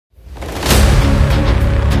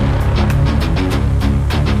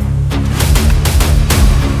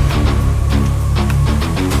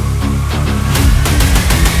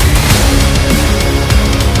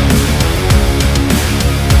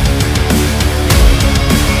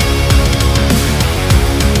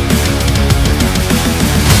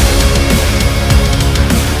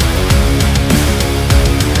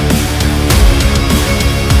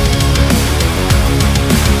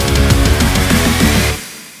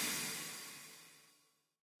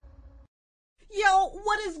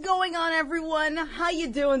is going on, everyone? How you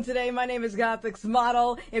doing today? My name is Gothic's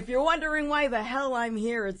Model. If you're wondering why the hell I'm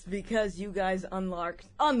here, it's because you guys unlocked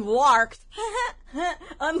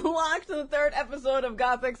the third episode of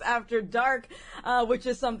Gothic's After Dark, which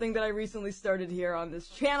is something that I recently started here on this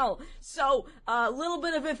channel. So, a little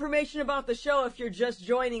bit of information about the show if you're just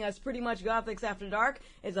joining us. Pretty much Gothic's After Dark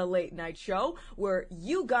is a late night show where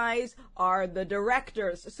you guys are the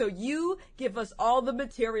directors. So you give us all the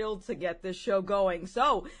material to get this show going.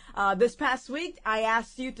 So, this past week, I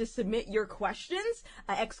asked you to submit your questions,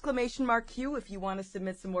 !Q if you want to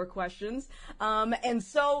submit some more questions. And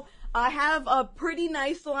so, I have a pretty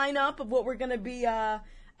nice lineup of what we're going to be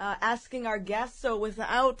asking our guests. So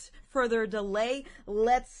without further delay,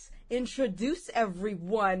 let's introduce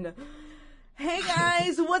everyone. Hey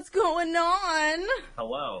guys, what's going on?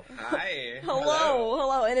 Hello. Hi.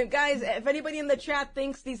 Hello. And if anybody in the chat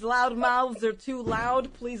thinks these loud mouths are too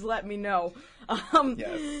loud, please let me know.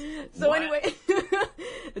 Yes. So What? anyway,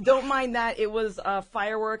 don't mind that. It was a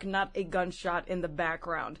firework, not a gunshot in the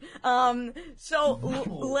background. Let's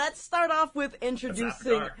start off with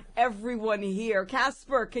introducing dark. everyone here.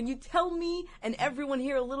 Casper, can you tell me and everyone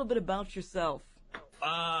here a little bit about yourself?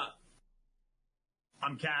 I'm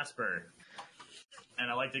Casper, and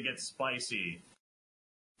I like to get spicy.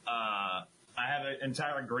 I have an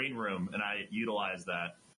entire green room, and I utilize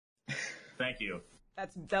that. Thank you.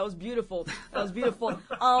 That was beautiful. So this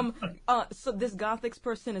Gothics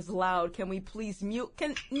person is loud. Can we please mute?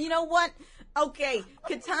 You know what? Okay,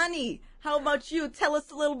 Kittanie, how about you? Tell us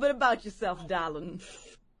a little bit about yourself, darling.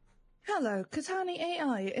 Hello, Kittanie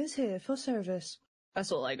AI is here for service.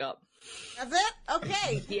 That's all I got. That's it?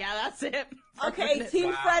 Okay. Yeah, that's it. Okay,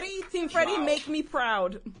 Team Freddy, Wow. make me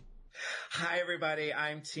proud. Hi, everybody.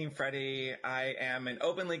 I'm Team Freddy. I am an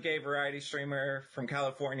openly gay variety streamer from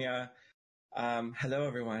California. Hello,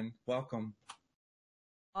 everyone. Welcome.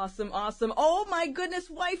 Awesome. Oh my goodness,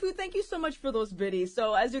 waifu, thank you so much for those biddies.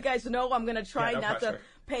 So as you guys know, I'm gonna try Yeah, no not to pressure.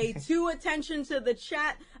 pay too attention to the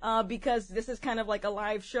chat, because this is kind of like a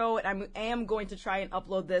live show, and I am going to try and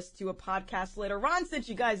upload this to a podcast later on since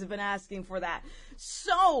you guys have been asking for that.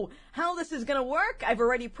 So, how this is gonna work, I've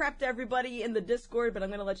already prepped everybody in the Discord, but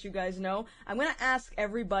I'm gonna let you guys know. I'm gonna ask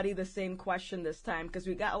everybody the same question this time, because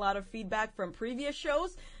we got a lot of feedback from previous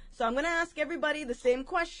shows. So I'm going to ask everybody the same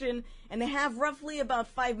question, and they have roughly about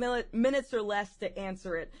 5 minutes or less to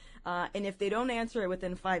answer it. And if they don't answer it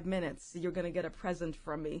within 5 minutes, you're going to get a present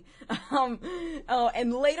from me.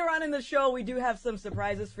 And later on in the show, we do have some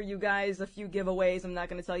surprises for you guys, a few giveaways. I'm not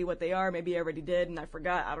going to tell you what they are. Maybe I already did, and I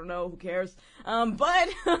forgot. I don't know. Who cares? But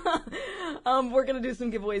we're going to do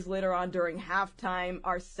some giveaways later on during halftime,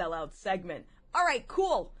 our sellout segment. All right,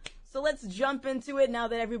 cool. So let's jump into it now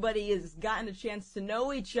that everybody has gotten a chance to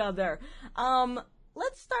know each other.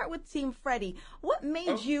 Let's start with Team Freddy. What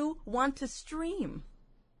made you want to stream?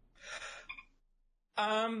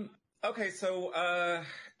 Okay, so,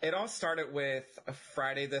 it all started with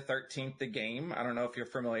Friday the 13th, the game. I don't know if you're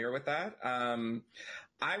familiar with that.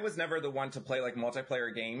 I was never the one to play like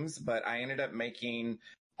multiplayer games, but I ended up making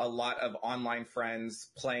a lot of online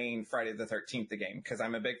friends playing Friday the 13th, the game, because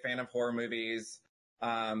I'm a big fan of horror movies.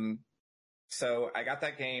 So I got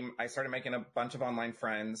that game. I started making a bunch of online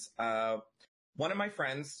friends. One of my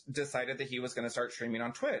friends decided that he was going to start streaming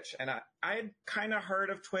on Twitch, and I had kind of heard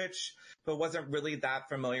of Twitch, but wasn't really that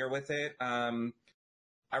familiar with it. I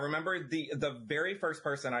remember the very first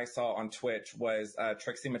person I saw on Twitch was,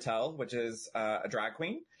 Trixie Mattel, which is, a drag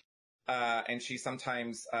queen. And she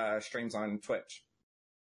sometimes, streams on Twitch.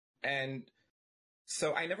 And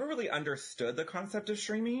so I never really understood the concept of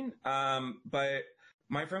streaming. But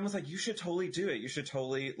my friend was like, you should totally do it. You should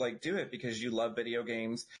totally do it because you love video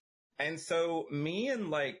games. And so me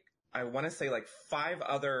and I want to say 5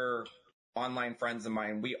 other online friends of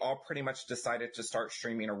mine, we all pretty much decided to start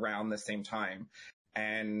streaming around the same time.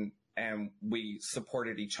 And we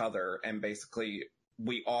supported each other, and basically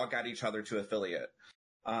we all got each other to affiliate.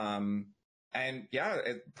 And yeah,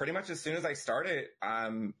 pretty much as soon as I started,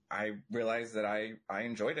 I realized that I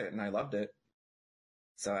enjoyed it and I loved it.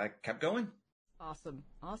 So I kept going. Awesome.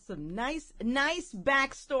 Nice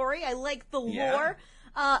backstory. I like the lore.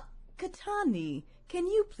 Kittanie, can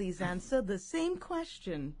you please answer the same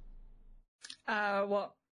question?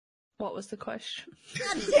 What was the question?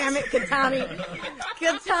 God damn it, Kittanie.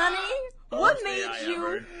 What Worst made AI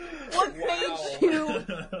you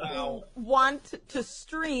ever. Wow. want to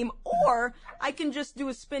stream? Or I can just do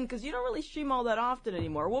a spin because you don't really stream all that often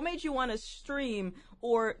anymore. What made you want to stream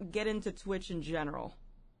or get into Twitch in general?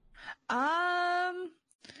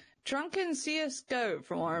 Drunken CSGO,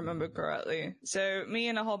 from what I remember correctly. So me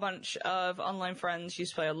and a whole bunch of online friends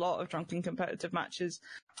used to play a lot of drunken competitive matches,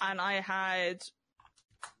 and I had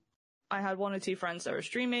one or two friends that were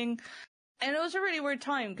streaming, and it was a really weird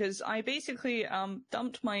time because I basically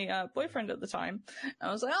dumped my boyfriend at the time.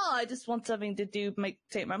 I was like, oh, I just want something to do,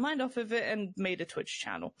 take my mind off of it, and made a Twitch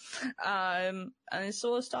channel. And it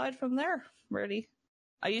sort of started from there, really.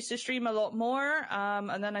 I used to stream a lot more,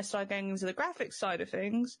 and then I started getting into the graphics side of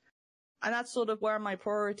things. And that's sort of where my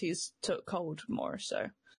priorities took hold more so.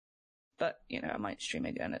 But, you know, I might stream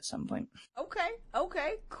again at some point. Okay,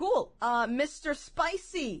 cool. Mr.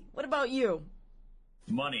 Spicy, what about you?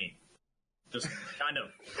 Money. Just kind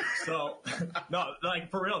of. So, no,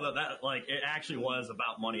 like, for real, though, that, like, it actually was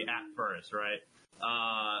about money at first, right?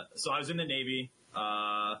 So I was in the Navy,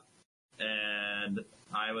 and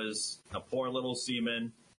I was a poor little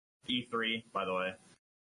seaman, E3, by the way.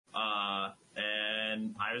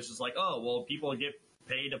 And I was just like, oh, well, people get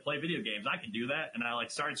paid to play video games. I can do that. And I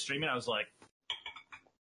like started streaming. I was like,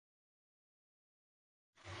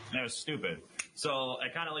 and it was stupid. So I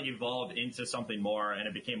kind of like evolved into something more, and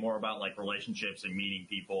it became more about like relationships and meeting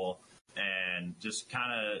people and just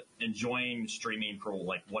kind of enjoying streaming for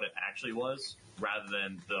like what it actually was rather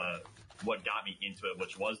than what got me into it,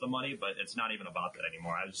 which was the money. But it's not even about that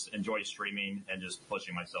anymore. I just enjoy streaming and just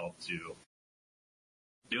pushing myself to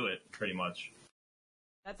do it, pretty much.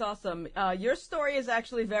 That's awesome. Your story is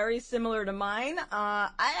actually very similar to mine.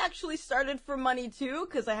 I actually started for money too,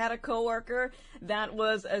 because I had a coworker that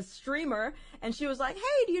was a streamer, and she was like,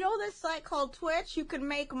 hey, do you know this site called Twitch? You can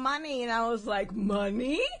make money. And I was like,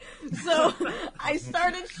 money? So I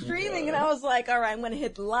started streaming, and I was like, all right, I'm going to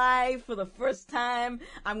hit live for the first time.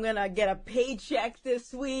 I'm going to get a paycheck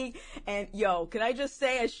this week. And yo, can I just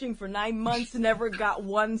say I streamed for 9 months, never got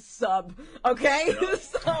one sub. Okay?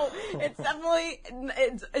 So it's definitely...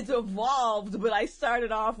 It's evolved, but I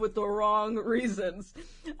started off with the wrong reasons.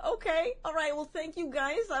 Okay, all right. Well, thank you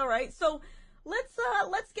guys. All right, so let's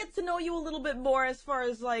get to know you a little bit more as far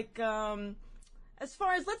as let's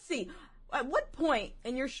see. At what point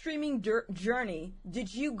in your streaming journey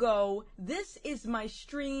did you go, this is my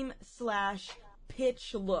stream/pitch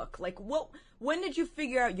look? Like, when did you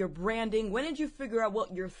figure out your branding? When did you figure out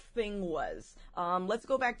what your thing was? Let's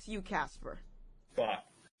go back to you, Casper. Fuck.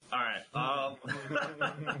 All right. I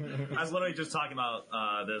was literally just talking about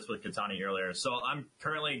this with Kittanie earlier. So I'm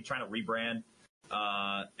currently trying to rebrand.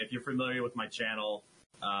 If you're familiar with my channel,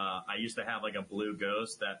 I used to have like a blue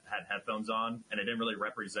ghost that had headphones on, and it didn't really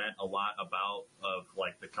represent a lot of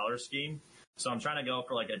like the color scheme. So I'm trying to go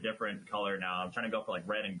for like a different color now. I'm trying to go for like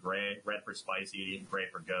red and gray, red for spicy, gray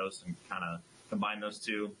for ghost, and kind of combine those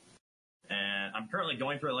two. And I'm currently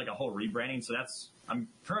going through like a whole rebranding, so I'm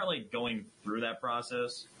currently going through that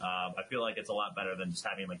process. I feel like it's a lot better than just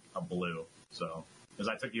having like a blue. So, because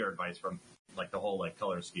I took your advice from like the whole like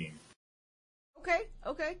color scheme.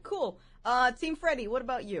 Okay, cool. Team Freddy, what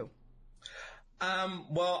about you?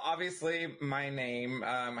 Well, obviously my name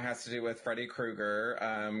has to do with Freddy Krueger,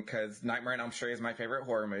 because Nightmare on Elm Street is my favorite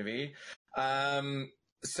horror movie.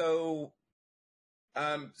 So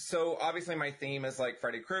obviously my theme is like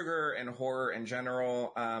Freddy Krueger and horror in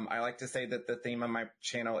general. I like to say that the theme of my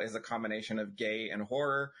channel is a combination of gay and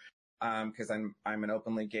horror, because I'm an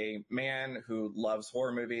openly gay man who loves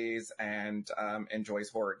horror movies and enjoys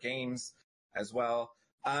horror games as well.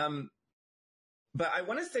 But I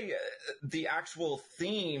want to say the actual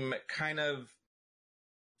theme kind of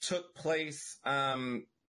took place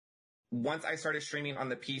once I started streaming on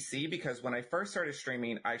the PC, because when I first started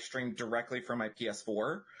streaming, I streamed directly from my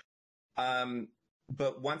PS4.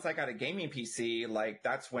 But once I got a gaming PC, like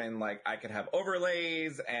that's when like I could have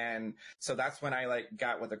overlays, and so that's when I like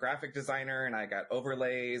got with a graphic designer, and I got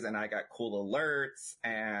overlays, and I got cool alerts,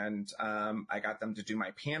 and I got them to do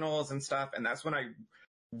my panels and stuff, and that's when I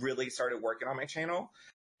really started working on my channel.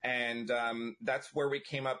 And that's where we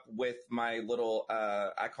came up with my little,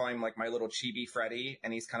 I call him like my little chibi Freddy,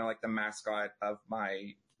 and he's kind of like the mascot of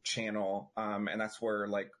my channel. And that's where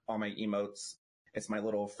like all my emotes, it's my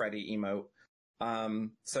little Freddy emote.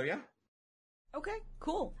 So yeah. Okay,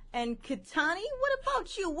 cool. And Kittanie, what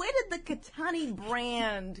about you? Where did the Kittanie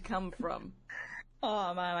brand come from?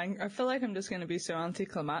 Oh man, I feel like I'm just going to be so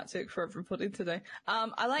anticlimactic for everybody today.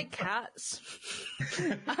 I like cats.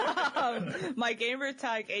 My gamer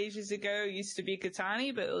tag ages ago used to be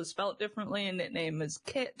Kittanie, but it was spelt differently and nickname was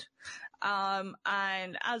Kit.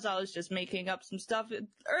 And as I was just making up some stuff,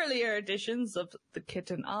 earlier editions of the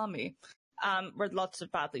Kitten Army, were lots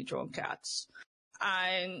of badly drawn cats.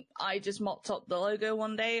 and I just mocked up the logo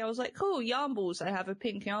one day. I was like, cool, yarn balls. I have a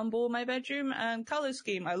pink yarn ball in my bedroom, and color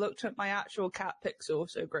scheme. I looked at my actual cat pixel,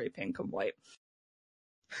 so grey, pink, and white.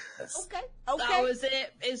 Okay. That was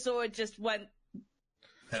it. It sort of just went.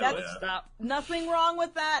 Stop. Nothing wrong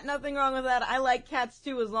with that. Nothing wrong with that. I like cats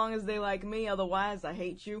too, as long as they like me. Otherwise, I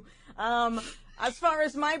hate you. As far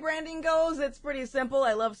as my branding goes, it's pretty simple.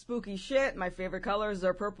 I love spooky shit. My favorite colors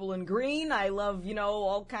are purple and green. I love,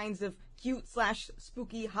 all kinds of cute /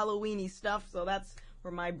 spooky Halloweeny stuff. So that's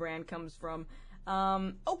where my brand comes from.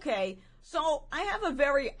 Okay. So I have a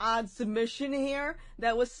very odd submission here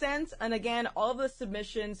that was sent. And again, all the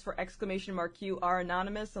submissions for !Q are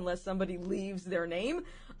anonymous unless somebody leaves their name.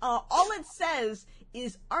 All it says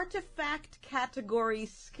is artifact category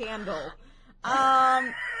scandal.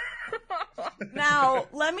 Now,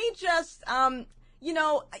 let me just, I'm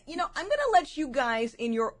gonna let you guys,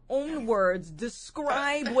 in your own words,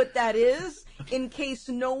 describe what that is, in case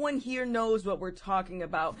no one here knows what we're talking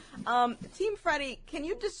about. Team Freddy, can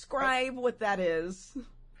you describe what that is?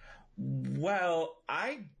 Well,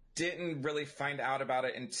 I didn't really find out about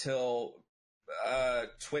it until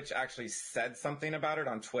Twitch actually said something about it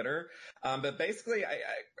on Twitter. But basically,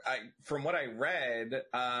 I from what I read,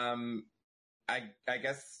 I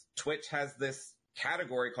guess Twitch has this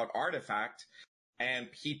category called artifact,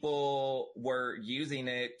 and people were using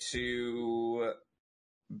it to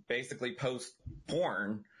basically post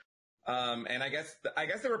porn. And I guess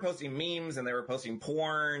they were posting memes, and they were posting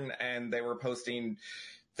porn, and they were posting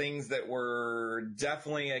things that were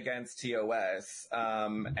definitely against TOS.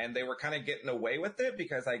 And they were kind of getting away with it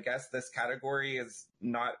because I guess this category is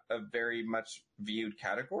not a very much viewed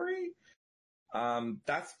category.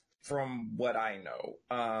 That's from what I know.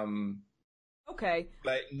 Okay.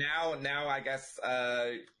 But now I guess,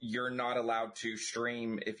 you're not allowed to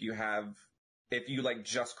stream if you like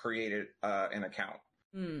just created, an account.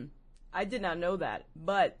 I did not know that,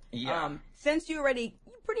 but, since you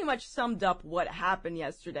pretty much summed up what happened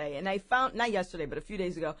yesterday, and I found, not yesterday, but a few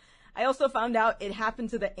days ago, I also found out it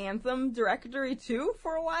happened to the Anthem directory too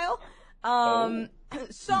for a while.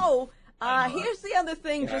 So, here's the other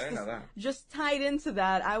thing, just tied into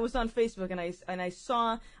that. I was on Facebook and I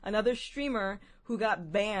saw another streamer who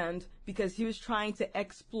got banned because he was trying to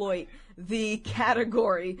exploit the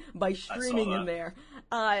category by streaming in there.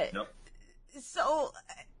 So,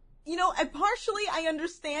 I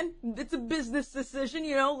understand it's a business decision,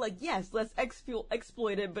 yes, let's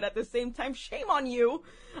exploit it, but at the same time, shame on you.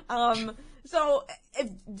 So,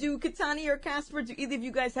 do Kittanie or Casper, do either of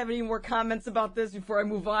you guys have any more comments about this before I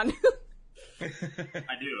move on?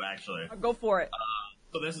 I do, actually. Go for it.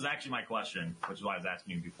 So this is actually my question, which is why I was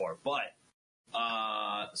asking you before. But,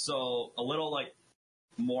 so a little,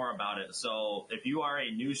 more about it. So if you are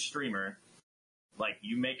a new streamer,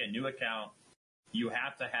 you make a new account, you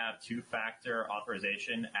have to have two-factor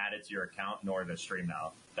authorization added to your account in order to stream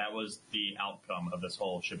now. That was the outcome of this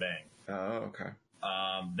whole shebang. Oh, okay.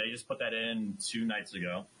 They just put that in 2 nights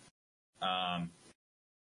ago.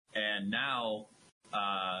 And now,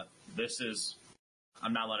 this is,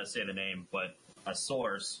 I'm not allowed to say the name, but a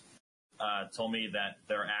source told me that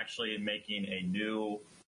they're actually making a new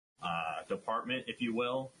department, if you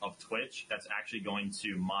will, of Twitch that's actually going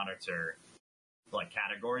to monitor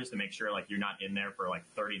categories to make sure you're not in there for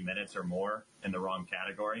 30 minutes or more in the wrong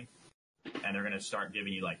category. And they're going to start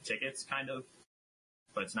giving you tickets, kind of.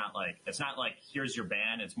 But it's not here's your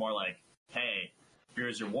ban. It's more hey,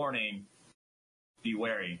 here's your warning. Be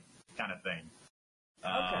wary, kind of thing.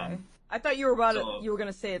 Okay. I thought you were you were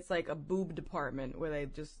gonna say it's like a boob department where they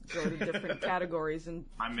just go to different categories and.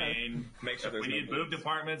 I mean, make sure we need boob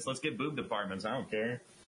departments. Let's get boob departments. I don't care.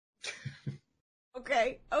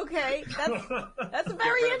 Okay, that's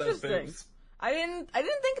very interesting. I didn't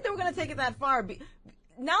think they were gonna take it that far.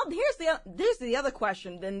 Now here's the other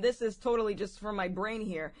question. Then this is totally just from my brain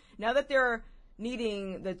here. Now that they're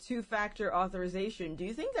needing the two-factor authorization, do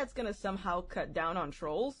you think that's gonna somehow cut down on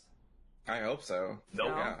trolls? I hope so.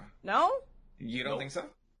 Nope. Yeah. No? You don't think so?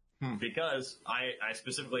 Because I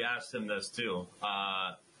specifically asked him this too.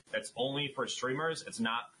 It's only for streamers. It's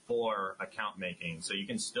not for account making. So you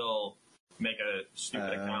can still make a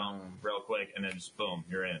stupid account real quick and then just boom,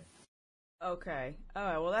 you're in. Okay. All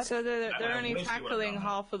right. Well, that's so they're only tackling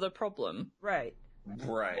half of the problem. Right.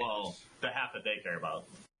 Right. Well, the half that they care about.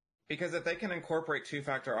 Because if they can incorporate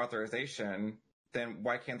two-factor authorization, then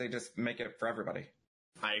why can't they just make it for everybody?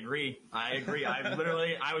 I agree. I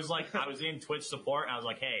was in Twitch support, and I was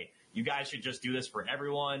like, hey, you guys should just do this for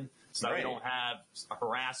everyone, so that we don't have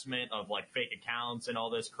harassment of fake accounts and all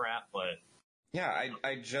this crap. But yeah,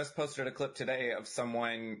 I just posted a clip today of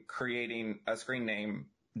someone creating a screen name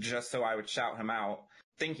just so I would shout him out,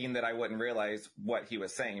 thinking that I wouldn't realize what he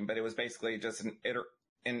was saying, but it was basically just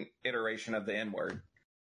an iteration of the N-word.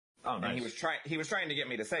 Oh, nice. And he was trying to get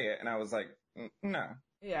me to say it, and I was like, no.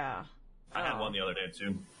 Yeah. I had one the other day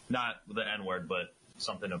too. Not the N-word, but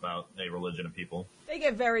something about a religion of people. They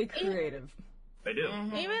get very creative. They do.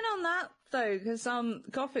 Even on that, though, because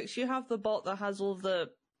Gothics, you have the bot that has all the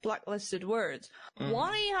blacklisted words.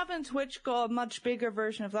 Why haven't Twitch got a much bigger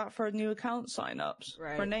version of that for new account signups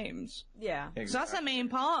for names? Yeah. Because that's the main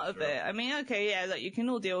part of it. I mean, okay, yeah, that you can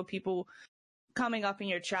all deal with people coming up in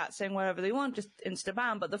your chat saying whatever they want, just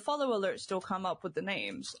insta-ban, but the follow alerts still come up with the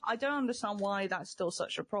names. I don't understand why that's still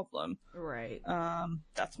such a problem. Right.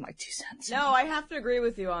 That's my 2 cents. No, I have to agree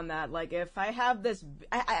with you on that. Like, if I have this,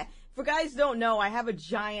 for guys don't know, I have a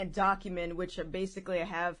giant document which basically I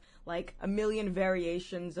have like a million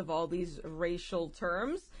variations of all these racial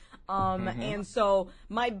terms. And so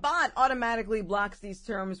my bot automatically blocks these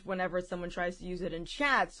terms whenever someone tries to use it in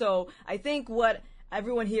chat. So I think what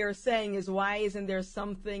everyone here is saying is, why isn't there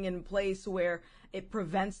something in place where it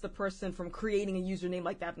prevents the person from creating a username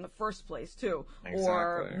like that in the first place, too? Exactly.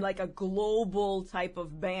 Or like a global type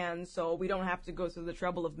of ban, so we don't have to go through the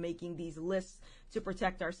trouble of making these lists to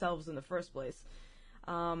protect ourselves in the first place.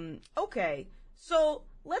 Okay, so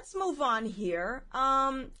let's move on here.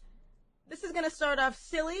 This is going to start off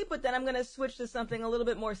silly, but then I'm going to switch to something a little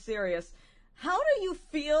bit more serious. How do you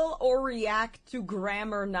feel or react to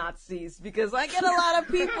grammar Nazis? Because I get a lot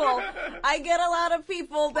of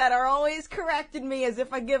people that are always correcting me as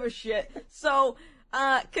if I give a shit. So,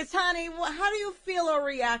 Kittanie, how do you feel or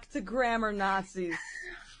react to grammar Nazis?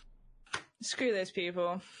 Screw those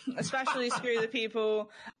people. Especially screw the people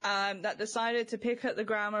that decided to pick at the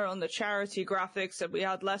grammar on the charity graphics that we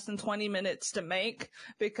had less than 20 minutes to make.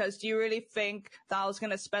 Because do you really think that I was going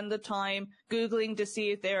to spend the time Googling to see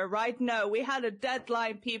if they were right? No, we had a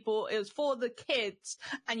deadline, people. It was for the kids.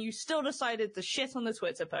 And you still decided to shit on the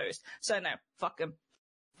Twitter post. So no, fuck them.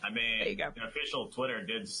 I mean, there you go. The official Twitter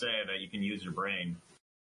did say that you can use your brain.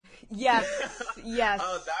 Yes, yes.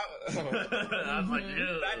 Oh, that was like,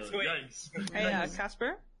 that tweet. Yikes. Hey,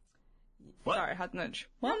 Casper? What? Sorry, I had an itch.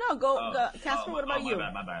 No, go, Casper, what about you?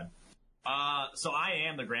 My bad. So I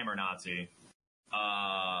am the grammar Nazi,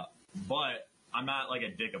 but I'm not like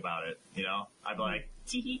a dick about it, you know? I'd be like,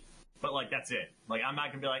 tee but like, that's it. Like, I'm not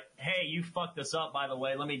gonna be like, hey, you fucked this up, by the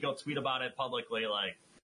way, let me go tweet about it publicly. Like,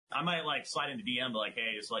 I might like slide into DM, like,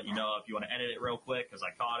 hey, just let you know if you want to edit it real quick, because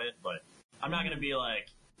I caught it, but I'm not gonna be like,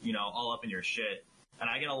 you know, all up in your shit. And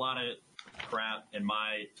I get a lot of crap in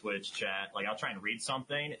my Twitch chat. Like, I'll try and read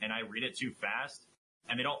something, and I read it too fast,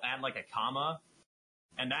 and they don't add, like, a comma.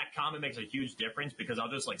 And that comma makes a huge difference, because I'll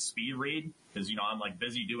just, like, speed read, because, you know, I'm, like,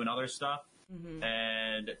 busy doing other stuff.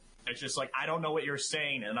 And it's just, like, I don't know what you're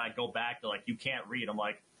saying, and I go back to, like, you can't read. I'm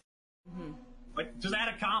like, like, just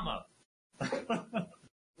add a comma. But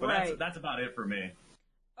right. That's about it for me.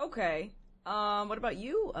 Okay. What about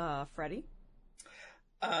you, Freddy?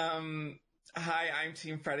 Hi, I'm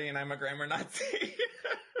Team Freddy, and I'm a grammar Nazi.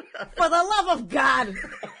 For the love of God!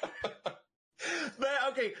 But,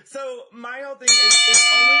 okay, so my whole thing is,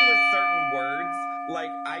 it's only with certain words. Like,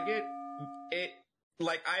 I get it,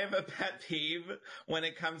 like, I have a pet peeve when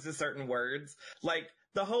it comes to certain words. Like,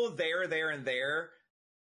 the whole there, and there.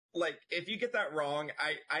 Like, if you get that wrong,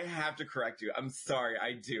 I have to correct you. I'm sorry,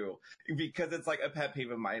 I do. Because it's like a pet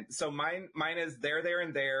peeve of mine. So mine is there,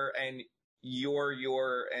 and there, and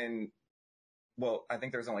your, and, well, I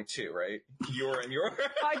think there's only two, right? Your and your.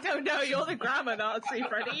 I don't know. You're the grammar Nazi,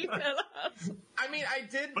 Freddy. Tell us. I mean, I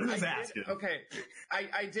did. Okay.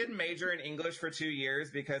 I did major in English for 2 years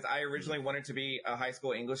because I originally wanted to be a high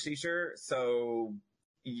school English teacher. So,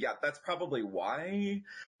 yeah, that's probably why.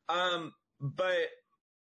 But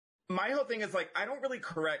my whole thing is, like, I don't really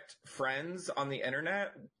correct friends on the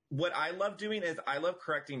internet. What I love doing is I love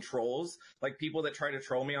correcting trolls, like people that try to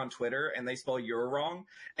troll me on Twitter and they spell "you're" wrong.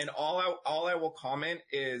 And all I will comment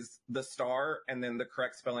is the star and then the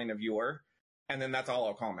correct spelling of "your," and then that's all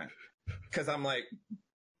I'll comment. Cause I'm like,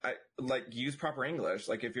 use proper English.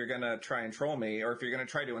 Like, if you're gonna try and troll me or if you're gonna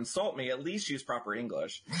try to insult me, at least use proper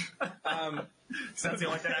English. Something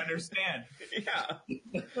like that I understand. Yeah.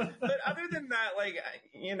 But other than that, like,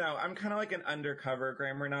 you know, I'm kind of like an undercover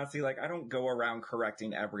grammar Nazi. Like, I don't go around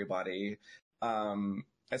correcting everybody,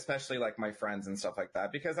 especially like my friends and stuff like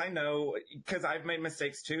that, because I know, because I've made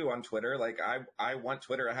mistakes too on Twitter. Like, I want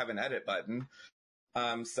Twitter to have an edit button.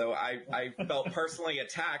 So I felt personally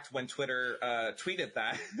attacked when Twitter tweeted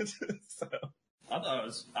that. So I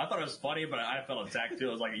thought it was funny, but I felt attacked too.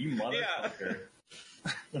 I was like, you motherfucker.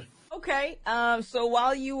 Yeah. Okay. So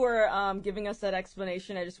while you were giving us that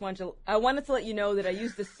explanation, I wanted to let you know that I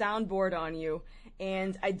used the soundboard on you,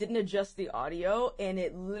 and I didn't adjust the audio, and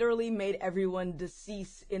it literally made everyone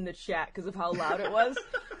decease in the chat because of how loud it was.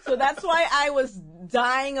 So that's why I was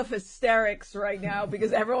dying of hysterics right now,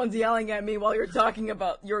 because everyone's yelling at me while you're talking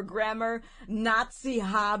about your grammar Nazi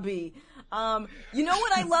hobby. You know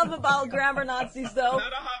what I love about grammar Nazis, though?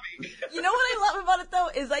 Not a hobby. You know what I love about it, though,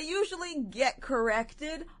 is I usually get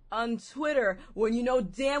corrected on Twitter when you know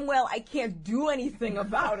damn well I can't do anything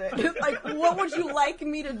about it. Like, what would you like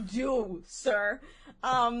me to do, sir?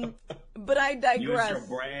 But I digress. Use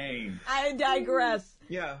your brain. I digress.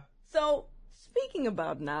 Yeah. So, speaking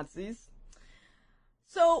about Nazis,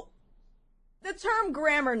 so the term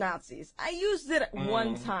grammar Nazis, I used it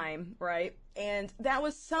one time, right? And that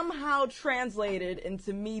was somehow translated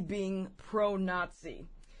into me being pro-Nazi.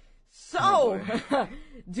 So,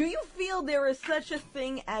 do you feel there is such a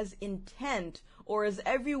thing as intent, or is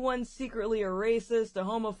everyone secretly a racist, a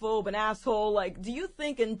homophobe, an asshole? Like, do you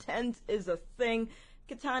think intent is a thing?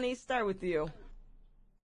 Kittanie, start with you.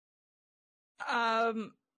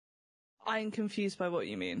 I'm confused by what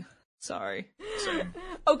you mean. Sorry.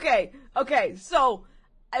 Okay, so,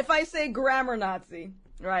 if I say grammar Nazi,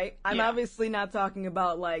 right, I'm obviously not talking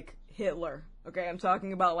about, like, Hitler. Okay, I'm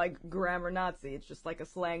talking about, like, grammar Nazi. It's just like a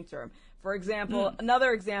slang term. For example,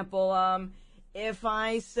 another example, if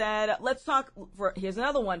I said, here's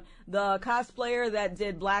another one. The cosplayer that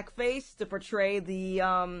did blackface to portray the,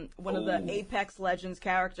 one of the Apex Legends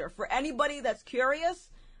character. For anybody that's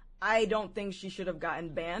curious, I don't think she should have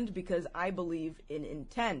gotten banned because I believe in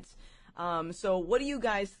intent. So what do you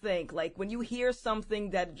guys think? Like, when you hear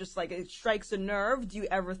something that just, like, it strikes a nerve, do you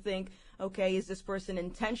ever think, okay, is this person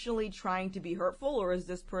intentionally trying to be hurtful, or is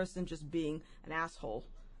this person just being an asshole?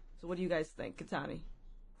 So what do you guys think, Kittanie?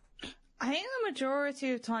 I think the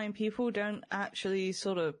majority of time people don't actually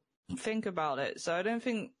sort of think about it. So I don't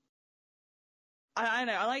think... I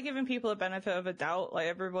know, I like giving people a benefit of a doubt. Like,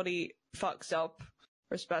 everybody fucks up,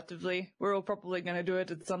 respectively. We're all probably going to do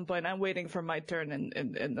it at some point. I'm waiting for my turn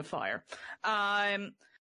in the fire.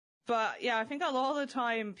 But yeah, I think a lot of the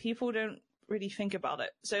time people don't really think about it.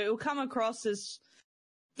 So it'll come across as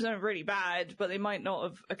something really bad, but they might not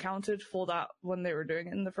have accounted for that when they were doing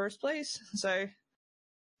it in the first place. So,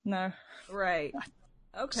 no. Right.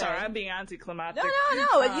 Okay. Sorry, I'm being anticlimactic.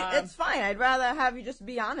 No, it's fine. I'd rather have you just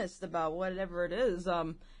be honest about whatever it is.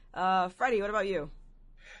 Freddy, what about you?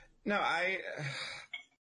 No, I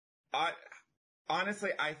honestly,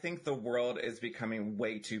 I think the world is becoming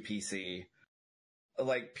way too PC.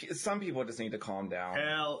 Like, some people just need to calm down.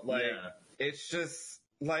 Hell yeah. It's just,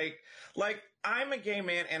 like, I'm a gay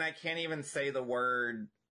man and I can't even say the word,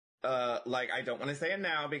 like, I don't want to say it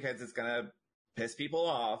now because it's gonna piss people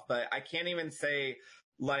off, but I can't even say,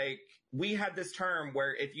 like, we had this term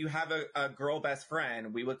where if you have a girl best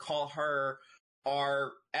friend, we would call her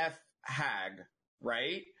our F hag,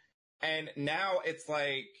 right? And now it's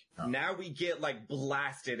like, now we get, like,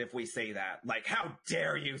 blasted if we say that. Like, how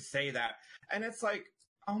dare you say that? And it's like,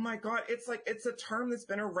 oh my God, it's like, it's a term that's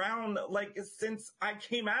been around, like, since I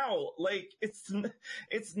came out. Like, it's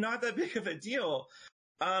not that big of a deal.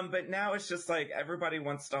 But now it's just like, everybody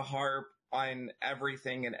wants to harp on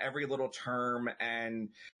everything and every little term. And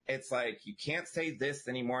it's like, you can't say this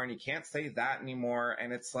anymore and you can't say that anymore.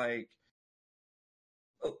 And it's like,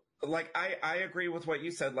 I agree with what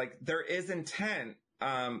you said. Like, there is intent,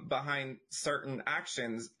 behind certain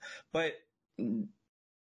actions, but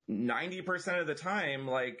 90% of the time,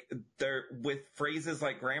 like, they're with phrases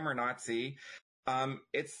like grammar Nazi,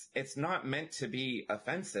 it's not meant to be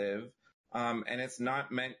offensive, and it's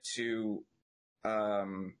not meant to,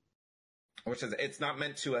 it's not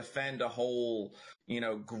meant to offend a whole,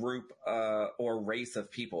 group, or race of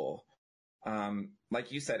people.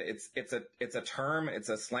 Like you said, it's a term, it's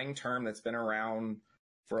a slang term that's been around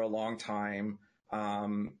for a long time.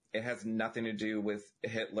 It has nothing to do with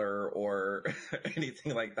Hitler or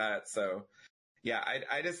anything like that. So yeah,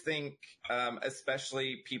 I just think,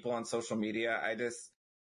 especially people on social media, I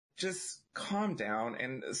just calm down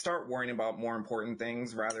and start worrying about more important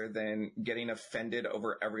things rather than getting offended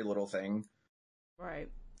over every little thing. Right.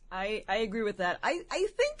 I agree with that. I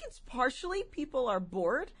think it's partially people are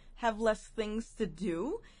bored, have less things to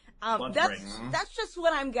do. That's just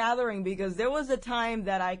what I'm gathering, because there was a time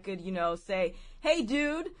that I could, say, hey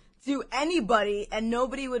dude, to anybody and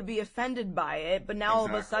nobody would be offended by it, but now all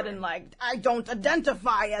of a sudden, like, I don't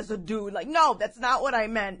identify as a dude. Like, no, that's not what I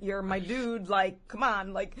meant. You're my dude. Like, come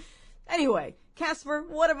on. Like, anyway, Casper,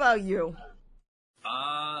 what about you?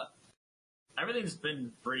 Everything's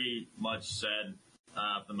been pretty much said,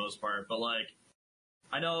 for the most part, but, like,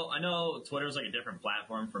 I know Twitter's like a different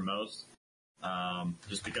platform for most,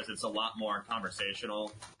 just because it's a lot more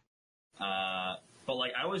conversational. But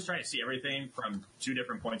like, I always try to see everything from two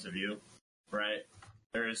different points of view, right?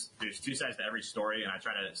 There's two sides to every story, and I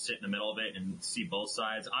try to sit in the middle of it and see both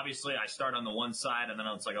sides. Obviously, I start on the one side, and then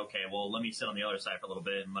it's like, okay, well, let me sit on the other side for a little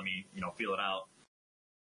bit and let me, feel it out.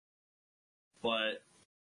 But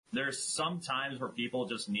there's some times where people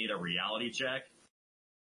just need a reality check,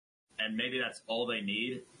 and maybe that's all they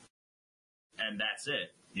need, and that's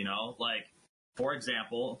it, Like, for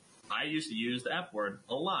example, I used to use the F word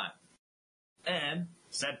a lot. And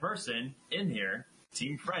said person in here,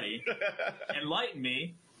 Team Freddy, enlightened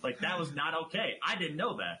me, like, that was not okay. I didn't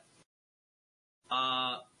know that.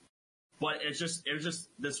 But it was just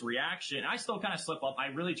this reaction. I still kind of slip up. I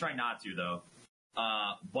really try not to, though.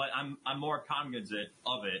 But I'm more cognizant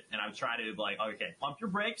of it, and I try to, like, okay, pump your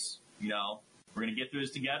brakes, we're going to get through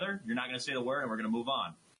this together. You're not going to say the word, and we're going to move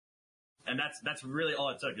on. And that's really all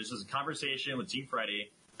it took. This was a conversation with Team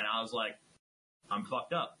Freddy, and I was like, I'm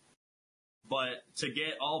fucked up. But to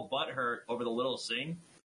get all butthurt over the little thing,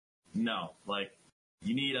 no. Like,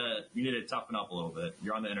 you need to toughen up a little bit.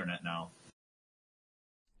 You're on the internet now.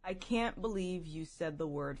 I can't believe you said the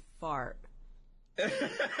word fart.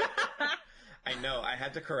 I know. I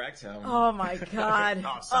had to correct him. Oh my god.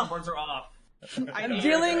 Some words are off. I'm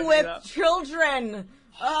dealing with children.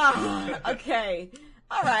 Okay.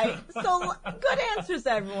 All right. So good answers,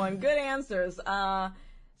 everyone. Good answers.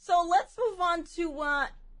 So let's move on to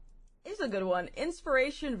here's a good one.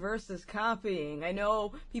 Inspiration versus copying. I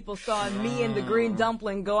know people saw me and the Green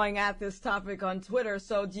Dumpling going at this topic on Twitter.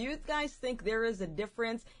 So do you guys think there is a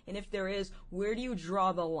difference? And if there is, where do you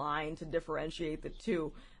draw the line to differentiate the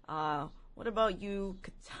two? What about you,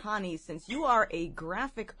 Kittanie, since you are a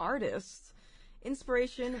graphic artist?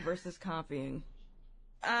 Inspiration versus copying.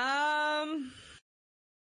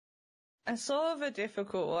 It's sort of a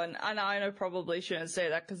difficult one, and I know probably shouldn't say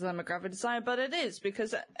that because I'm a graphic designer, but it is,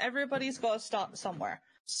 because everybody's got to start somewhere.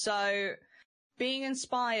 So being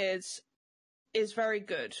inspired is very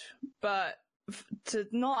good, but to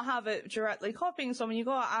not have it directly copying someone, you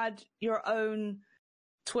got to add your own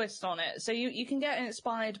twist on it. So you can get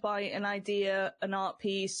inspired by an idea, an art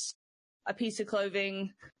piece, a piece of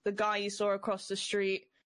clothing, the guy you saw across the street,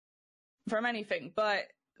 from anything, but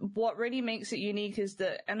what really makes it unique is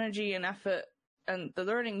the energy and effort and the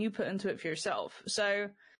learning you put into it for yourself. So,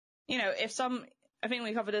 I think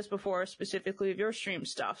we covered this before, specifically with your stream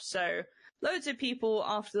stuff. So loads of people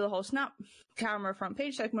after the whole Snap camera front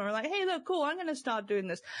page segment were like, hey, look, cool, I'm going to start doing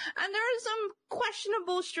this. And there are some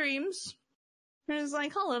questionable streams. And it's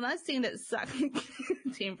like, hold on, I've seen it exactly,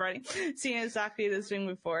 Team Freddy, seen exactly this thing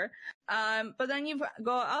before. But then you've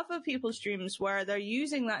got other people's streams where they're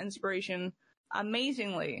using that inspiration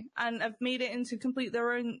amazingly and have made it into complete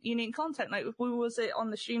their own unique content. Like, who was it on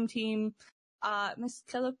the stream team? Miss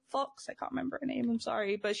Killer Fox, I can't remember her name, I'm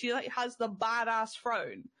sorry, but she has the badass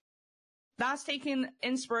throne. That's taking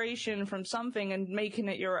inspiration from something and making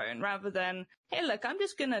it your own, rather than, hey, look, I'm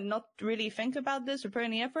just gonna not really think about this or put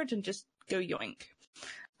any effort and just go yoink.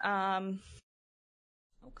 Okay.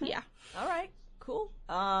 Yeah. All right. Cool.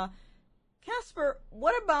 Casper,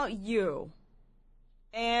 what about you?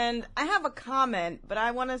 And I have a comment, but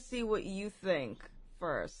I want to see what you think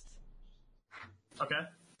first. Okay.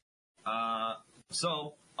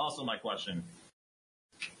 So, also my question.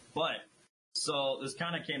 So this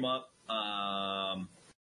kind of came up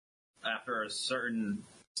after a certain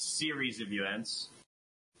series of events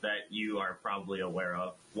that you are probably aware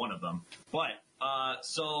of, one of them. But,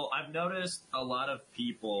 so I've noticed a lot of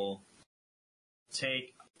people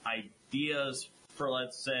take ideas for,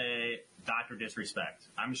 let's say, Dr. Disrespect.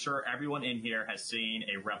 I'm sure everyone in here has seen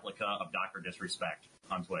a replica of Dr. Disrespect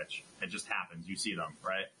on Twitch. It just happens. You see them,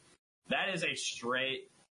 right? That is a straight,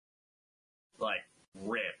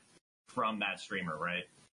 rip from that streamer, right?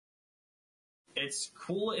 It's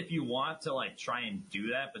cool if you want to, try and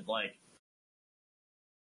do that, but,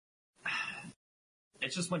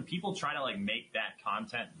 it's just when people try to, make that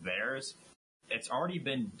content theirs, it's already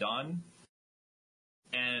been done,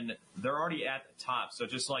 and they're already at the top. So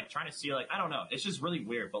just, trying to see, I don't know. It's just really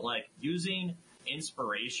weird. But, using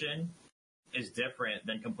inspiration is different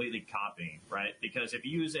than completely copying, right? Because if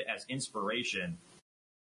you use it as inspiration,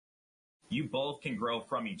 you both can grow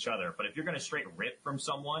from each other. But if you're going to straight rip from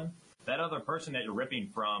someone, that other person that you're ripping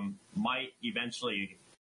from might eventually,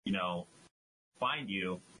 find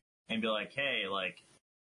you and be like, hey,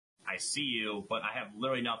 I see you, but I have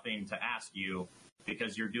literally nothing to ask you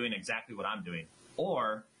because you're doing exactly what I'm doing.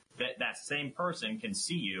 Or that same person can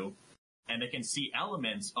see you and they can see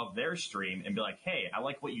elements of their stream and be like, hey, I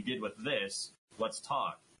like what you did with this. let's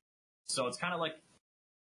talk. So it's kind of like,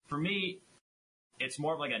 for me, it's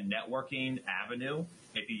more of like a networking avenue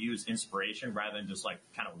if you use inspiration rather than just like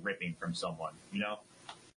kind of ripping from someone,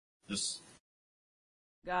 Just.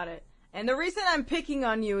 Got it. And the reason I'm picking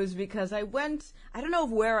on you is because I don't know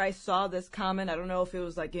where I saw this comment. I don't know if it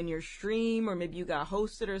was like in your stream or maybe you got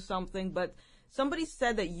hosted or something, but somebody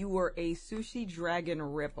said that you were a Sushi Dragon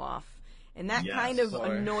ripoff. And that kind of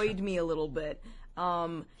annoyed me a little bit.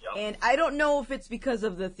 And I don't know if it's because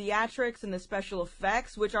of the theatrics and the special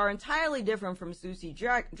effects, which are entirely different from Sushi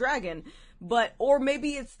Dragon, or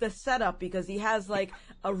maybe it's the setup because he has like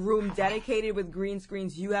a room dedicated with green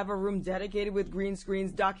screens. You have a room dedicated with green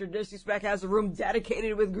screens. Dr. Disrespect has a room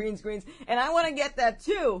dedicated with green screens, and I want to get that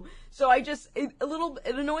too. So it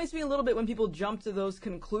annoys me a little bit when people jump to those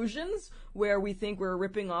conclusions where we think we're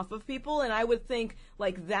ripping off of people, and I would think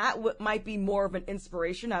like that might be more of an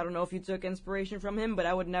inspiration. I don't know if you took inspiration from him, but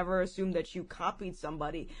I would never assume that you copied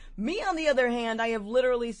somebody. Me, on the other hand, I have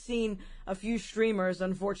literally seen a few streamers,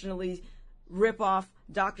 unfortunately, rip off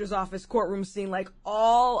Doctor's Office Courtroom Scene, like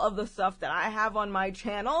all of the stuff that I have on my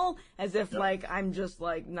channel, as if like I'm just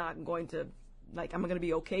like not going to, like I'm gonna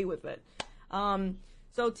be okay with it.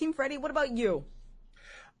 So Team Freddy, what about you?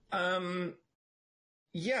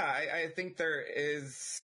 Yeah, I think there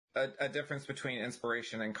is a difference between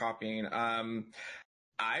inspiration and copying.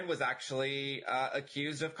 I was actually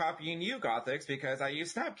accused of copying you, Gothics, because I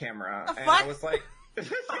use Snap Camera, and I was like,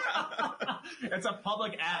 it's a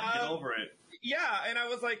public app. Get over it. Yeah, and I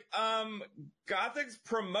was like, Gothics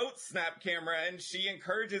promotes Snap Camera, and she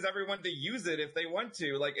encourages everyone to use it if they want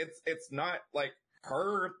to. Like, it's not like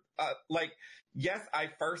her. Like, yes, I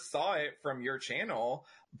first saw it from your channel,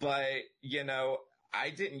 but I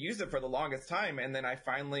didn't use it for the longest time, and then I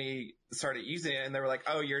finally started using it, and they were like,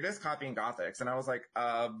 "Oh, you're just copying Gothics," and I was like,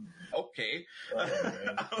 "Okay."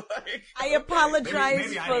 I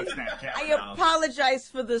apologize I apologize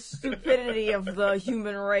for the stupidity of the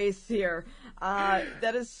human race here.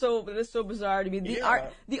 That is so bizarre to me.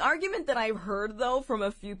 The argument that I've heard though from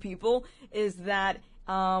a few people is that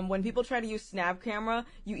when people try to use Snap Camera,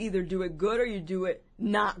 you either do it good or you do it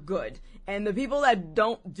not good. And the people that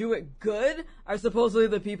don't do it good are supposedly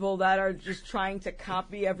the people that are just trying to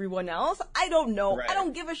copy everyone else. I don't know. Right. I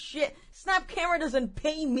don't give a shit. Snap Camera doesn't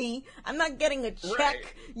pay me. I'm not getting a check. Right.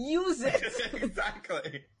 Use it.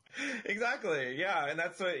 Exactly. Yeah. And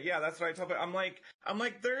that's what I tell people. I'm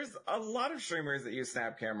like, there's a lot of streamers that use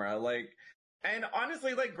Snap Camera. And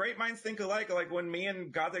honestly, great minds think alike. Like, when me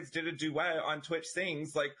and Gothics did a duet on Twitch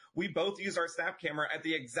Sings, we both used our Snap Camera at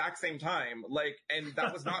the exact same time. And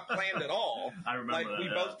that was not planned at all. I remember that. We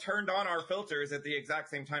both turned on our filters at the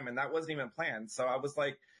exact same time, and that wasn't even planned. So I was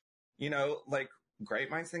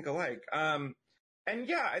great minds think alike. And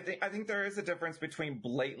yeah, I think there is a difference between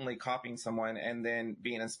blatantly copying someone and then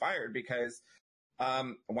being inspired, because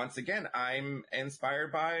once again, I'm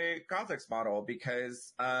inspired by Gothic's model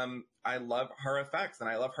because I love her effects and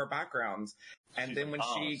I love her backgrounds. And then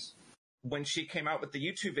when she came out with the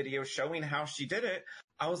YouTube video showing how she did it,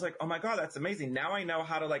 I was like, oh my God, that's amazing. Now I know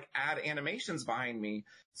how to add animations behind me.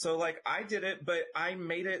 So I did it, but I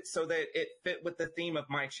made it so that it fit with the theme of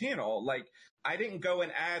my channel. I didn't go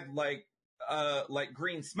and add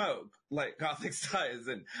green smoke like Gothics does,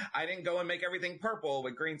 and I didn't go and make everything purple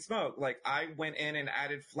with green smoke. I went in and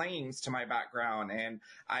added flames to my background, and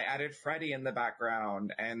I added Freddy in the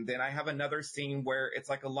background, and then I have another scene where it's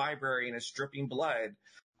like a library and it's dripping blood.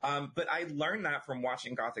 But I learned that from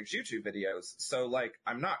watching Gothic's YouTube videos. So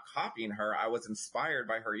I'm not copying her. I was inspired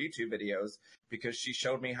by her YouTube videos because she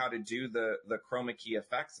showed me how to do the chroma key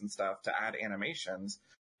effects and stuff to add animations.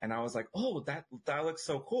 And I was like, oh, that looks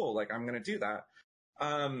so cool. I'm going to do that.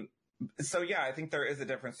 So yeah, I think there is a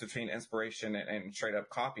difference between inspiration and straight up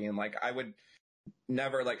copying. I would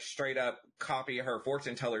never straight up copy her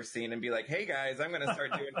fortune teller scene and be like, hey guys, I'm going to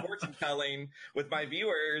start doing fortune telling with my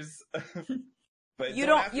viewers. But you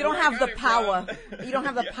don't have the power. You don't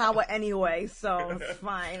have the power anyway, so it's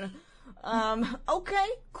fine. Okay,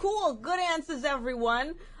 cool. Good answers,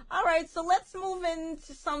 everyone. All right, so let's move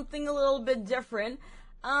into something a little bit different.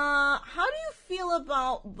 How do you feel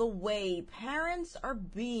about the way parents are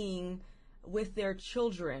being with their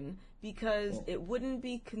children? Because it wouldn't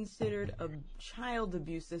be considered a child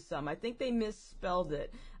abuse to some. I think they misspelled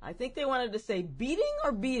it. I think they wanted to say beating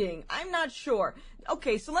or beating. I'm not sure.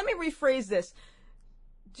 Okay, so let me rephrase this.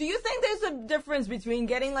 Do you think there's a difference between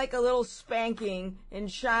getting a little spanking and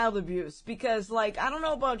child abuse? Because I don't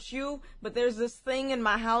know about you, but there's this thing in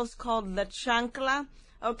my house called la chancla.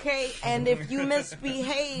 Okay, and if you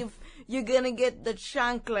misbehave, you're gonna get the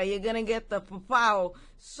chancla, you're gonna get the papao.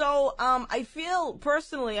 So, I feel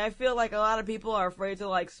like a lot of people are afraid to,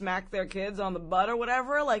 like, smack their kids on the butt or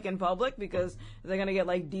whatever, like, in public, because they're gonna get,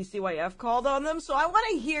 like, DCYF called on them. So I want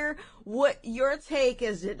to hear what your take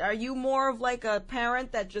is. Are you more of, like, a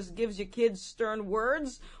parent that just gives your kids stern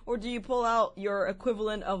words, or do you pull out your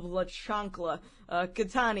equivalent of la chancla?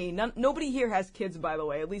 Kittanie, nobody here has kids, by the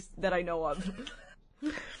way, at least that I know of.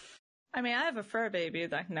 I mean, I have a fur baby,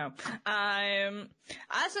 like, no.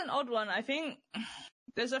 As an odd one, I think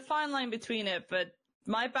there's a fine line between it, but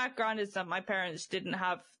my background is that my parents didn't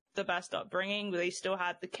have the best upbringing. They still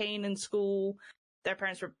had the cane in school. Their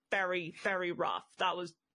parents were very, very rough. That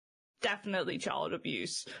was definitely child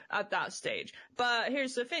abuse at that stage. But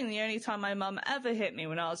here's the thing, the only time my mum ever hit me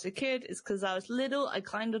when I was a kid is because I was little. I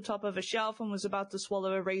climbed on top of a shelf and was about to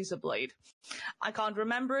swallow a razor blade. I can't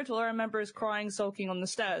remember it. All I remember is crying, sulking on the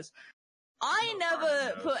stairs. I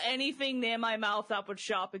never put anything near my mouth that would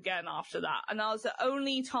sharp again after that. And that was the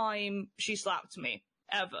only time she slapped me,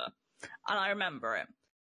 ever. And I remember it.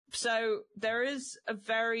 So there is a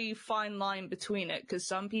very fine line between it, because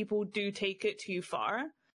some people do take it too far.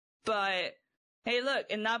 But, hey, look,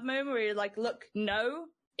 in that moment where you're like, look, no,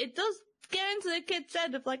 it does get into the kid's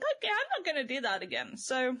head of like, okay, I'm not going to do that again.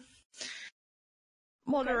 So,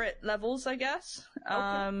 moderate levels, I guess.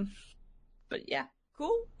 Okay. But yeah.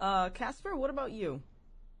 Cool. Casper, what about you?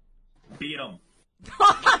 Beat him.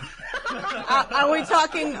 Are we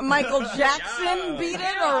talking Michael Jackson beat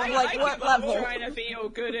it, or like what level? I'm trying to feel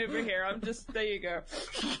good over here. I'm just, there you go.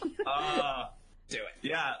 Do it.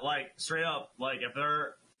 Yeah, like, straight up, like,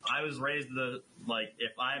 I was raised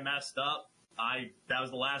if I messed up, that was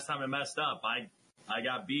the last time I messed up. I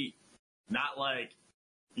got beat. Not like,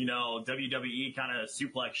 WWE kind of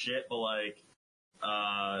suplex shit, but like,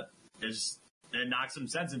 it knocked some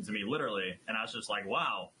sense into me, literally. And I was just like,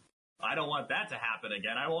 wow, I don't want that to happen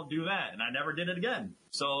again. I won't do that. And I never did it again.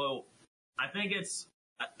 So I think it's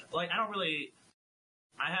like, I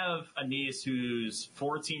have a niece who's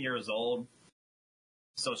 14 years old.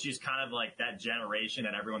 So she's kind of like that generation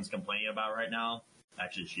that everyone's complaining about right now.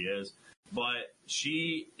 Actually, she is. But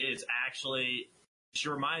she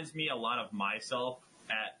reminds me a lot of myself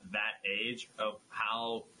at that age, of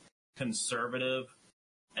how conservative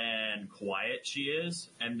and quiet she is.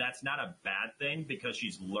 And that's not a bad thing, because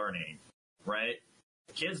she's learning, right?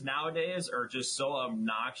 Kids nowadays are just so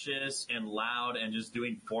obnoxious and loud and just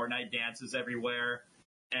doing Fortnite dances everywhere.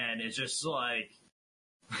 And it's just like,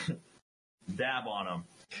 dab on them.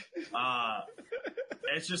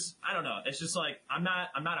 It's just, I don't know. It's just like, I'm not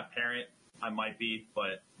a parent. I might be,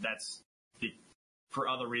 but that's for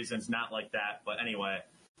other reasons, not like that. But anyway,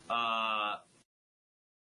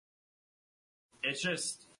 it's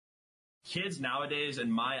just kids nowadays,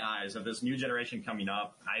 in my eyes, of this new generation coming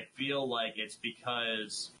up, I feel like it's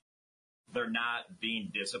because they're not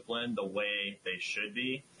being disciplined the way they should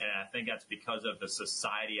be. And I think that's because of the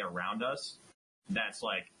society around us that's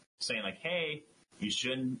like saying like, hey, you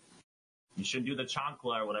shouldn't do the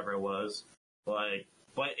chancla or whatever it was. Like,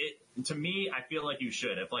 but to me, I feel like you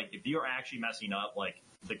should. If you're actually messing up, like,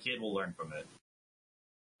 the kid will learn from it.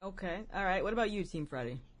 Okay. All right. What about you, Team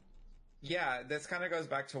Freddy? Yeah, this kind of goes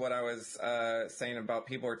back to what I was saying about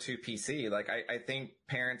people are too PC. Like, I think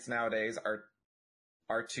parents nowadays are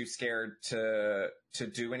too scared to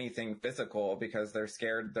do anything physical, because they're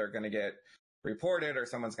scared they're going to get reported or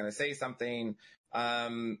someone's going to say something.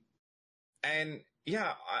 And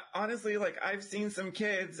yeah, honestly, like, I've seen some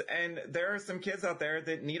kids, and there are some kids out there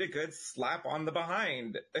that need a good slap on the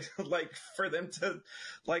behind, like, for them to,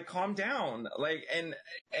 like, calm down. Like, and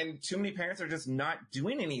too many parents are just not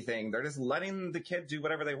doing anything. They're just letting the kid do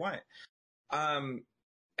whatever they want. And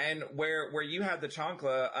where you had the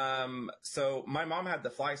chancla, so my mom had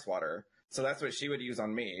the fly swatter. So that's what she would use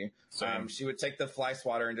on me. She would take the fly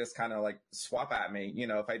swatter and just kind of like swap at me,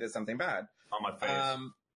 if I did something bad. On my face.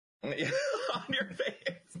 On your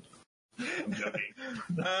face. I'm joking.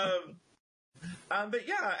 But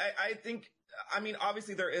yeah, I think,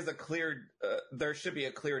 obviously there should be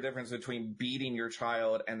a clear difference between beating your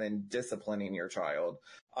child and then disciplining your child.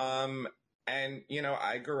 And,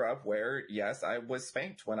 I grew up where, yes, I was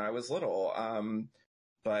spanked when I was little.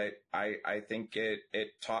 But I think it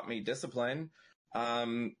taught me discipline.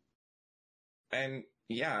 And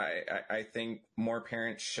yeah, I think more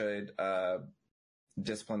parents should,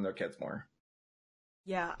 discipline their kids more.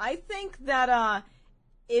 Yeah, I think that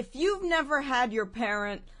if you've never had your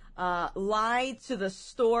parent lie to the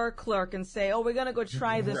store clerk and say, "Oh, we're gonna go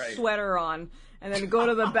try this Right. sweater on," and then go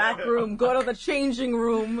to the back room, go to the changing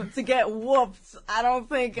room to get whooped.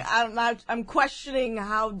 I'm questioning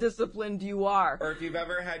how disciplined you are. Or if you've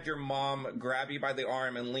ever had your mom grab you by the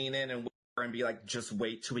arm and lean in and whisper and be like, "Just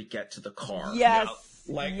wait till we get to the car." Yes.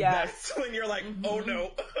 Like, yes. that's when you're like, oh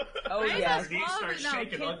no. Oh, I yes. He starts No,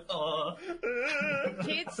 shaking like,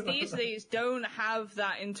 Kids these days don't have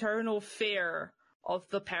that internal fear of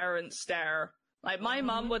the parent stare. Like my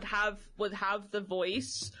mum would have the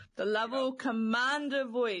voice, the level commander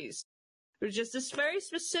voice, with just this very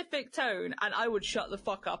specific tone, and I would shut the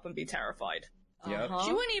fuck up and be terrified. Yep. Uh-huh.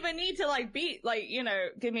 She wouldn't even need to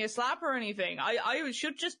give me a slap or anything. I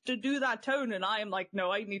should just do that tone, and I am like,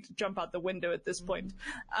 no, I need to jump out the window at this point,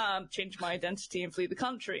 change my identity and flee the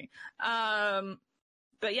country. But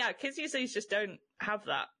yeah, kids these days just don't have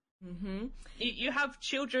that. Mm-hmm. You have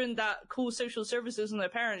children that call social services on their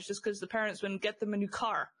parents just because the parents wouldn't get them a new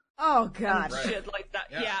car. Oh, God. Right. Shit like that.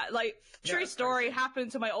 Yeah. Yeah, true Yeah, story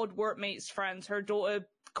happened to my old workmate's friend. Her daughter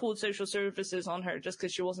called social services on her just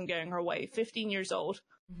because she wasn't getting her way. 15 years old.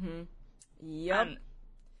 Mm-hmm. Yep. And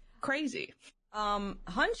crazy.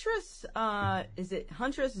 Huntress, is it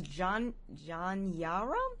Huntress John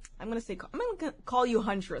Yara? I'm gonna call you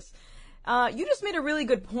Huntress. You just made a really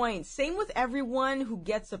good point. Same with everyone who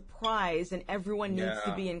gets a prize and everyone needs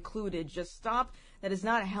to be included. Just stop. That is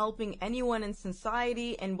not helping anyone in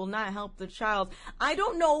society and will not help the child. I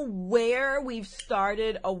don't know where we've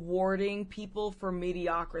started awarding people for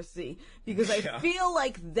mediocrity, because I feel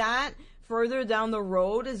like that further down the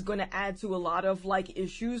road is going to add to a lot of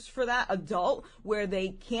issues for that adult, where they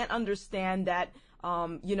can't understand that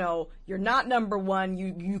you're not number one,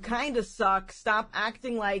 you kind of suck, stop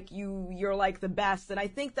acting like you're like the best. And I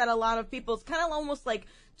think that a lot of people, it's kind of almost like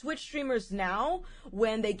Twitch streamers now,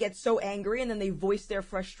 when they get so angry and then they voice their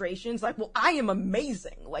frustrations, like, well, I am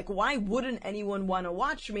amazing. Like, why wouldn't anyone want to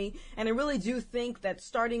watch me? And I really do think that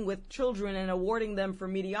starting with children and awarding them for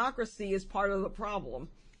mediocrity is part of the problem.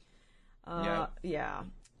 Yeah.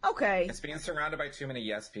 Okay. It's being surrounded by too many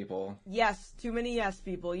yes people. Yes, too many yes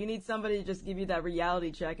people. You need somebody to just give you that reality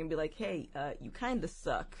check and be like, hey, you kind of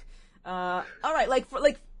suck. All right,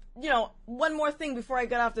 one more thing before I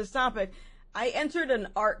get off this topic. I entered an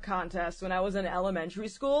art contest when I was in elementary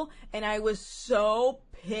school, and I was so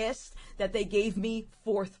pissed that they gave me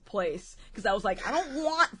 4th place. Because I was like, I don't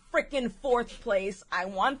want frickin' 4th place. I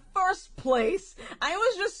want 1st place. I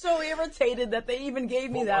was just so irritated that they even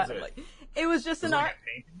gave me What that. was it? It was just an art.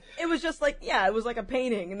 It was just it was like a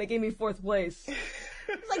painting, and they gave me 4th place.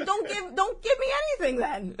 It's like, don't give me anything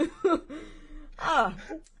then.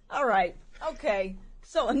 All right, okay.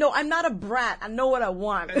 So, no, I'm not a brat. I know what I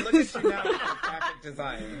want. And look at you now with the graphic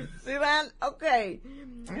design. See that? Okay.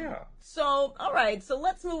 Yeah. So, all right. So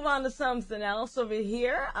let's move on to something else over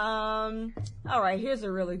here. All right. Here's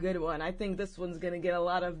a really good one. I think this one's going to get a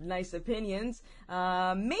lot of nice opinions.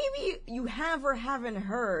 Maybe you have or haven't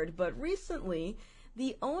heard, but recently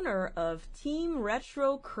the owner of Team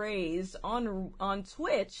Retro Craze on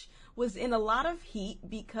Twitch was in a lot of heat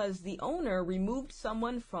because the owner removed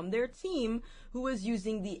someone from their team who was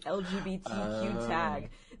using the LGBTQ tag.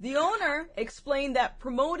 The owner explained that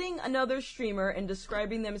promoting another streamer and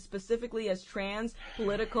describing them specifically as trans,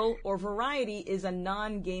 political, or variety is a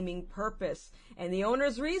non-gaming purpose. And the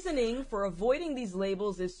owner's reasoning for avoiding these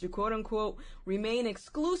labels is to quote-unquote remain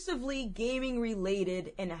exclusively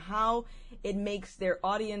gaming-related, and how it makes their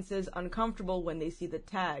audiences uncomfortable when they see the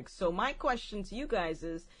tag. So my question to you guys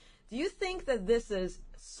is, do you think that this is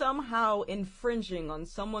somehow infringing on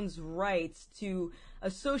someone's rights to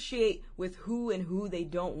associate with who they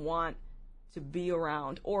don't want to be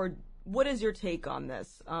around? Or what is your take on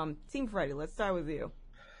this? Team Freddy, let's start with you.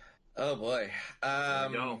 Oh boy.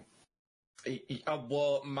 No.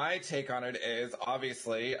 Well, my take on it is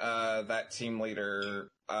obviously that team leader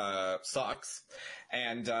sucks,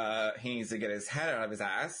 and he needs to get his head out of his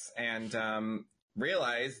ass and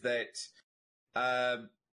realize that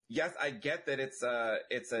yes, I get that it's a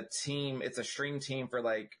team, it's a stream team for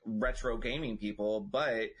retro gaming people,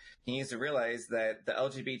 but he needs to realize that the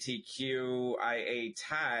LGBTQIA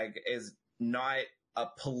tag is not a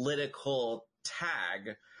political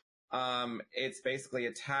tag. It's basically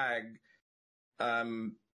a tag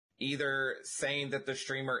either saying that the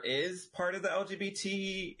streamer is part of the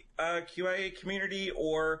LGBTQIA community,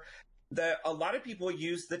 or that a lot of people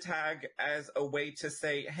use the tag as a way to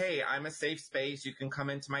say, hey, I'm a safe space. You can come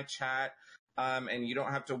into my chat, and you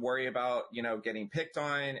don't have to worry about, getting picked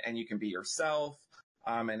on, and you can be yourself,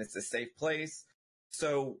 and it's a safe place.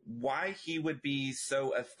 So why he would be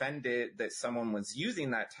so offended that someone was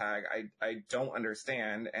using that tag, I don't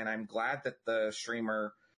understand. And I'm glad that the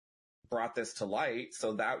streamer brought this to light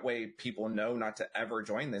so that way people know not to ever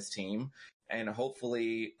join this team. And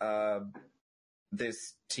hopefully,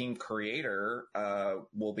 this team creator,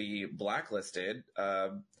 will be blacklisted,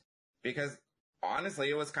 because honestly,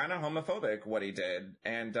 it was kind of homophobic what he did.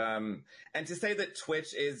 And to say that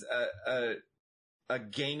Twitch is a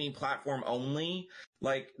gaming platform only,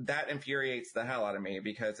 like, that infuriates the hell out of me,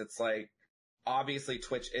 because it's like, obviously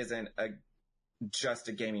Twitch isn't just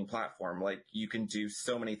a gaming platform. Like, you can do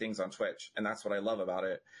so many things on Twitch, and that's what I love about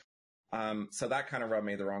it. So that kind of rubbed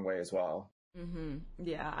me the wrong way as well. Mm-hmm.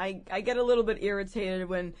 Yeah, I get a little bit irritated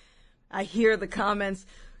when I hear the comments,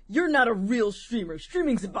 "You're not a real streamer.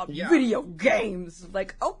 Streaming's about video games."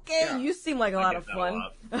 Like, okay, you seem like a lot of fun.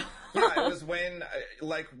 Yeah, it was when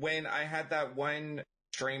I had that one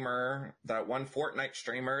streamer, that one Fortnite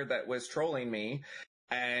streamer that was trolling me,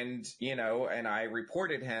 and, and I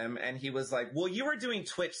reported him, and he was like, "Well, you were doing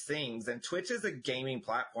Twitch things, and Twitch is a gaming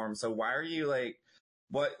platform, so why are you like,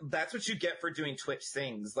 what? That's what you get for doing Twitch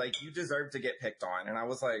things. Like, you deserve to get picked on." And I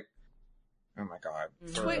was like, oh my God.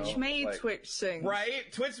 Twitch made Twitch things.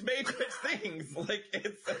 Right? Twitch made Twitch things. Like,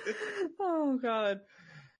 it's... Oh, God.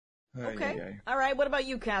 Okay. All right. What about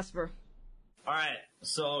you, Casper? All right.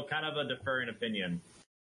 So kind of a differing opinion,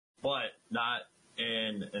 but not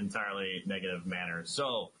in entirely negative manner.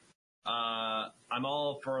 So, I'm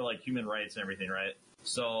all for like human rights and everything, right?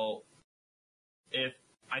 So if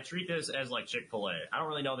I treat this as like Chick-fil-A, I don't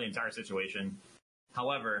really know the entire situation.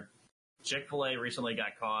 However, Chick-fil-A recently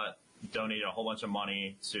got caught donating a whole bunch of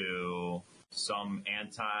money to some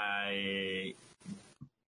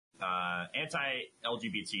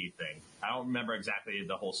anti-LGBT thing. I don't remember exactly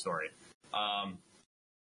the whole story.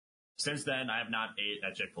 Since then, I have not ate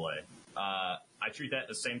at Chick-fil-A. I treat that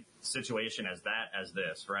the same situation as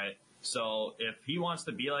this, right? So if he wants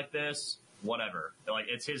to be like this, whatever. Like,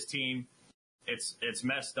 it's his team. It's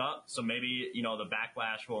messed up. So maybe, the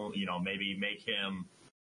backlash will, maybe make him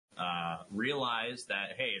realize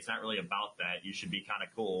that, hey, it's not really about that. You should be kind of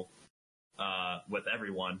cool with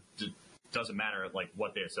everyone. Doesn't matter like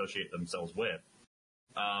what they associate themselves with.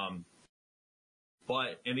 But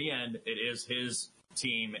in the end, it is his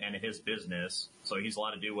team and his business, so he's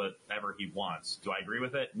allowed to do whatever he wants. Do I agree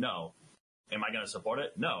with it? No. Am I going to support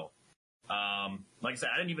it? No. Like I said,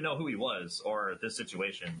 I didn't even know who he was or this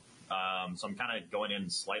situation. So I'm kind of going in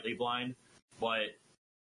slightly blind, but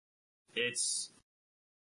it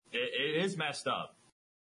is messed up.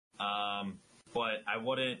 But I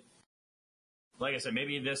wouldn't, like I said,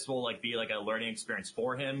 maybe this will like be like a learning experience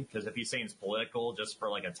for him, because if he's saying it's political just for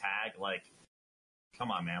like a tag, like, come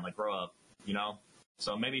on, man, like, grow up,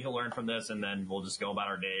 So maybe he'll learn from this, and then we'll just go about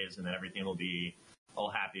our days, and then everything will be all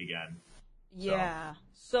happy again. Yeah.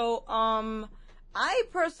 So, I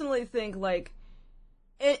personally think, like,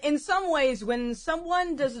 in some ways, when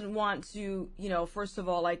someone doesn't want to, first of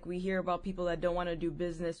all, like, we hear about people that don't want to do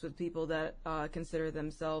business with people that consider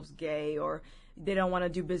themselves gay, or they don't want to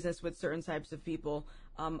do business with certain types of people.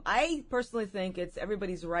 I personally think it's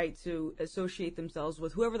everybody's right to associate themselves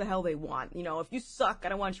with whoever the hell they want. If you suck, I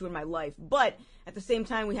don't want you in my life. But at the same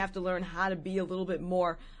time, we have to learn how to be a little bit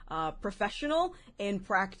more professional and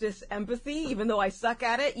practice empathy, even though I suck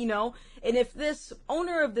at it, And if this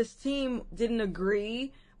owner of this team didn't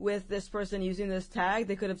agree with this person using this tag,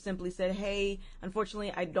 they could have simply said, "Hey,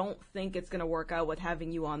 unfortunately, I don't think it's going to work out with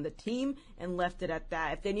having you on the team," and left it at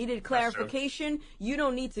that. If they needed clarification, you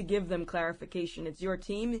don't need to give them clarification. It's your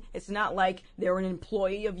team. It's not like they're an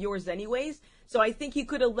employee of yours anyways. So I think he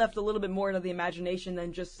could have left a little bit more to the imagination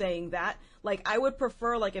than just saying that. Like, I would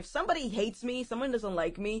prefer, like, if somebody hates me, someone doesn't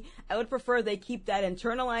like me, I would prefer they keep that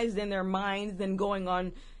internalized in their mind than going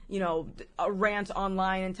on, a rant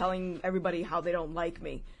online and telling everybody how they don't like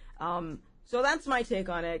me. So that's my take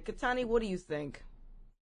on it. Kittanie, what do you think?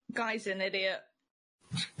 Guy's an idiot.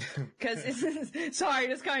 Because sorry,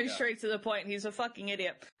 just going straight to the point. He's a fucking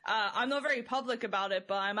idiot. I'm not very public about it,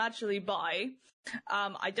 but I'm actually bi.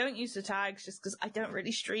 I don't use the tags just because I don't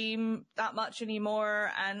really stream that much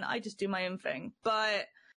anymore, and I just do my own thing. But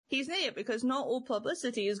he's an idiot because not all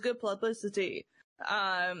publicity is good publicity.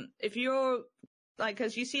 If you're like,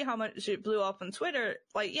 because you see how much it blew up on Twitter,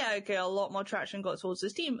 like, yeah, okay, a lot more traction got towards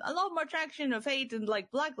this team. A lot more traction of hate and,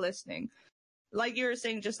 like, blacklisting. Like you were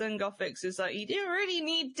saying just then, Gothix, is that you didn't really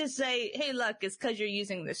need to say, hey, look, it's because you're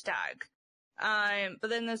using this tag. But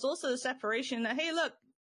then there's also the separation that, hey, look,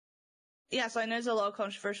 yes, I know there's a lot of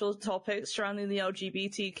controversial topics surrounding the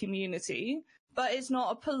LGBT community, but it's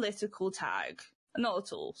not a political tag. Not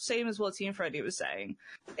at all. Same as what Team Freddy was saying.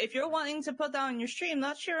 If you're wanting to put that on your stream,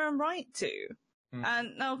 that's your own right to.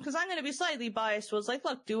 And no, because I'm going to be slightly biased, was like,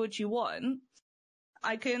 look, do what you want.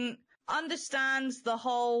 I can understand the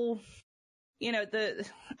whole,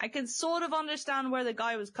 I can sort of understand where the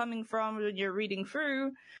guy was coming from when you're reading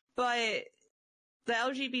through, but the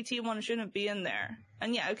LGBT one shouldn't be in there.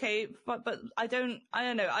 And yeah, okay, but I don't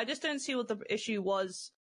know. I just don't see what the issue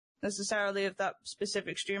was necessarily of that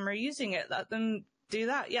specific streamer using it. Let them do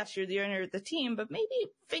that. Yes, you're the owner of the team, but maybe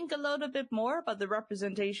think a little bit more about the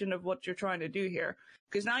representation of what you're trying to do here.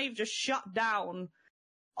 Because now you've just shut down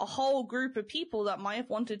a whole group of people that might have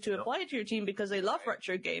wanted to apply to your team because they love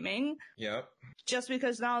retro gaming. Yep. Just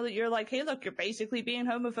because now that you're like, hey, look, you're basically being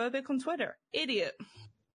homophobic on Twitter. Idiot.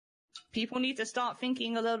 People need to start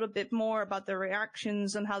thinking a little bit more about their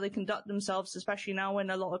reactions and how they conduct themselves, especially now when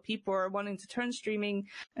a lot of people are wanting to turn streaming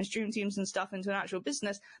and stream teams and stuff into an actual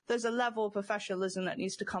business. There's a level of professionalism that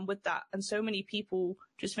needs to come with that. And so many people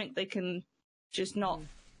just think they can just not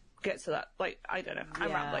get to that. Like, I don't know.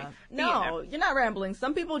 I'm rambling. No, you're not rambling.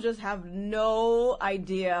 Some people just have no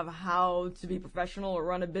idea of how to be professional or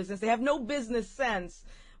run a business. They have no business sense.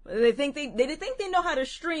 They think they know how to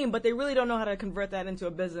stream, but they really don't know how to convert that into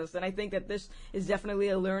a business. And I think that this is definitely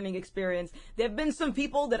a learning experience. There have been some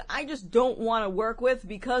people that I just don't want to work with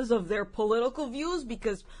because of their political views,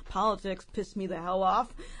 because politics piss me the hell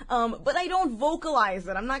off. But I don't vocalize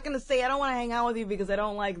it. I'm not going to say I don't want to hang out with you because I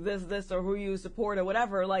don't like this, or who you support or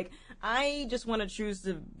whatever. Like, I just want to choose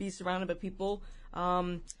to be surrounded by people,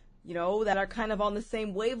 that are kind of on the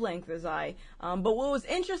same wavelength as I. But what was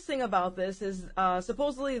interesting about this is,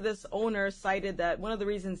 supposedly this owner cited that one of the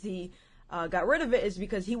reasons he got rid of it is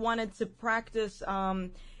because he wanted to practice,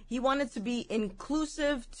 he wanted to be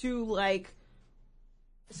inclusive to, like,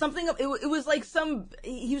 something, it was like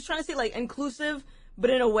he was trying to say, like, inclusive,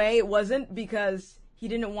 but in a way it wasn't, because he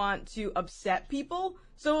didn't want to upset people.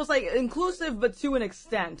 So it was, like, inclusive, but to an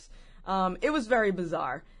extent. It was very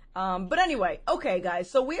bizarre. But anyway, okay,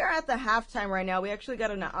 guys, so we are at the halftime right now. We actually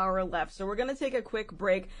got an hour left, so we're gonna take a quick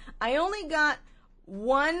break. I only got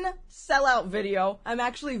one sellout video. I'm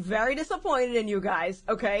actually very disappointed in you guys,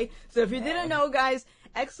 okay? So if you didn't know, guys,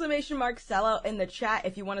 !sellout in the chat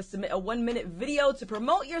if you want to submit a 1-minute video to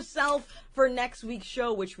promote yourself for next week's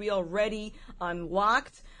show, which we already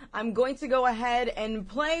unlocked. I'm going to go ahead and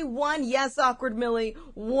play one. Yes, Awkward Millie,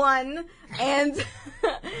 one. And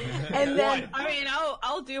and then I mean,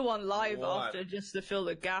 I'll do one live after just to fill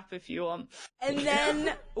the gap if you want. And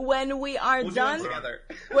then when we are done,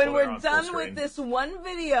 when we're done with this one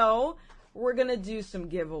video, we're gonna do some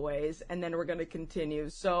giveaways, and then we're gonna continue.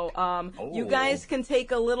 So, you guys can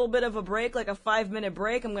take a little bit of a break, like a 5-minute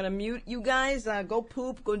break. I'm gonna mute you guys. Go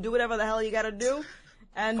poop. Go do whatever the hell you gotta do.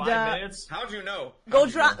 And 5 minutes. How'd you know? Go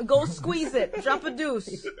squeeze it. Drop a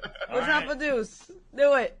deuce. Go drop a deuce.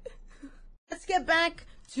 Do it. Let's get back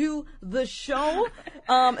to the show.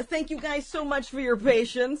 Thank you guys so much for your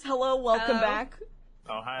patience. Hello, welcome back.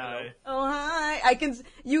 Oh, hi. Oh, hi.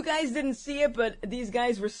 You guys didn't see it, but these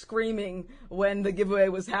guys were screaming when the giveaway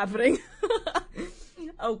was happening.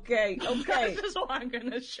 Okay. This is what I'm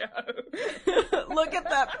gonna show. Look at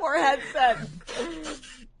that poor headset.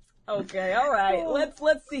 Okay, alright.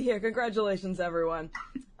 Let's see here. Congratulations, everyone.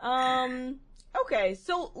 Okay,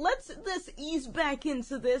 so let's ease back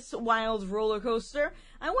into this wild roller coaster.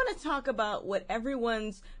 I want to talk about what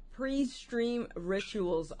everyone's pre-stream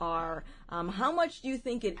rituals are. How much do you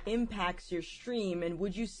think it impacts your stream, and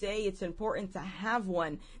would you say it's important to have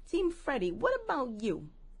one? Team Freddy, what about you?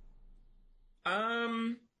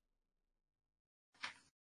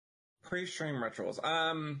 Pre-stream rituals.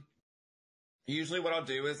 Usually what I'll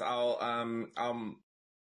do is I'll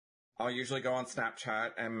usually go on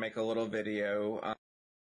Snapchat and make a little video,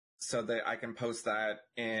 so that I can post that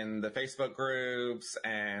in the Facebook groups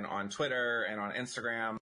and on Twitter and on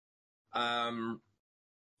Instagram.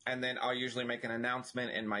 And then I'll usually make an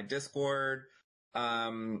announcement in my Discord.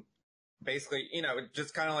 Basically,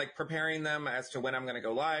 just kind of like preparing them as to when I'm going to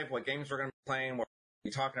go live, what games we're going to be playing, what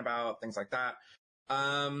we're talking about, things like that.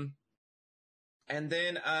 And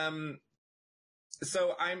then,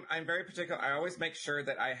 so I'm very particular. I always make sure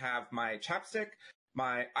that I have my chapstick,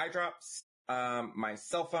 my eye drops, my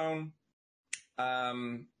cell phone,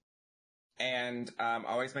 and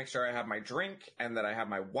always make sure I have my drink and that I have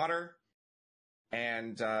my water.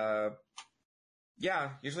 And yeah,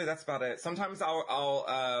 usually that's about it. Sometimes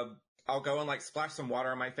I'll go and like splash some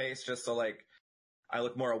water on my face just so like I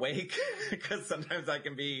look more awake, because sometimes I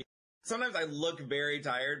look very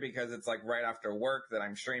tired because it's like right after work that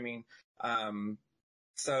I'm streaming.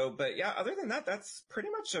 But yeah, other than that, that's pretty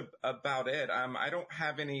much about it. I don't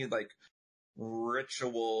have any like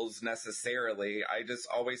rituals necessarily. I just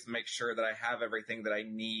always make sure that I have everything that I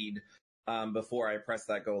need before I press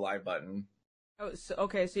that go live button. Oh, so,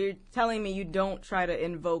 okay, so you're telling me you don't try to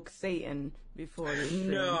invoke Satan before you stream?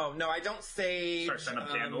 No, I don't sage. Start setting up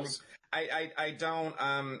candles. I don't,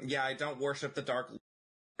 I don't worship the Dark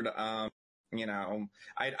Lord.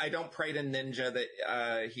 I don't pray to Ninja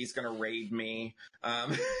that he's gonna raid me.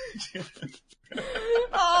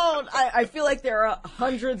 Oh, I feel like there are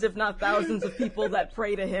hundreds, if not thousands, of people that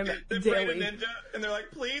pray to him They daily. pray to Ninja, and they're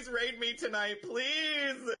like, please raid me tonight,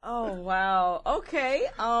 please! Oh, wow. Okay,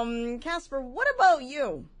 Casper, what about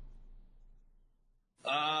you?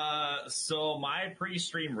 So my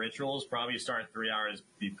pre-stream rituals probably start 3 hours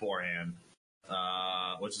beforehand,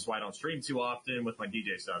 which is why I don't stream too often with my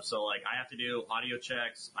DJ stuff. So, like, I have to do audio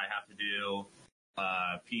checks, I have to do,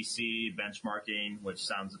 PC benchmarking, which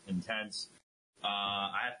sounds intense.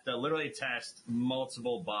 I have to literally test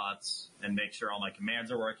multiple bots and make sure all my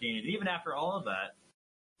commands are working. And even after all of that,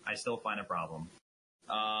 I still find a problem.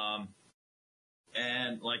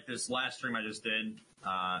 And like this last stream I just did,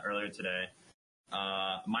 earlier today,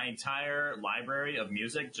 my entire library of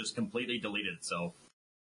music just completely deleted itself.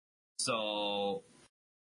 So,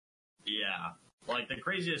 yeah. Like, the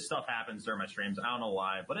craziest stuff happens during my streams. I don't know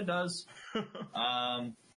why, but it does.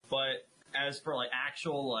 But as for, like,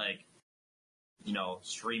 actual, like,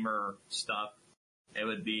 streamer stuff, it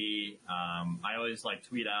would be, I always, like,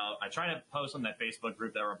 tweet out. I try to post on that Facebook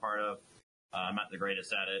group that we're a part of. I'm not the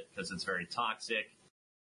greatest at it because it's very toxic.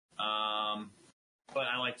 But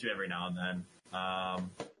I like to every now and then.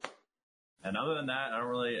 And other than that, I don't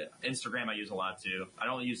really... Instagram I use a lot, too. I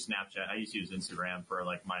don't use Snapchat. I used to use Instagram for,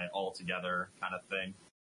 like, my all-together kind of thing.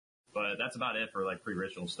 But that's about it for, like,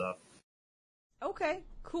 pre-ritual stuff. Okay,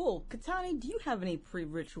 cool. Kittanie, do you have any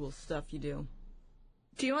pre-ritual stuff you do?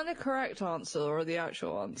 Do you want the correct answer or the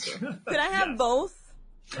actual answer? Could I have both?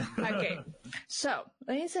 Okay. So,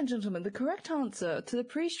 ladies and gentlemen, the correct answer to the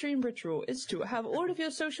pre-stream ritual is to have all of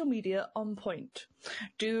your social media on point.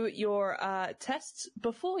 Do your tests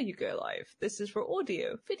before you go live. This is for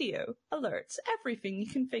audio, video, alerts, everything you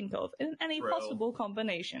can think of in any possible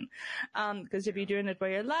combination. Because if you're doing it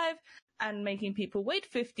while you're live and making people wait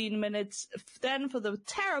 15 minutes, then for the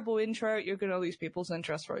terrible intro, you're going to lose people's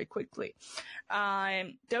interest very quickly.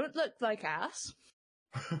 Don't look like ass.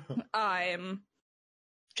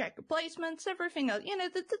 Check placements, everything else.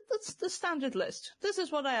 That's the standard list. This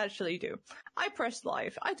is what I actually do. I press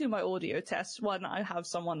live. I do my audio tests when I have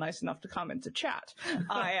someone nice enough to come into chat.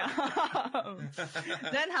 I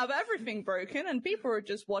then have everything broken and people are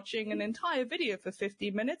just watching an entire video for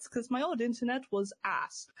 50 minutes because my old internet was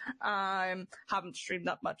ass. I haven't streamed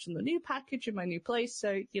that much in the new package in my new place,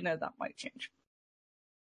 so, that might change.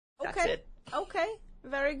 That's it. Okay.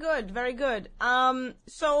 Very good. Very good.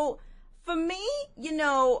 So... For me,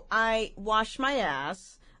 I wash my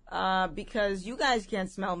ass, because you guys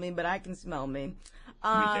can't smell me, but I can smell me.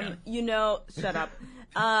 Shut up.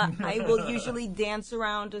 I will usually dance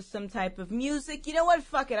around to some type of music. You know what?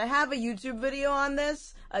 Fuck it. I have a YouTube video on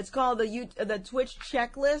this. It's called the Twitch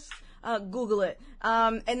checklist. Google it.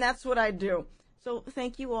 And that's what I do. So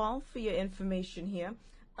thank you all for your information here.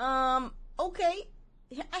 Okay.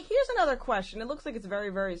 Here's another question. It looks like it's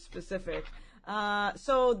very, very specific.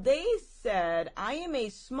 So they said, I am a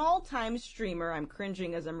small-time streamer, I'm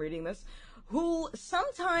cringing as I'm reading this, who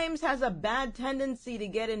sometimes has a bad tendency to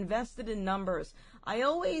get invested in numbers. I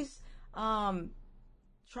always,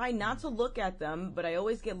 try not to look at them, but I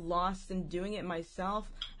always get lost in doing it myself.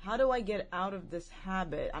 How do I get out of this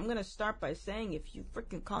habit? I'm gonna start by saying, if you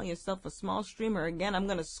freaking call yourself a small streamer again, I'm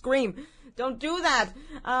gonna scream. Don't do that!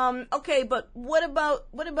 Okay, but what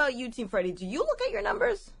about you, Team Freddy? Do you look at your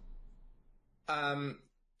numbers?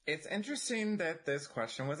 It's interesting that this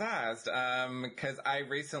question was asked, because I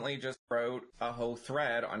recently just wrote a whole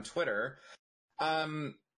thread on Twitter.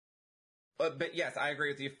 But yes, I agree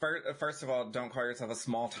with you. First of all, don't call yourself a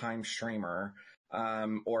small-time streamer,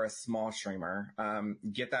 or a small streamer.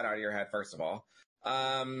 Get that out of your head, first of all.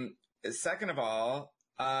 Second of all,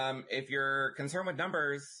 if you're concerned with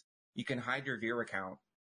numbers, you can hide your viewer count.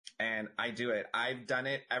 And I do it. I've done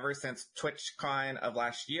it ever since TwitchCon of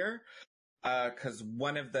last year. Cause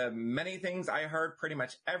one of the many things I heard pretty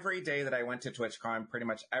much every day that I went to TwitchCon, pretty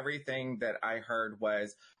much everything that I heard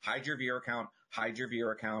was hide your viewer count, hide your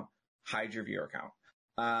viewer count, hide your viewer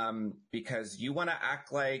count. Because you want to act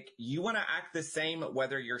the same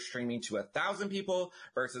whether you're streaming to 1,000 people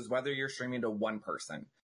versus whether you're streaming to one person.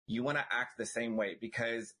 You want to act the same way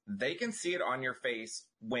because they can see it on your face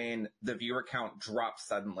when the viewer count drops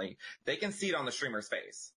suddenly. They can see it on the streamer's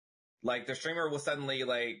face. Like, the streamer will suddenly,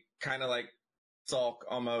 kind of sulk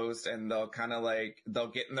almost, and they'll kind of like, they'll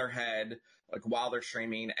get in their head like while they're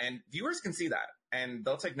streaming, and viewers can see that and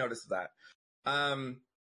they'll take notice of that.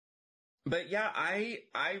 But yeah, I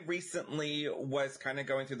recently was kind of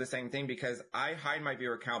going through the same thing because I hide my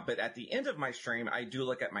viewer count, but at the end of my stream, I do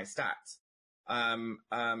look at my stats.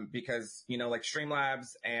 Because, you know, like Streamlabs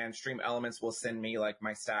and Stream Elements will send me like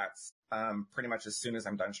my stats, pretty much as soon as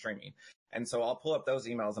I'm done streaming. And so I'll pull up those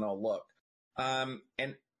emails and I'll look.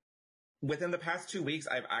 And within the past 2 weeks,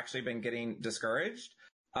 I've actually been getting discouraged.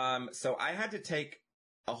 So I had to take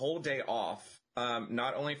a whole day off,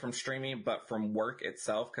 not only from streaming, but from work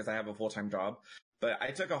itself, because I have a full-time job. But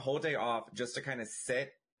I took a whole day off just to kind of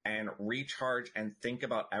sit and recharge and think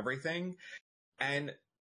about everything. And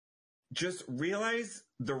just realize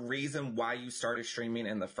the reason why you started streaming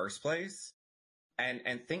in the first place,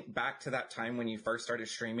 and think back to that time when you first started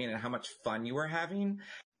streaming and how much fun you were having,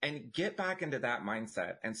 and get back into that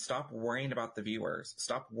mindset and stop worrying about the viewers.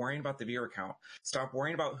 Stop worrying about the viewer count. Stop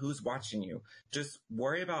worrying about who's watching you. Just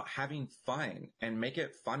worry about having fun and make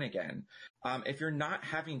it fun again. If you're not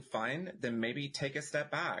having fun, then maybe take a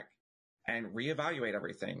step back and reevaluate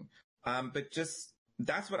everything. But just,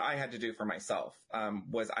 that's what I had to do for myself,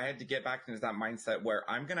 was I had to get back into that mindset where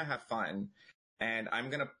I'm going to have fun and I'm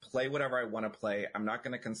going to play whatever I want to play. I'm not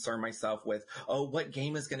going to concern myself with, oh, what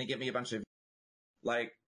game is going to get me a bunch of,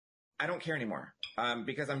 like, I don't care anymore,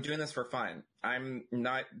 because I'm doing this for fun. I'm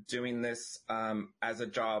not doing this, as a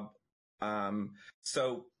job.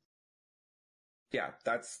 So yeah,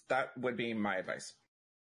 that would be my advice.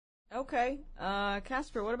 Okay.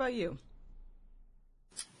 Casper, what about you?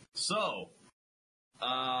 So,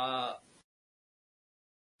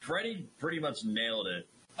 Freddy pretty much nailed it.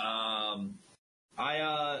 I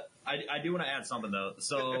do want to add something though.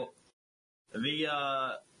 So,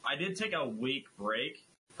 I did take a week break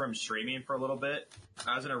from streaming for a little bit.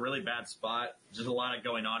 I was in a really bad spot. Just a lot of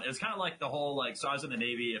going on. It was kind of like the whole, like, so I was in the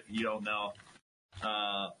Navy, if you don't know.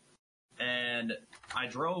 And I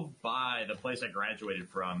drove by the place I graduated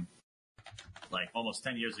from, like, almost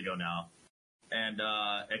 10 years ago now. And,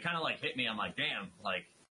 it kind of, like, hit me. I'm like, damn, like,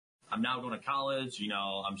 I'm now going to college, you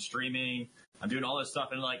know, I'm streaming, I'm doing all this stuff.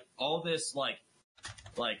 And, like, all this, like,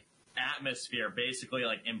 atmosphere basically,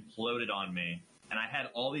 like, imploded on me. And I had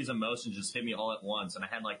all these emotions just hit me all at once. And I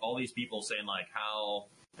had, like, all these people saying, like, how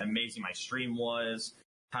amazing my stream was,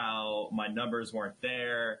 how my numbers weren't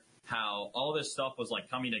there, how all this stuff was, like,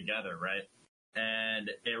 coming together, right? And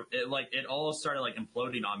it all started, like,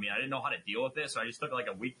 imploding on me. I didn't know how to deal with it, so I just took, like,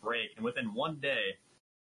 a week break. And within one day,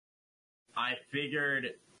 I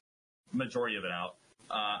figured majority of it out.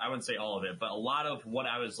 I wouldn't say all of it, but a lot of what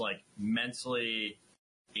I was, like, mentally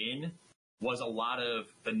in was a lot of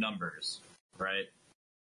the numbers. Right?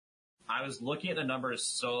 I was looking at the numbers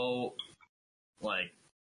so, like,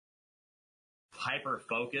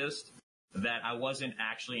 hyper-focused that I wasn't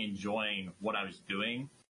actually enjoying what I was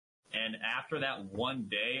doing. And after that one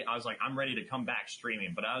day, I was like, I'm ready to come back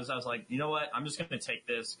streaming. But I was like, you know what? I'm just going to take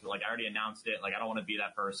this. Like, I already announced it. Like, I don't want to be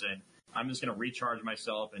that person. I'm just going to recharge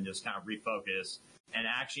myself and just kind of refocus and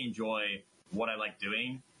actually enjoy what I like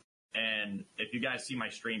doing. And if you guys see my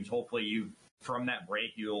streams, hopefully from that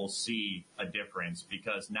break, you'll see a difference,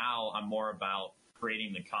 because now I'm more about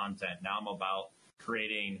creating the content. Now I'm about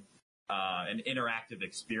creating an interactive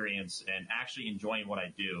experience and actually enjoying what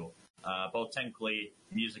I do, both technically,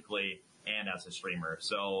 musically, and as a streamer.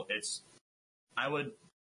 So I would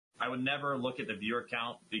never look at the viewer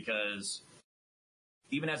count, because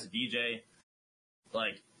even as a DJ,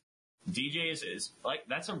 like, DJs is like,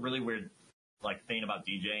 that's a really weird, like, thing about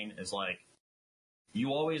DJing is, like,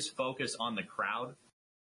 you always focus on the crowd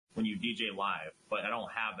when you DJ live, but I don't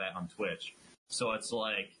have that on Twitch. So it's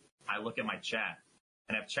like, I look at my chat,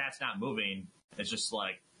 and if chat's not moving, it's just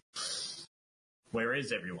like, where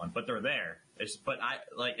is everyone? But they're there. It's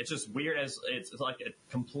just weird, as it's like a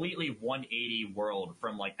completely 180 world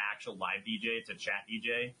from, like, actual live DJ to chat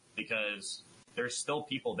DJ, because there's still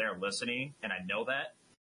people there listening, and I know that.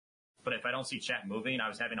 But if I don't see chat moving, I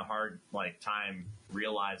was having a hard, like, time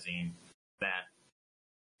realizing that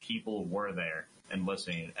people were there and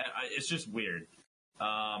listening. It's just weird.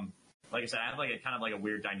 Like I said, I have, like, a kind of like a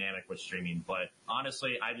weird dynamic with streaming, but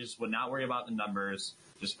honestly, I just would not worry about the numbers.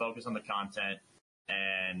 Just focus on the content,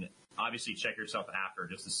 and obviously check yourself after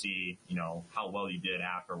just to see, you know, how well you did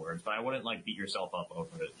afterwards. But I wouldn't, like, beat yourself up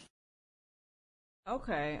over it.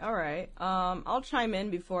 Okay, all right. I'll chime in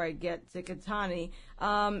before I get to Kittanie.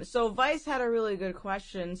 So Vice had a really good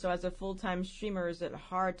question. So as a full-time streamer, is it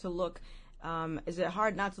hard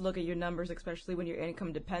not to look at your numbers, especially when your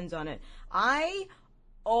income depends on it? I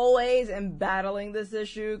always am battling this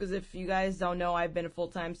issue, because if you guys don't know, I've been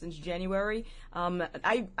full-time since January.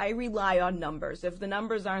 I rely on numbers. If the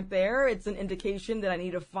numbers aren't there, it's an indication that I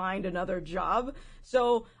need to find another job.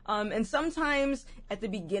 So, and sometimes at the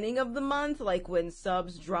beginning of the month, like when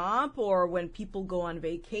subs drop or when people go on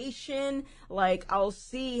vacation, like I'll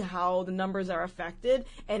see how the numbers are affected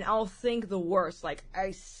and I'll think the worst, like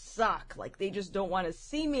I suck, like they just don't want to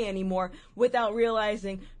see me anymore, without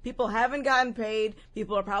realizing people haven't gotten paid,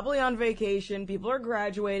 people are probably on vacation, people are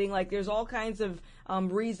graduating, like there's all kinds of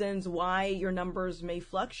reasons why your numbers may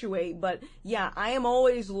fluctuate. But yeah, I am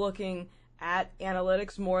always looking at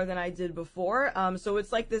analytics more than I did before. So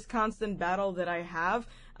it's like this constant battle that I have.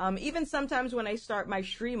 Even sometimes when I start my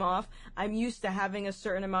stream off, I'm used to having a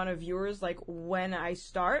certain amount of viewers, like when I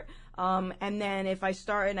start. And then if I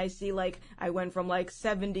start and I see like I went from like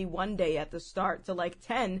 70 one day at the start to like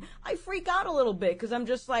 10, I freak out a little bit, because I'm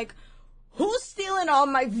just like, who's stealing all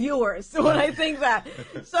my viewers when I think that?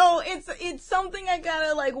 So it's something I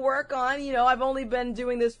gotta like work on. You know, I've only been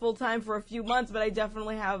doing this full time for a few months, but I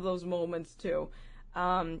definitely have those moments too.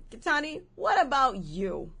 Kittanie, what about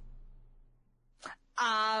you?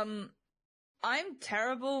 I'm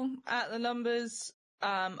terrible at the numbers.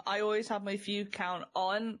 I always have my view count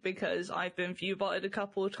on, because I've been view botted a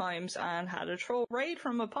couple of times and had a troll raid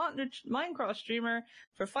from a partner Minecraft streamer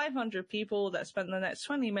for 500 people that spent the next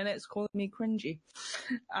 20 minutes calling me cringy.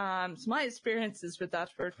 So my experiences with that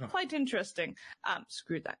were quite interesting.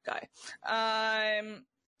 Screw that guy.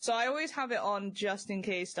 So I always have it on just in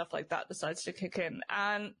case stuff like that decides to kick in.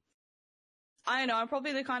 And I know I'm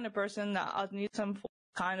probably the kind of person that I'd need some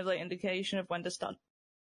kind of like indication of when to start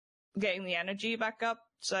getting the energy back up.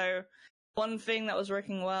 So one thing that was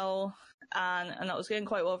working well, and that was going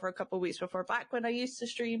quite well for a couple of weeks before, back when I used to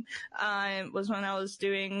stream, was when I was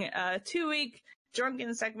doing a 2-week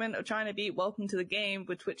drunken segment of trying to beat Welcome to the Game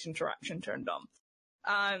with Twitch interaction turned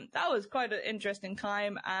on. That was quite an interesting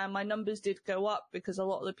time, and my numbers did go up because a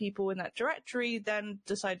lot of the people in that directory then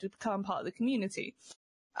decided to become part of the community.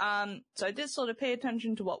 So I did sort of pay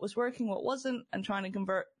attention to what was working, what wasn't, and trying to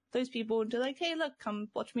convert those people into like, hey, look, come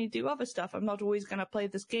watch me do other stuff. I'm not always going to play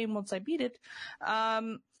this game once I beat it.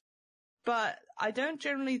 But I don't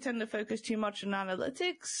generally tend to focus too much on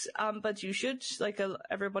analytics. But you should, like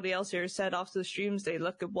everybody else here said after the streams, they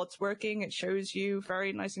look at what's working. It shows you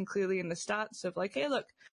very nice and clearly in the stats of like, hey, look,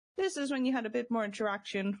 this is when you had a bit more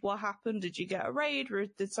interaction. What happened? Did you get a raid, or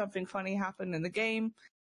did something funny happen in the game?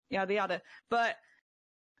 Yada yada. But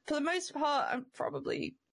for the most part, I'm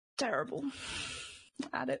probably terrible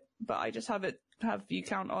at it, but I just have view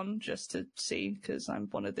count on just to see, because I'm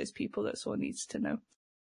one of those people that sort of needs to know.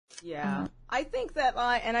 Yeah, I think that,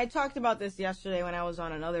 and I talked about this yesterday when I was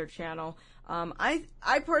on another channel. I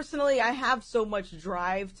personally, I have so much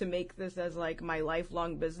drive to make this as like my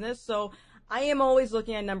lifelong business, so I am always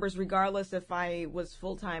looking at numbers regardless if I was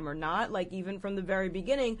full-time or not. Like, even from the very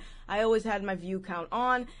beginning, I always had my view count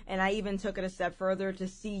on, and I even took it a step further to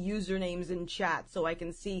see usernames in chat so I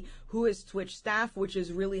can see who is Twitch staff, which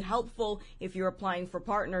is really helpful if you're applying for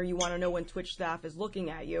partner. You want to know when Twitch staff is looking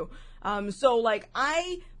at you. So, like,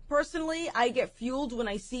 personally, I get fueled when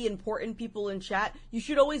I see important people in chat. You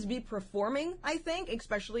should always be performing, I think,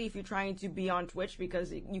 especially if you're trying to be on Twitch,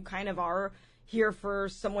 because you kind of are here for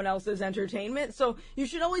someone else's entertainment. So you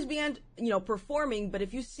should always be, performing. But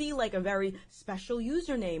if you see like a very special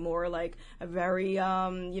username, or like a very,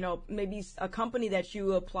 maybe a company that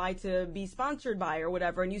you apply to be sponsored by or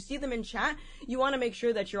whatever, and you see them in chat, you want to make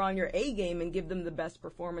sure that you're on your A game and give them the best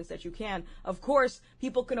performance that you can. Of course,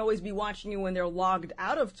 people can always be watching you when they're logged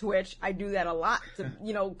out of Twitch. I do that a lot to,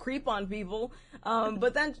 creep on people.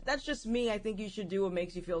 But then that's just me. I think you should do what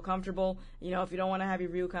makes you feel comfortable. If you don't want to have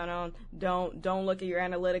your view count on, don't look at your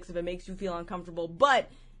analytics if it makes you feel uncomfortable.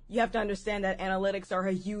 But you have to understand that analytics are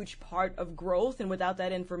a huge part of growth, and without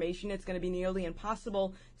that information, it's going to be nearly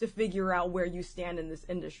impossible to figure out where you stand in this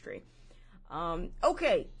industry.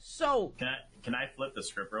 Okay, so can I flip the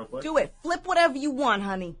script real quick? Do it. Flip whatever you want,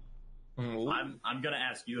 honey. I'm going to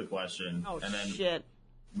ask you a question, and then shit.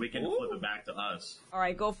 we can flip it back to us. All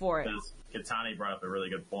right, go for it. Because Kittanie brought up a really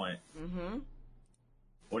good point. Mm-hmm.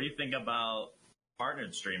 What do you think about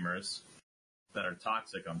partnered streamers that are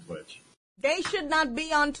toxic on Twitch? They should not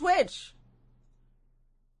be on Twitch.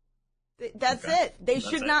 That's okay. It. They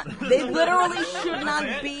should not. They literally should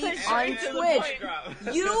not be on Twitch.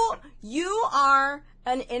 You are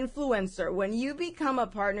an influencer, when you become a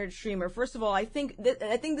partnered streamer, first of all, I think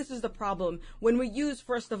this is the problem. When we use,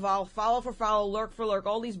 first of all, follow for follow, lurk for lurk,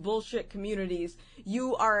 all these bullshit communities,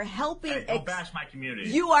 you are helping... Hey, don't bash my community.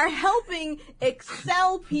 You are helping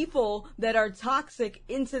excel people that are toxic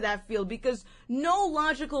into that field, because no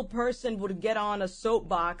logical person would get on a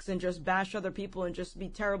soapbox and just bash other people and just be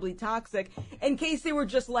terribly toxic in case they were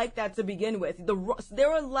just like that to begin with.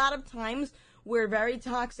 There are a lot of times where very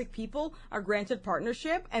toxic people are granted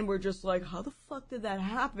partnership, and we're just like, how the fuck did that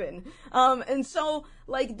happen? And so,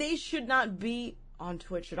 like, they should not be on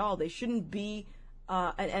Twitch at all. They shouldn't be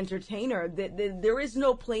an entertainer. There is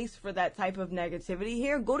no place for that type of negativity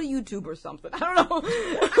here. Go to YouTube or something. I don't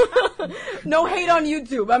know. No hate on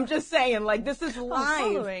YouTube. I'm just saying, like, this is live.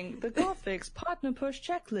 Following the graphics partner push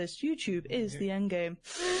checklist, YouTube is the end game.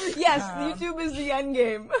 Yes, YouTube is the end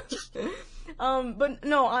game. But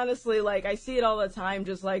no, honestly, like, I see it all the time,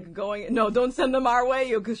 just like going, no, don't send them our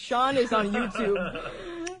way, because Sean is on YouTube.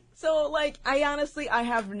 So, like, I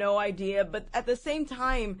have no idea, but at the same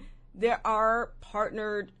time, there are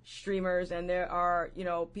partnered streamers, and there are,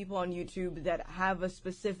 people on YouTube that have a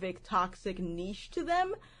specific toxic niche to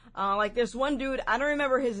them. Like, there's one dude, I don't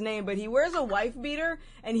remember his name, but he wears a wife beater,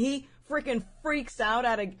 and he freaking freaks out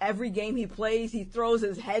at every game he plays. He throws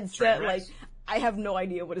his headset, like, I have no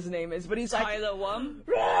idea what his name is, but he's like... Tyler One?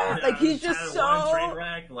 Like, he's just so...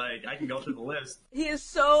 Trainwreck, like, I can go through the list. He is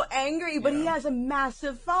so angry, but he has a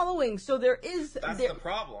massive following, so there is... That's the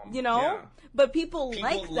problem. Yeah. But people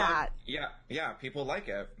like that. Yeah, people like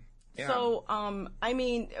it. Yeah. So, I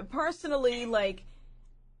mean, personally, like...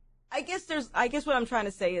 I guess what I'm trying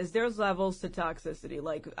to say is there's levels to toxicity.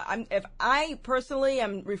 Like, if I personally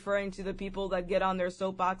am referring to the people that get on their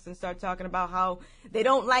soapbox and start talking about how they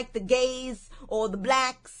don't like the gays or the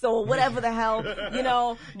blacks or whatever the hell,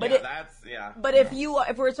 But But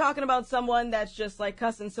if we're talking about someone that's just like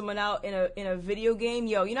cussing someone out in a video game,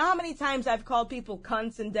 you know how many times I've called people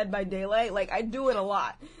cunts in Dead by Daylight? Like, I do it a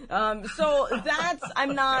lot. So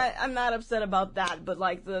I'm not upset about that. But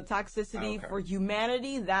like the toxicity for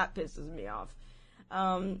humanity, that pisses me off.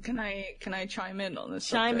 Can I chime in on this?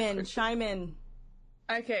 Chime in.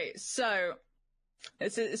 Okay, so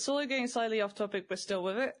it's sort of getting slightly off topic, but still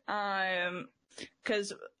with it.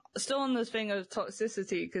 Because still on this thing of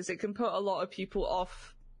toxicity, because it can put a lot of people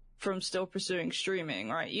off from still pursuing streaming,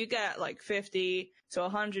 right? You get like 50 to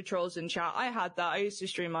 100 trolls in chat. I had that. I used to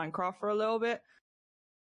stream Minecraft for a little bit.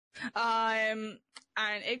 And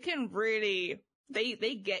it can really, they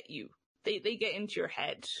get you. They get into your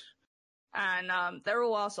head. And, they're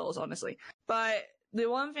all assholes, honestly. But the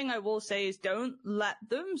one thing I will say is don't let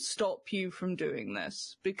them stop you from doing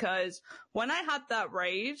this. Because when I had that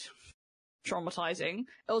raid, traumatizing,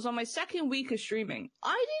 it was on my second week of streaming.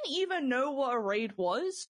 I didn't even know what a raid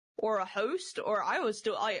was, or a host, or I was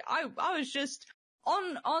still, I was just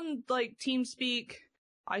on like TeamSpeak.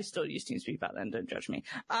 I still use TeamSpeak back then, don't judge me.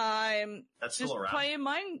 That's just still around. playing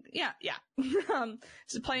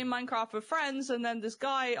just playing Minecraft with friends, and then this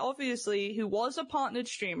guy, obviously, who was a partnered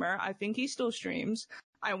streamer, I think he still streams,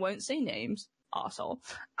 I won't say names, arsehole,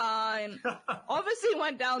 obviously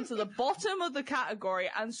went down to the bottom of the category,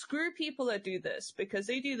 and screw people that do this, because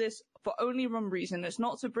they do this for only one reason. It's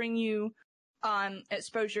not to bring you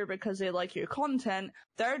exposure because they like your content.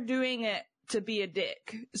 They're doing it to be a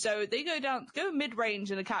dick. So they go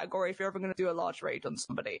mid-range in a category if you're ever going to do a large raid on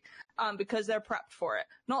somebody, because they're prepped for it.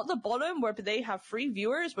 Not the bottom where they have free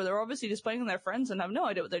viewers, where they're obviously just playing with their friends and have no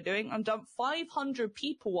idea what they're doing, and dumped 500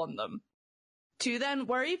 people on them. To then,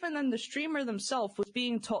 where even then the streamer themselves was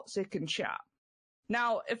being toxic in chat.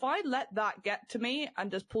 Now, if I let that get to me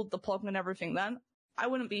and just pulled the plug and everything then, I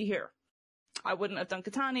wouldn't be here. I wouldn't have done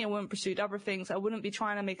Kittanie, I wouldn't have pursued other things, I wouldn't be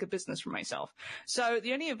trying to make a business for myself. So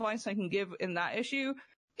the only advice I can give in that issue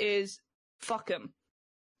is, fuck them.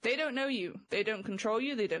 They don't know you, they don't control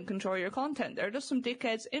you, they don't control your content. They're just some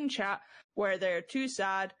dickheads in chat where they're too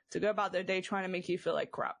sad to go about their day trying to make you feel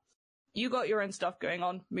like crap. You got your own stuff going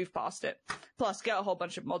on, move past it. Plus, get a whole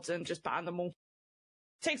bunch of mods in, just ban them all.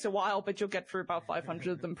 Takes a while, but you'll get through about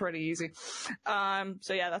 500 of them pretty easy.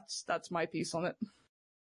 So yeah, that's my piece on it.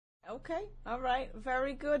 Okay, alright,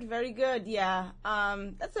 very good, yeah,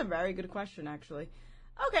 that's a very good question, actually.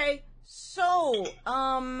 Okay, so,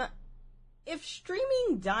 if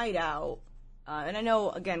streaming died out, and I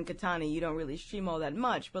know, again, Kittanie, you don't really stream all that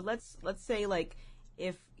much, but let's say, like,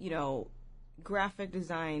 if, graphic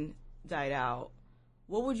design died out,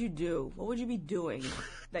 what would you do? What would you be doing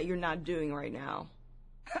that you're not doing right now?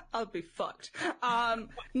 I'll be fucked.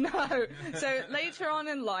 No. So later on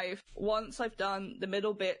in life, once I've done the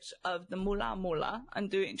middle bit of the mula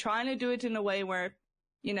and trying to do it in a way where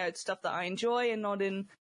you know, it's stuff that I enjoy and not in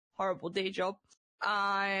horrible day job.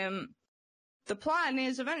 The plan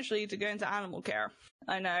is eventually to go into animal care.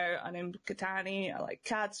 I know I named Kittanie, I like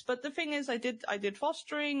cats, but the thing is I did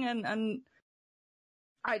fostering and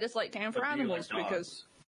I just like caring for animals because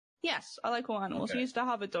yes, I like all animals. Okay. I used to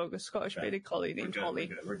have a dog, a Scottish Bearded Collie named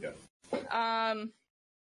Holly. We're good.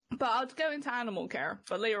 But I'll go into animal care,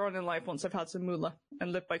 but later on in life once I've had some moolah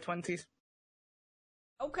and lived by 20s.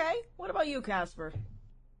 Okay. What about you, Casper?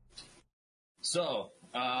 So,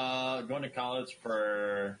 going to college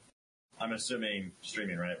for, I'm assuming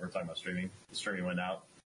streaming, right? We're talking about streaming. The streaming went out.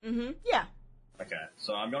 Mm-hmm. Yeah. Okay.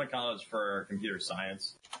 So I'm going to college for computer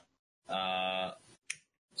science.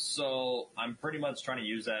 So I'm pretty much trying to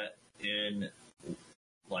use that in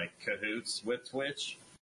like cahoots with Twitch.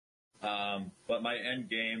 But my end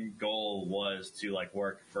game goal was to like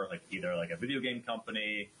work for like either like a video game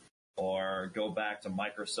company or go back to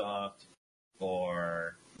Microsoft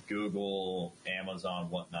or Google, Amazon,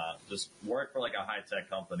 whatnot. Just work for like a high-tech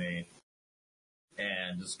company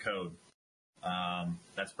and just code.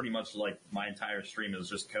 That's pretty much like my entire stream is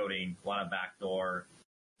just coding, a lot of backdoor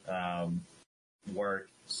work.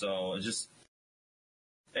 So it's just,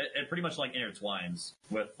 it pretty much like intertwines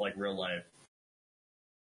with like real life.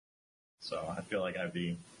 So I feel like I'd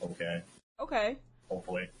be okay. Okay.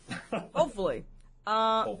 Hopefully. Hopefully.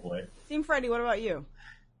 Hopefully. Team Freddy, what about you?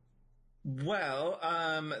 Well,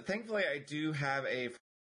 thankfully I do have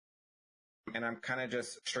and I'm kind of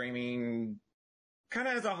just streaming kind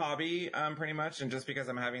of as a hobby, pretty much, and just because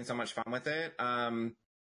I'm having so much fun with it.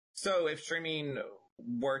 So if streaming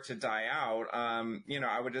were to die out,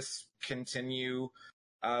 I would just continue,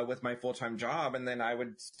 with my full-time job, and then I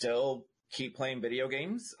would still keep playing video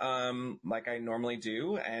games, like I normally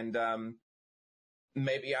do, and,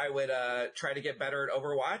 maybe I would, try to get better at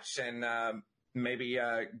Overwatch and, maybe,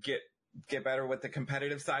 get better with the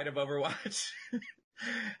competitive side of Overwatch.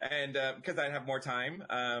 And, cause I'd have more time,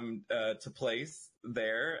 to place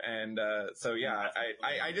there. And, so yeah,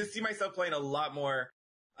 I just see myself playing a lot more,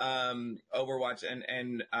 Overwatch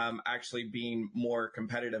and, actually being more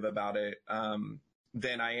competitive about it,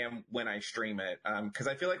 than I am when I stream it. Cause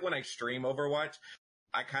I feel like when I stream Overwatch,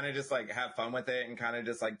 I kind of just like have fun with it and kind of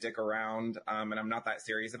just like dick around, and I'm not that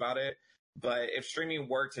serious about it. But if streaming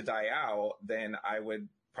were to die out, then I would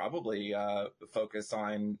probably focus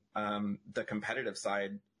on the competitive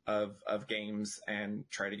side of games and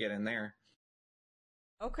try to get in there.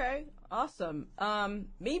 Okay, awesome.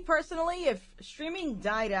 Me personally, if streaming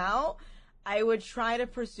died out, I would try to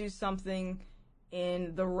pursue something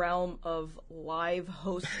in the realm of live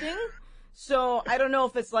hosting. So I don't know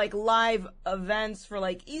if it's like live events for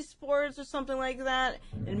like esports or something like that,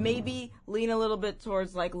 and maybe lean a little bit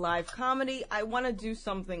towards like live comedy. I want to do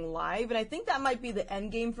something live, and I think that might be the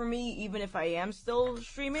end game for me, even if I am still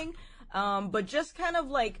streaming. But just kind of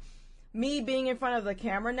like me being in front of the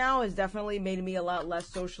camera now has definitely made me a lot less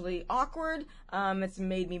socially awkward. It's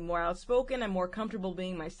made me more outspoken and more comfortable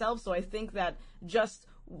being myself. So I think that just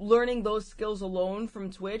learning those skills alone from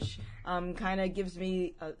Twitch kind of gives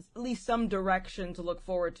me at least some direction to look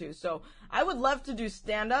forward to. So I would love to do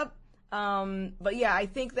stand-up, but yeah, I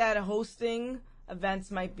think that hosting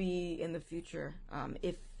events might be in the future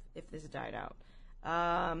if this died out.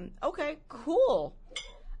 Okay, cool.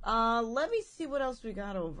 Let me see what else we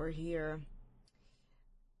got over here.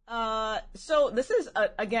 So this is,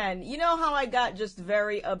 again, you know how I got just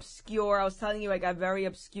very obscure, I was telling you I got very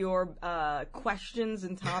obscure, questions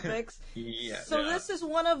and topics? Yeah. So this is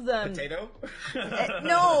one of them. Potato?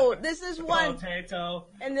 No, this is one. Potato.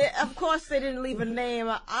 And of course they didn't leave a name.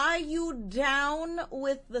 Are you down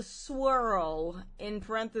with the swirl, in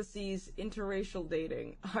parentheses, interracial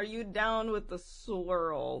dating? Are you down with the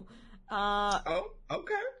swirl? Oh,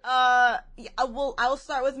 okay. Well, I'll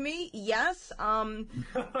start with me. Yes. Out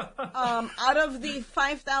of the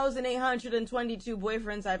 5,822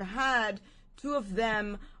 boyfriends I've had, 2 of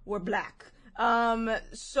them were black.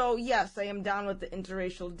 So yes, I am down with the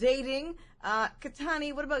interracial dating.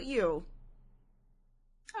 Kittanie, what about you?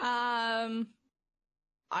 I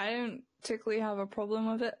don't particularly have a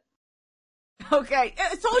problem with it. Okay,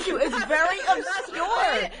 I told you, it's very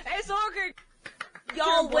obscure. It's awkward.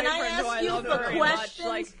 Y'all, when I ask you for questions,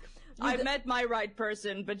 like, I met my right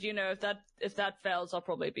person, but you know, if that fails, I'll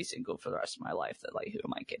probably be single for the rest of my life. That, like, who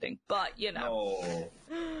am I kidding? But you know.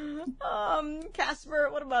 No. Casper,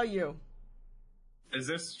 what about you? Is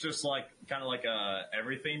this just like kind of like a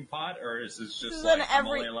everything pot, or is this just This like is I'm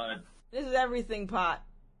only allowed? This is everything pot.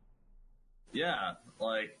 Yeah,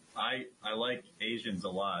 like I like Asians a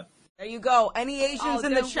lot. There you go. Any Asians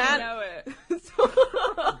in the don't we chat? know it. So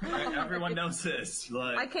Everyone knows this.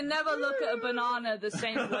 Like, I can never look at a banana the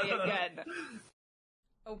same way again.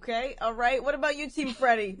 Okay, alright. What about you, Team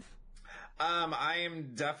Freddy? I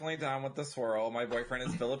am definitely down with the swirl. My boyfriend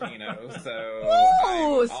is Filipino, so... Ooh, I'm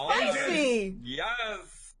all spicy!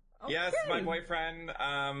 Yes! Okay. Yes, my boyfriend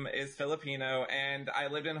is Filipino, and I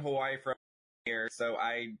lived in Hawaii for a year, so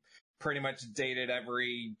I pretty much dated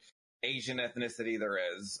every Asian ethnicity there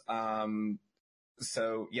is.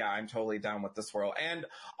 So yeah, I'm totally down with the swirl. And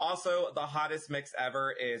also, the hottest mix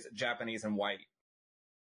ever is Japanese and white.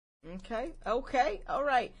 Okay,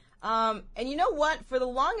 alright. And you know what? For the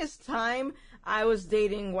longest time, I was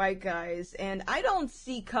dating white guys, and I don't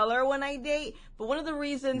see color when I date, but one of the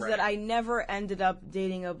reasons that I never ended up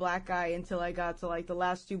dating a black guy until I got to, like, the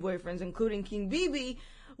last 2 boyfriends, including King BB,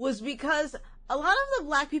 was because a lot of the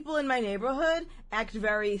black people in my neighborhood act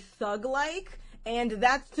very thug-like, and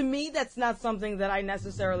that's, to me, that's not something that I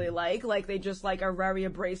necessarily like. Like, they just, like, are very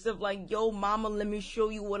abrasive, like, yo, mama, let me show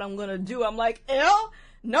you what I'm gonna do. I'm like, ew?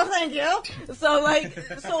 No, thank you. So, like,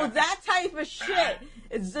 so that type of shit,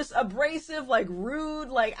 it's just abrasive, like, rude,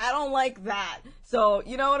 like, I don't like that. So,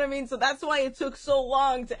 you know what I mean? So that's why it took so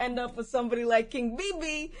long to end up with somebody like King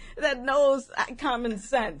BB that knows common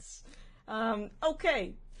sense.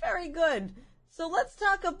 Okay, very good. So let's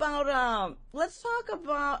talk about,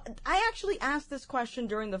 I actually asked this question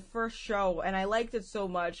during the first show, and I liked it so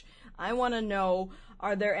much. I want to know,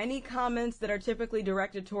 are there any comments that are typically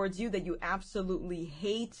directed towards you that you absolutely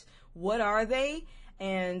hate? What are they?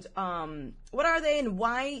 And,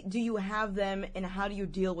 why do you have them, and how do you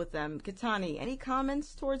deal with them? Kittanie, any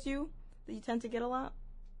comments towards you that you tend to get a lot?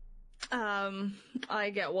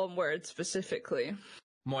 I get one word specifically.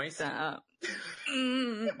 Moist?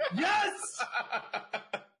 yes!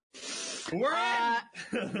 We're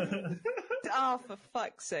in! Oh, for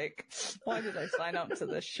fuck's sake. Why did I sign up to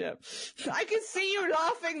this ship? I can see you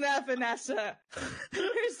laughing there, Vanessa.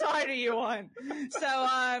 Whose side are you on? So,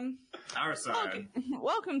 Our side.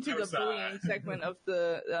 welcome to the bullying segment of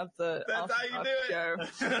the That's how you do show.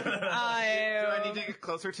 it. Do I need to get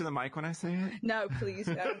closer to the mic when I say it? No, please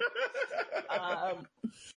don't.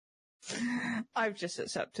 I've just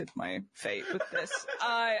accepted my fate with this.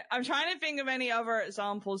 I'm trying to think of any other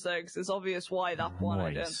examples though, because it's obvious why that one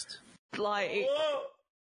I didn't. Like,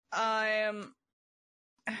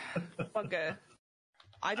 bugger.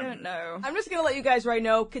 I don't know. I'm just gonna let you guys right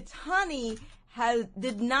know, Kittanie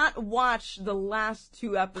did not watch the last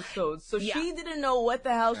 2 episodes, so she didn't know what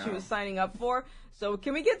the hell she was signing up for. So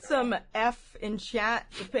can we get some F in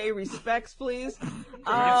chat to pay respects, please? Get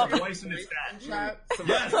some voice in the chat.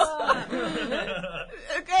 Yes.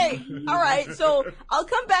 Okay, alright, so I'll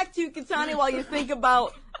come back to you, Kittanie, while you think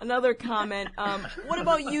about another comment. What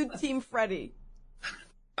about you, Team Freddy?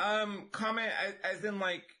 Comment as in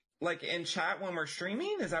like in chat when we're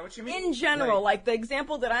streaming? Is that what you mean? In general, like the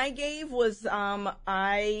example that I gave was,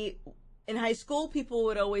 in high school, people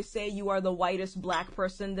would always say you are the whitest black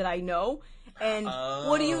person that I know. And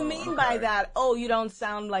what do you mean by that? Oh, you don't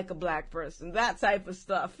sound like a black person. That type of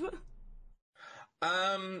stuff.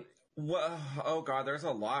 Well, oh god, there's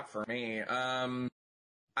a lot for me.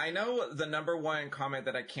 I know the number one comment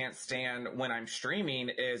that I can't stand when I'm streaming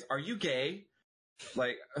is, "Are you gay?"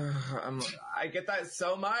 Like, I get that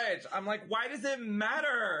so much. I'm like, why does it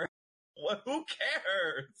matter? Who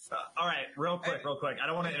cares? All right, real quick. I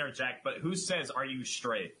don't want to interject, but who says, "Are you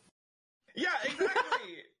straight"? Yeah,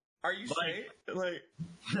 exactly. Are you straight? Like,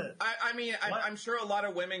 I mean, I'm sure a lot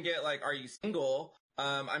of women get like, "Are you single?"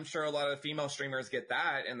 I'm sure a lot of female streamers get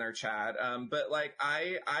that in their chat. But like,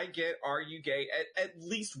 I get, "Are you gay?" at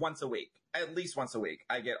least once a week. At least once a week,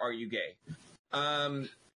 I get, "Are you gay?"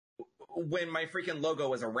 When my freaking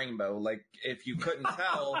logo is a rainbow, like, if you couldn't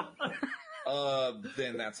tell,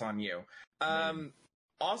 then that's on you.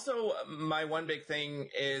 Also, my one big thing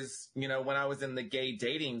is, you know, when I was in the gay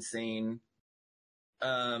dating scene,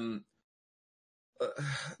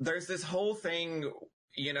 there's this whole thing,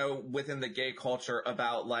 you know, within the gay culture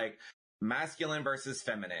about like masculine versus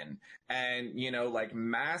feminine. And, you know, like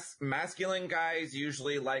masculine guys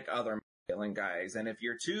usually like other masculine guys. And if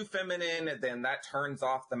you're too feminine, then that turns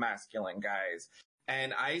off the masculine guys.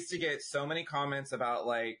 And I used to get so many comments about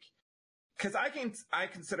like, cause I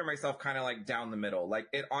consider myself kind of like down the middle. Like,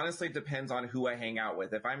 it honestly depends on who I hang out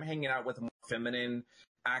with. If I'm hanging out with a more feminine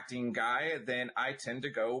acting guy, then I tend to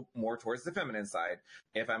go more towards the feminine side.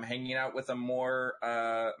 If I'm hanging out with a more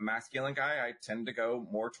masculine guy, I tend to go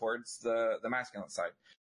more towards the masculine side.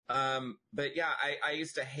 But yeah, I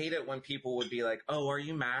used to hate it when people would be like, "Oh, are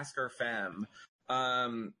you mask or femme?"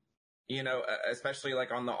 you know, especially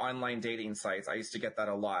like on the online dating sites. I used to get that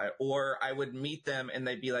a lot. Or I would meet them and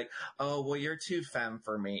they'd be like, "Oh, well, you're too femme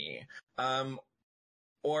for me."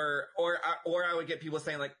 Or I would get people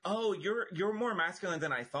saying like, "Oh, you're more masculine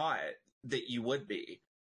than I thought that you would be."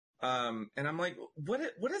 And I'm like, what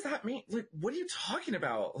does that mean? Like, what are you talking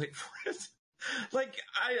about? Like,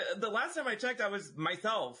 the last time I checked, I was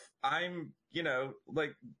myself. I'm, you know,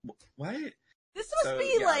 like, what? This must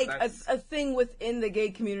be like a thing within the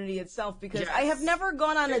gay community itself, because I have never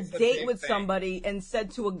gone on a date with somebody and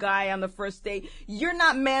said to a guy on the first date, "You're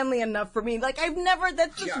not manly enough for me." Like, I've never,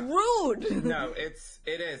 that's just rude. No, it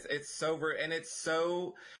is. It's so rude. And it's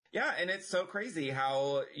so, and it's so crazy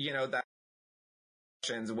how, you know, that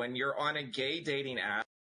when you're on a gay dating app,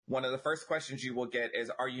 one of the first questions you will get is,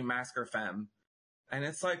 "Are you masc or femme?" And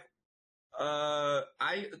it's like,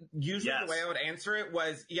 I usually the way I would answer it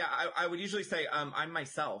was, I would usually say, "I'm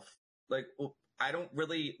myself." Like, I don't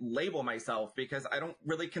really label myself because I don't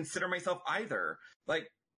really consider myself either. Like,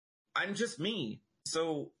 I'm just me.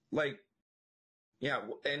 So, like,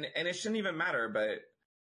 and it shouldn't even matter, but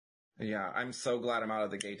I'm so glad I'm out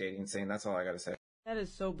of the gay dating scene. That's all I gotta say. That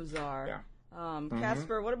is so bizarre. Yeah.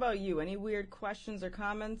 Casper, what about you? Any weird questions or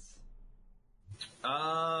comments?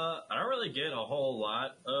 I don't really get a whole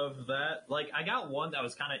lot of that. Like, I got one that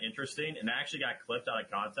was kind of interesting, and it actually got clipped out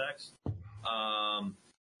of context. And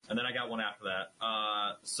then I got one after that.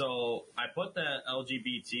 So I put the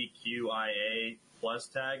LGBTQIA plus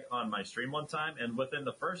tag on my stream one time, and within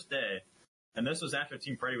the first day, and this was after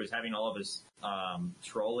Team Freddy was having all of his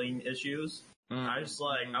trolling issues, I was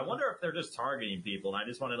like, I wonder if they're just targeting people, and I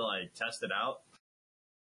just wanted to, like, test it out.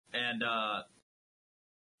 And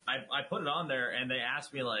I put it on there, and they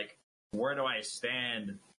asked me, like, where do I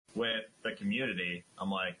stand with the community? I'm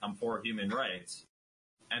like, I'm for human rights.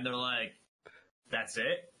 And they're like, that's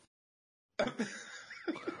it?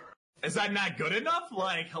 Is that not good enough?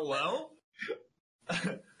 Like, hello?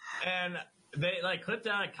 And they, like, clipped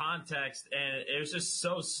out of context, and it was just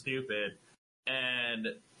so stupid. And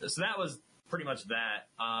so that was pretty much that.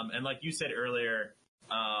 And like you said earlier,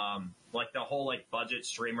 like the whole, like, budget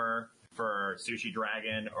streamer for Sushi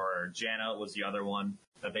Dragon, or Jana was the other one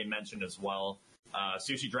that they mentioned as well.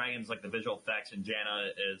 Sushi Dragon's like the visual effects, and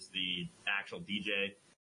Jana is the actual DJ.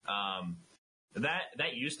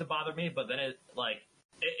 That used to bother me, but then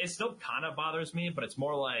it still kind of bothers me, but it's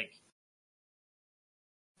more like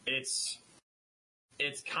it's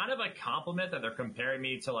kind of a compliment that they're comparing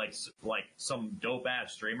me to like some dope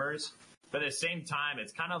ass streamers, but at the same time,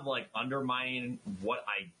 it's kind of like undermining what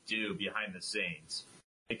I do behind the scenes.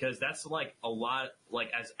 Because that's like a lot, like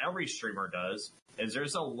as every streamer does, is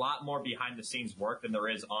there's a lot more behind the scenes work than there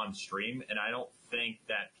is on stream, and I don't think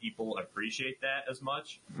that people appreciate that as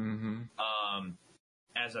much.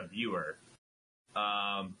 As a viewer,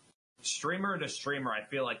 streamer to streamer, I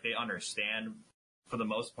feel like they understand for the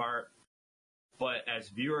most part, but as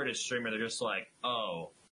viewer to streamer, they're just like,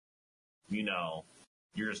 oh, you know,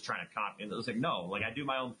 you're just trying to copy. And it's like, no, like, I do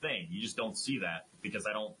my own thing. You just don't see that because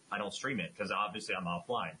I don't stream it, because obviously I'm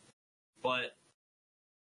offline. But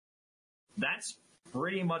that's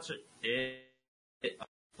pretty much it.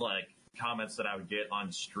 Like, comments that I would get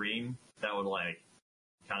on stream that would, like,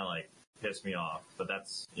 kind of, like, piss me off. But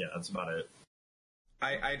that's about it.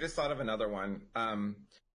 I just thought of another one.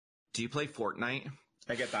 Do you play Fortnite?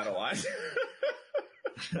 I get that a lot.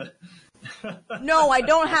 No, I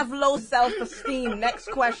don't have low self-esteem. Next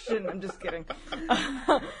question. I'm just kidding.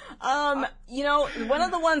 You know, one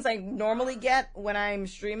of the ones I normally get when I'm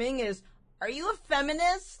streaming is, "Are you a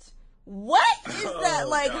feminist?" What is that?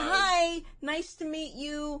 Like, God. Hi, nice to meet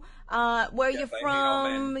you. Where are you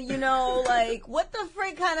from? You know, like, what the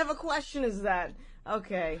frick kind of a question is that?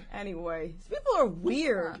 Okay, anyway. These people are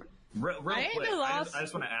weird. Real quick, I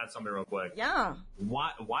just want to add something real quick. Yeah.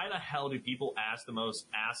 Why the hell do people ask the most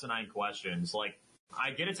asinine questions? Like,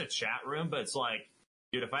 I get it's a chat room, but it's like,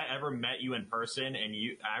 dude, if I ever met you in person and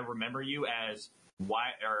I remember you as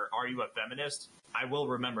are you a feminist? I will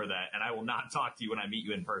remember that, and I will not talk to you when I meet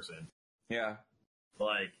you in person. Yeah.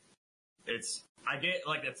 Like, I get,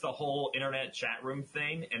 like, it's the whole internet chat room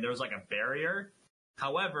thing, and there's, like, a barrier.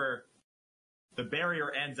 However, the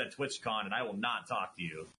barrier ends at TwitchCon, and I will not talk to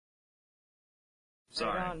you.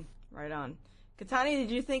 Sorry. Right on. Kittanie,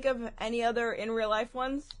 did you think of any other in real life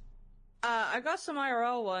ones? I got some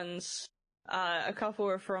IRL ones. A couple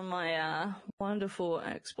were from my wonderful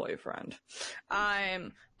ex-boyfriend.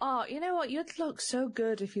 Oh, you know what? You'd look so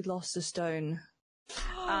good if you lost a stone.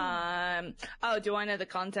 Oh, do I know the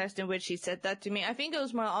context in which he said that to me? I think it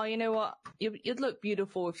was more, oh, you know what? You'd look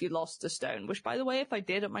beautiful if you lost a stone. Which, by the way, if I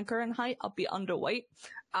did at my current height, I'd be underweight.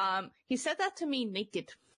 He said that to me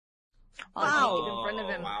naked. Wow. in front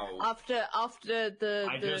of him. Wow. After the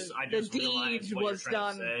just deed realized what was you're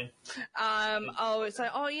trying done. to say. It's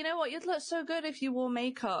like, oh, you know what? You'd look so good if you wore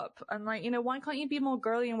makeup. And like, you know, why can't you be more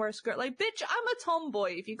girly and wear a skirt? Like, bitch, I'm a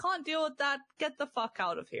tomboy. If you can't deal with that, get the fuck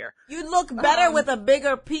out of here. You look better with a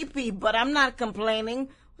bigger pee-pee, but I'm not complaining.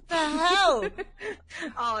 What the hell?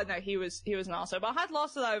 Oh no, he was an arsehole. But I had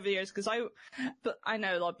lots of that over the years because I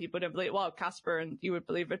know a lot of people don't believe. Well, Casper, and you would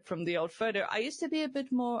believe it from the old photo. I used to be a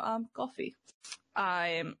bit more gothy.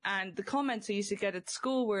 And the comments I used to get at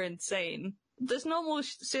school were insane. There's normal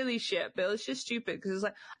silly shit, but it's just stupid because it's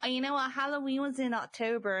like, oh, you know what? Halloween was in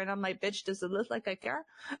October, and I'm like, bitch, does it look like I care?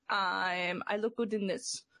 I look good in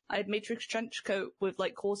this. I had matrix trench coat with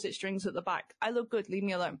like corset strings at the back. I look good. Leave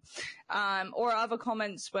me alone. Or other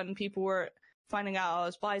comments when people were finding out I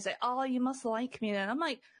was bi, say, oh, you must like me then. I'm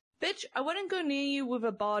like, bitch, I wouldn't go near you with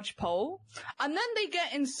a barge pole. And then they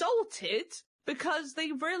get insulted because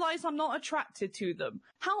they realize I'm not attracted to them.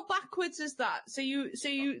 How backwards is that? So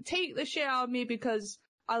you take the shit out of me because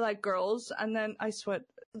I like girls, and then I swear,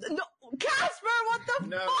 no, Casper, what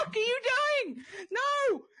the fuck are you doing?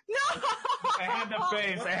 No! I had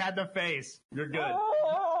the face. You're good.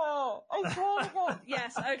 Oh, I swear to God.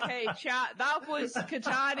 Yes, okay, chat. That was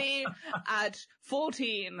Kittanie at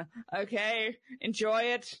 14. Okay, enjoy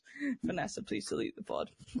it. Vanessa, please delete the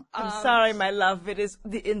pod. I'm sorry, my love. It is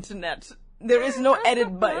the internet. There is no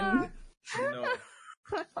edit button. No.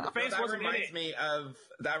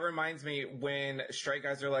 That reminds me when straight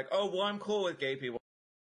guys are like, oh, well, I'm cool with gay people.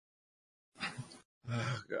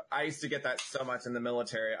 I used to get that so much in the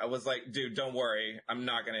military. I was like, dude, don't worry. I'm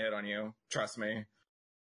not going to hit on you. Trust me.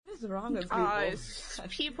 What is wrong with people?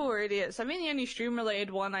 People were idiots. I mean, the only stream-related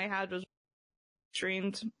one I had was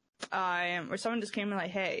streamed, where someone just came in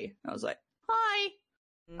like, hey. I was like, hi.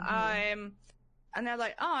 Mm-hmm. And they're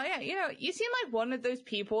like, oh, yeah, you know, you seem like one of those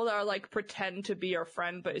people that are like, pretend to be your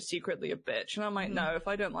friend, but is secretly a bitch. And I'm like, no, if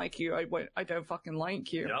I don't like you, I don't fucking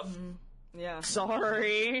like you. Yep. Mm-hmm. Yeah.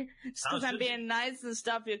 Sorry. Just because I'm being nice and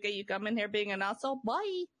stuff, you come in here being an asshole?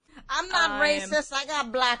 Bye. I'm not racist. I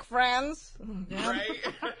got black friends. Right?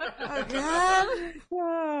 Oh,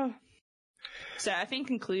 God. So I think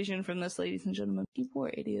conclusion from this, ladies and gentlemen, people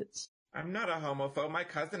are idiots. I'm not a homophobe. My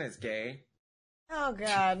cousin is gay. Oh,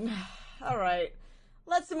 God. All right.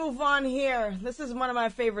 Let's move on here. This is one of my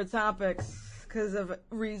favorite topics because of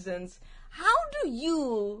reasons. How do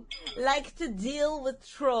you like to deal with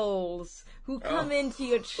trolls who come into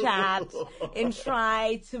your chat and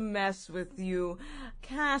try to mess with you?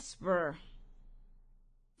 Casper.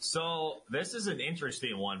 So this is an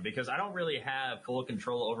interesting one because I don't really have full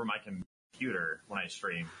control over my computer when I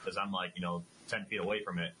stream because I'm like, 10 feet away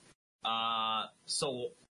from it.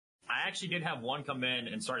 So I actually did have one come in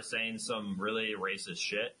and start saying some really racist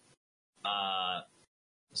shit.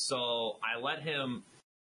 So I let him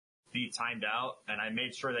be timed out, and I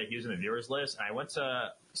made sure that he was in the viewers list. And I went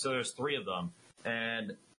to, so there's 3 of them,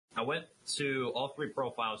 and I went to all 3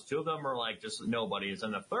 profiles. 2 of them are like just nobodies,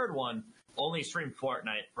 and the third one only streamed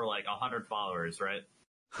Fortnite for like 100 followers, right?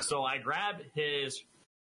 So I grabbed his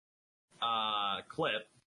clip,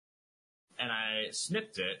 and I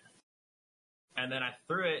snipped it, and then I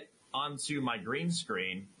threw it onto my green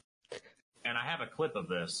screen, and I have a clip of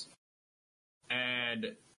this,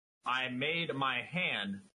 and I made my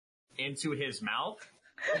hand into his mouth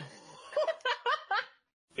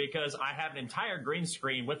because I have an entire green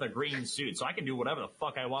screen with a green suit, so I can do whatever the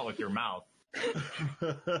fuck I want with your mouth.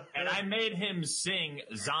 And I made him sing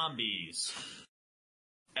Zombies.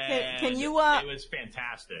 And can you, it was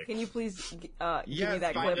fantastic. Can you please give me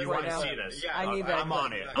that clip you right want now? To see this? Yeah, I need that. I'm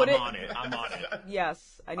on it. I'm on it.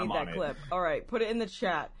 Yes, I need that clip. All right, put it in the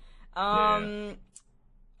chat.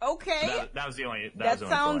 Okay. That was the only. That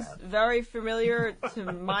sounds very familiar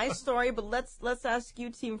to my story, but let's ask you,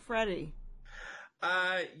 Team Freddy.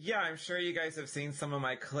 Yeah, I'm sure you guys have seen some of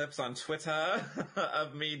my clips on Twitter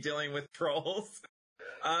of me dealing with trolls.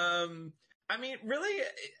 I mean, really,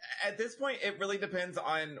 at this point, it really depends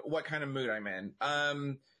on what kind of mood I'm in.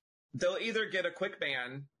 They'll either get a quick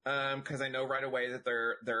ban, cause I know right away that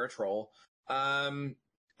they're a troll.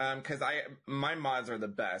 Cause my mods are the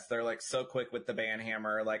best. They're like so quick with the ban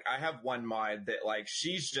hammer. Like I have one mod that like,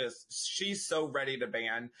 she's so ready to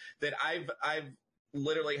ban that I've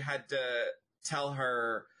literally had to tell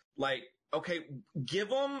her like, okay, give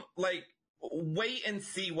them like, wait and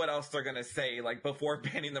see what else they're gonna say, like, before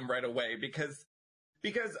banning them right away, because,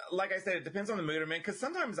 like I said, it depends on the mood I'm in, because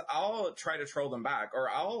sometimes I'll try to troll them back, or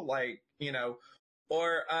I'll, like,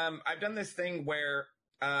 or, I've done this thing where,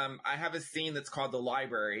 I have a scene that's called The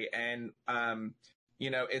Library, and,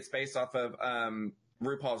 it's based off of,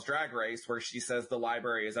 RuPaul's Drag Race where she says the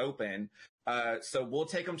library is open. So we'll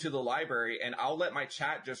take them to the library and I'll let my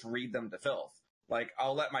chat just read them to filth. Like,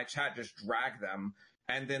 I'll let my chat just drag them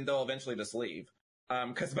and then they'll eventually just leave.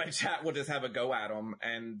 Cause my chat will just have a go at them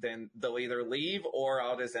and then they'll either leave or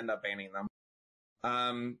I'll just end up banning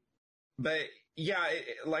them. But yeah,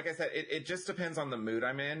 like I said, it just depends on the mood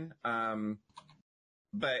I'm in.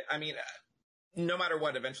 But I mean, no matter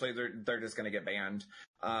what, eventually they're just going to get banned.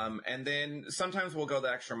 And then sometimes we'll go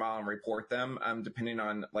the extra mile and report them, depending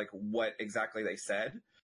on like what exactly they said.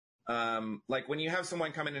 Like when you have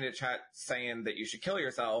someone coming into chat saying that you should kill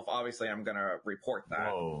yourself, obviously I'm going to report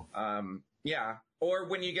that. Whoa. Yeah. Or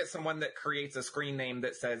when you get someone that creates a screen name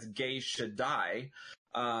that says gays should die,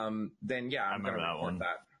 then yeah, I'm going to report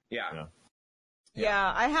that. Yeah.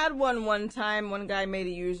 Yeah, I had one time. One guy made a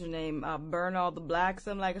username, burn all the blacks.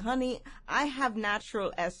 I'm like, honey, I have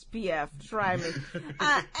natural SPF. Try me.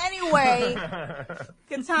 Anyway,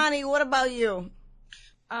 Kittanie, what about you?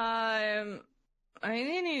 I mean,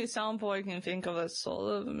 the only example I can think of that's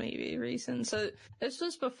sort of maybe recent. So this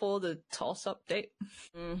was before the TOS update.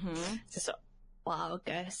 Mm-hmm. Just a while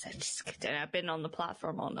ago. So just kidding. I've been on the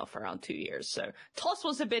platform on and off for around 2 years. So TOS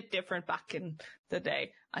was a bit different back in the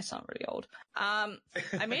day. I sound really old.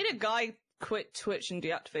 I made a guy quit Twitch and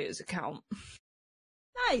deactivate his account.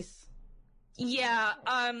 Nice. Yeah,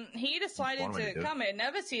 he decided to come in.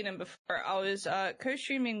 Never seen him before. I was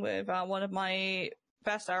co-streaming with one of my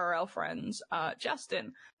best IRL friends,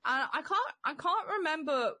 Justin. And I can't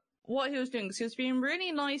remember what he was doing because he was being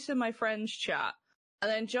really nice in my friend's chat and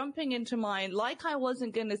then jumping into mine like I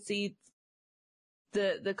wasn't going to see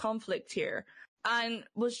the conflict here and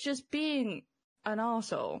was just being an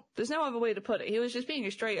arsehole. There's no other way to put it. He was just being a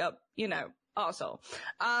straight up, arsehole.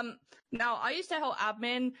 Now, I used to help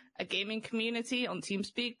admin a gaming community on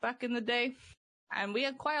TeamSpeak back in the day, and we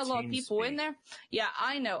had quite a lot of people in there. Yeah,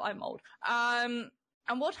 I know, I'm old. And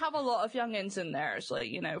we'd have a lot of youngins in there, so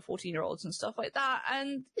 14-year-olds and stuff like that,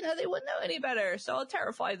 and, they wouldn't know any better, so I'll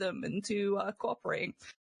terrify them into cooperating.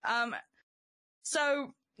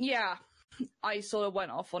 So, yeah. I sort of went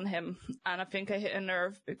off on him, and I think I hit a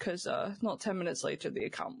nerve because not 10 minutes later the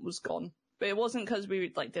account was gone. But it wasn't because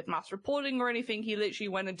we did mass reporting or anything. He literally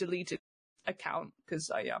went and deleted account because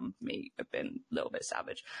I may have been a little bit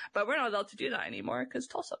savage. But we're not allowed to do that anymore because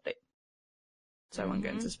TOS update. So I won't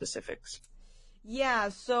get into specifics. Yeah,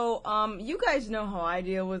 so you guys know how I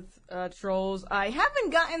deal with trolls. I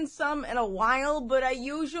haven't gotten some in a while, but I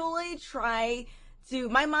usually try to,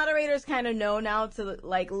 my moderators kind of know now to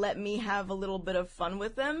let me have a little bit of fun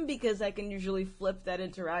with them because I can usually flip that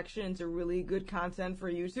interaction into really good content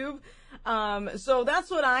for YouTube. So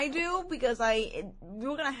that's what I do because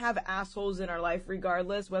we're gonna have assholes in our life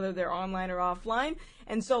regardless, whether they're online or offline.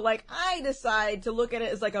 And so I decide to look at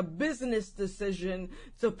it as a business decision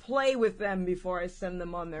to play with them before I send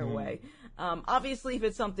them on their way. Obviously, if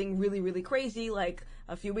it's something really, really crazy, like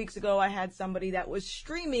a few weeks ago, I had somebody that was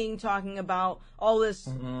streaming talking about all this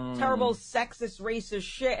terrible sexist, racist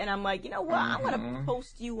shit, and I'm like, you know what? I'm gonna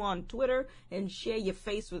post you on Twitter and share your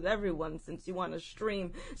face with everyone since you want to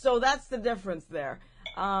stream. So that's the difference there.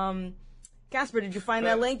 Casper, did you find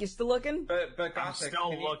that link? You still looking? But I'm Gothic, still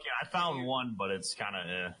looking. I found one, but it's kind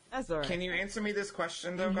of That's all right. Can you answer me this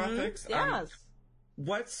question though, Gothic? Yes.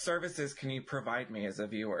 What services can you provide me as a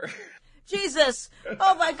viewer? Jesus!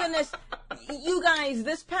 Oh my goodness! You guys,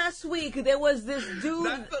 this past week there was this dude.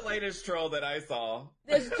 That's the latest troll that I saw.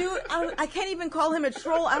 This dude, I can't even call him a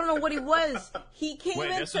troll. I don't know what he was. He came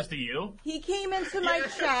Wait, into. this was to you? He came into my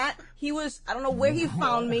chat. He was. I don't know where he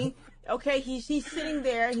found me. Okay, he's sitting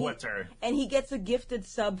there. Twitter. And he gets a gifted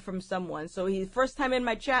sub from someone. So he first time in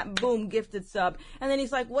my chat, boom, gifted sub. And then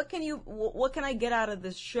he's like, what can I get out of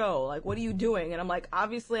this show? Like, what are you doing? And I'm like,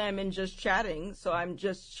 obviously I'm in just chatting, so I'm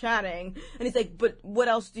just chatting. And he's like, but what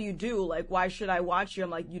else do you do? Like, why should I watch you? I'm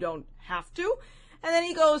like, you don't have to. And then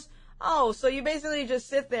he goes, oh, so you basically just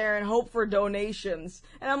sit there and hope for donations.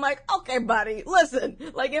 And I'm like, okay, buddy, listen,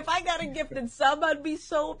 if I got a gifted sub, I'd be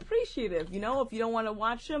so appreciative. If you don't want to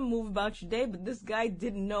watch him, move about your day. But this guy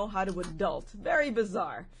didn't know how to adult. Very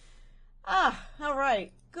bizarre. All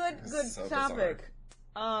right. Good So topic.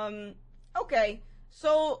 Okay.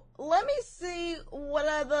 So let me see what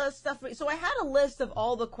other stuff. So I had a list of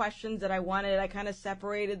all the questions that I wanted. I kind of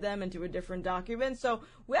separated them into a different document. So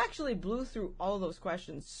we actually blew through all of those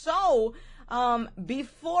questions. So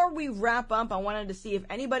before we wrap up, I wanted to see if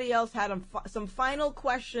anybody else had some final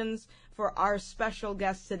questions for our special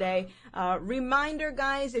guest today. Reminder,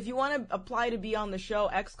 guys, if you want to apply to be on the show, !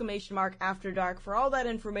 After Dark for all that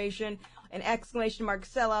information, and !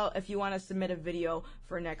 Sellout if you want to submit a video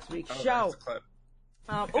for next week's show. Nice clip.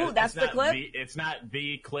 That's the clip? It's not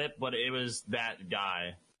the clip, but it was that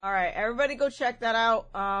guy. All right, everybody go check that out.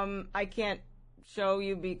 I can't show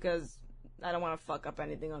you because I don't want to fuck up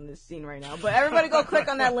anything on this scene right now. But everybody go click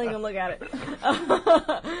on that link and look at it.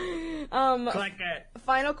 Click it.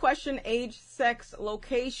 Final question, age, sex,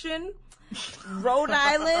 location. Rhode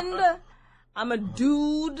Island. I'm a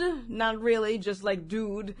dude. Not really, just like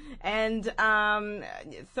dude. And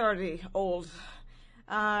 30, old.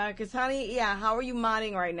 Kittanie, yeah, how are you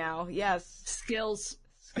modding right now? Yes. Skills.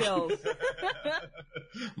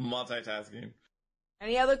 Multitasking.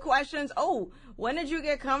 Any other questions? Oh, when did you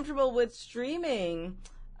get comfortable with streaming?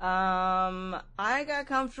 I got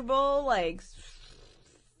comfortable like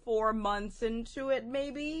 4 months into it,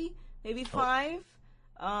 maybe 5.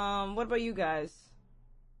 What about you guys?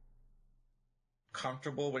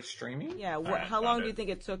 Comfortable with streaming? Yeah. How long do you think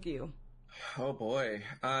it took you? Oh boy.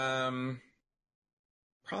 Probably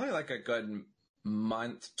like a good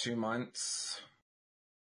month, 2 months.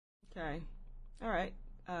 Okay. All right.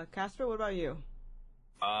 Casper, what about you?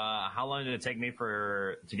 How long did it take me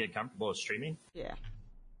to get comfortable with streaming? Yeah.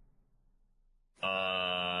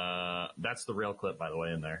 That's the real clip, by the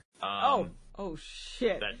way, in there. Oh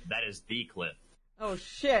shit. That is the clip. Oh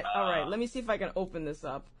shit. All right. Let me see if I can open this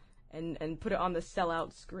up and put it on the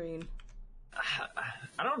sellout screen.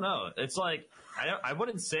 I don't know. It's like, I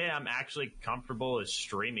wouldn't say I'm actually comfortable with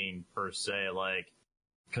streaming per se, like,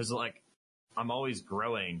 cause like, I'm always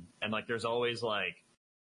growing and like, there's always like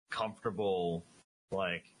comfortable,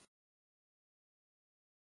 like,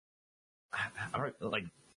 I don't, like,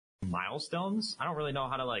 milestones? I don't really know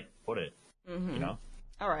how to like put it, you know?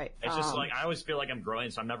 All right. It's just like, I always feel like I'm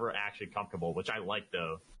growing, so I'm never actually comfortable, which I like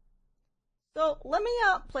though. So let me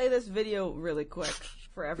play this video really quick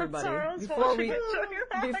for everybody before we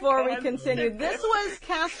continue. This was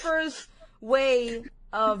Casper's way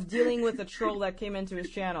of dealing with a troll that came into his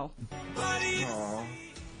channel. Aww.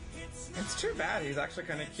 It's too bad. He's actually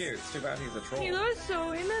kind of cute. It's too bad he's a troll. He looks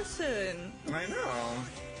so innocent. I know.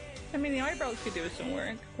 I mean, the eyebrows could do some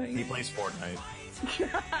work. But... He plays Fortnite.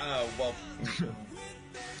 Well,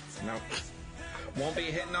 no. Won't be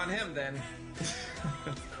hitting on him then.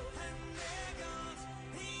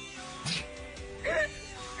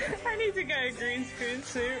 I need to get a green screen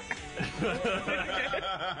suit.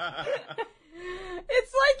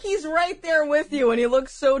 It's like he's right there with you and he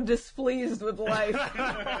looks so displeased with life.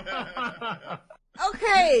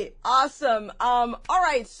 Okay, awesome. All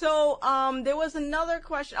right, so there was another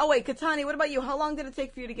question. Oh wait, Kittanie, what about you? How long did it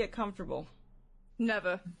take for you to get comfortable?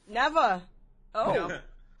 Never. Oh. No.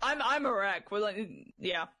 I'm a wreck. We're like,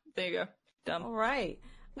 yeah, there you go. Done. All right.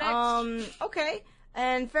 Next. Okay.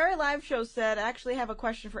 And Fairy Live Show said, I actually have a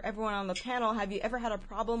question for everyone on the panel. Have you ever had a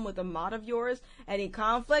problem with a mod of yours? Any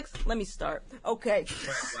conflicts? Let me start. Okay.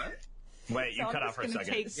 What? Wait, you cut out for a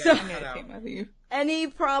second. Any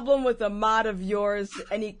problem with a mod of yours?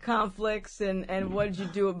 Any conflicts? And what did you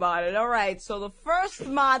do about it? All right. So the first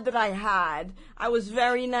mod that I had, I was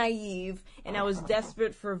very naive and I was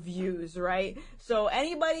desperate for views, right? So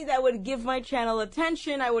anybody that would give my channel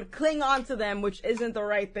attention, I would cling on to them, which isn't the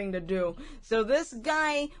right thing to do. So this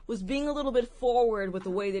guy was being a little bit forward with the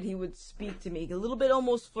way that he would speak to me, a little bit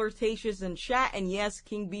almost flirtatious in chat. And yes,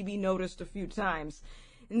 King BB noticed a few times.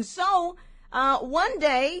 And so, one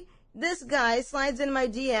day, this guy slides in my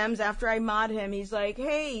DMs after I mod him. He's like,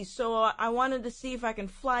 hey, so I wanted to see if I can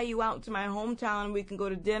fly you out to my hometown and we can go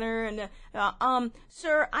to dinner. And,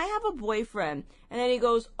 sir, I have a boyfriend. And then he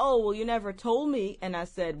goes, oh, well, you never told me. And I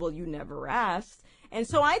said, well, you never asked. And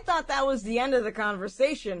so I thought that was the end of the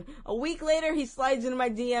conversation. A week later, he slides into my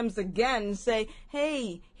DMs again and say,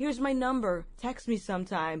 hey, here's my number. Text me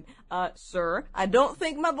sometime. Sir, I don't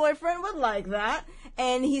think my boyfriend would like that.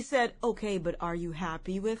 And he said, okay, but are you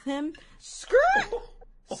happy with him? Skirt!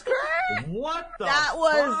 Skirt! What the That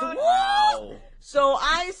was, fuck? woo! So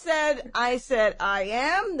I said, I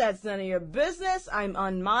am. That's none of your business. I'm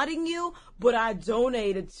unmodding you, but I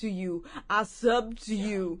donated to you. I subbed to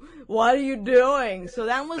you. What are you doing? So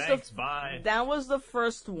that was that was the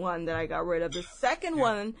first one that I got rid of. The second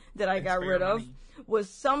one that I got rid of was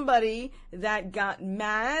somebody that got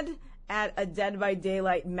mad at a Dead by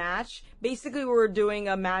Daylight match. Basically, we were doing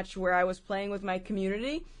a match where I was playing with my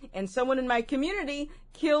community, and someone in my community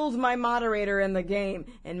killed my moderator in the game,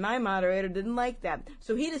 and my moderator didn't like that.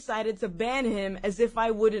 So he decided to ban him as if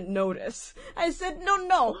I wouldn't notice. I said,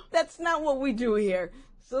 no, that's not what we do here.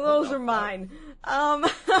 So those are mine.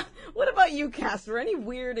 What about you, Casper? Any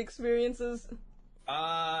weird experiences?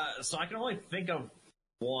 So I can only think of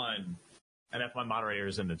one, and if my moderator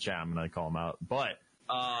is in the chat, I'm gonna call him out. But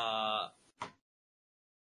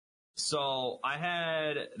So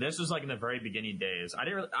this was like in the very beginning days.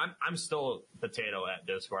 I'm still a potato at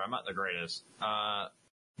Discord. I'm not the greatest.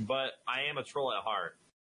 But I am a troll at heart.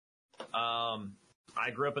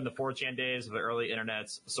 I grew up in the 4chan days of the early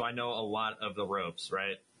internets, so I know a lot of the ropes,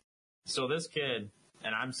 right? So this kid,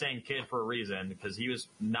 and I'm saying kid for a reason, because he was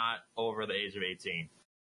not over the age of 18.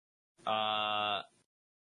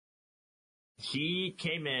 He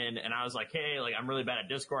came in, and I was like, hey, like, I'm really bad at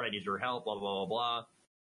Discord, I need your help, blah, blah, blah, blah.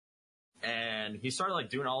 And he started, like,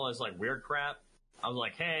 doing all this, like, weird crap. I was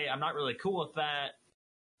like, hey, I'm not really cool with that.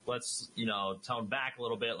 Let's, tone back a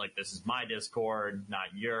little bit. Like, this is my Discord,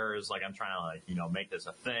 not yours. Like, I'm trying to, like, make this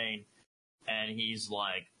a thing. And he's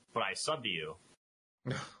like, but I sub to you.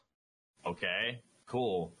 Okay,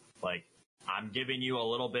 cool. Like, I'm giving you a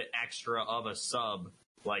little bit extra of a sub.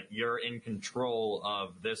 Like, you're in control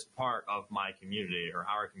of this part of my community, or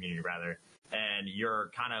our community, rather. And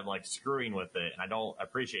you're kind of, like, screwing with it. And I don't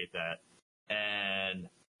appreciate that. And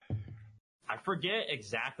I forget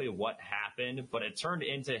exactly what happened, but it turned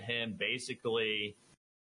into him basically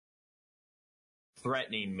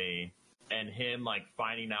threatening me and him, like,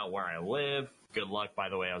 finding out where I live. Good luck, by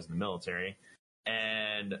the way, I was in the military.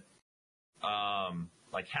 And,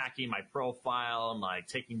 like, hacking my profile and, like,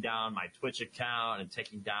 taking down my Twitch account and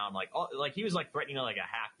taking down, like, he was, like, threatening to, like,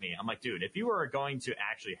 hack me. I'm like, dude, if you were going to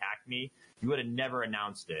actually hack me, you would have never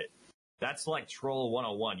announced it. That's, like, troll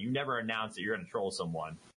 101. You never announced that you're going to troll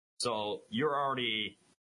someone. So you're already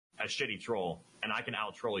a shitty troll, and I can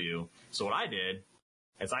out-troll you. So what I did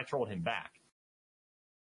is I trolled him back.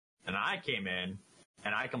 And I came in,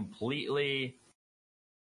 and I completely,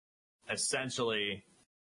 essentially,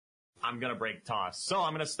 I'm going to break toss. So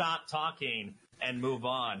I'm going to stop talking and move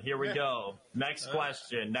on. Here we go. Next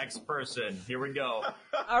question. Next person. Here we go.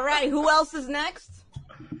 All right. Who else is next?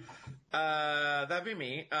 That'd be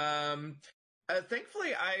me.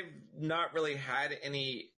 Thankfully, I've not really had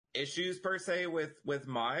any issues per se with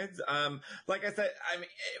mods. Like I said, I mean,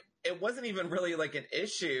 it wasn't even really like an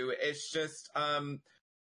issue. It's just, I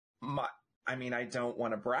mean, I don't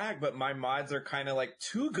want to brag, but my mods are kind of like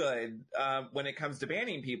too good, when it comes to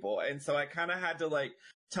banning people. And so I kind of had to like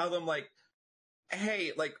tell them like,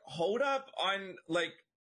 hey, like hold up on like,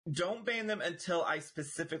 don't ban them until I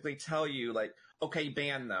specifically tell you like, okay,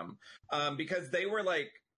 ban them. Because they were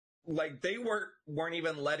like they weren't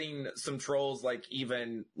even letting some trolls like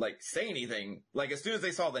even like say anything. Like as soon as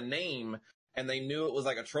they saw the name and they knew it was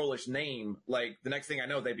like a trollish name, like the next thing I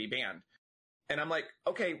know they'd be banned. And I'm like,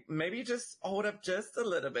 okay, maybe just hold up just a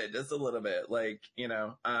little bit, like,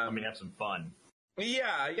 Let me have some fun.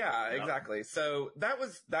 Yeah, exactly. So that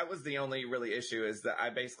was the only really issue, is that I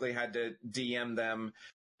basically had to DM them,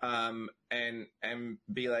 and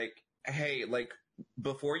be like, hey, like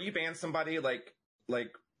before you ban somebody, like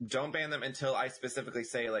don't ban them until I specifically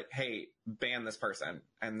say like, hey, ban this person,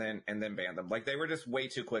 and then ban them. Like they were just way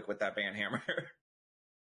too quick with that ban hammer.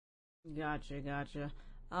 Gotcha.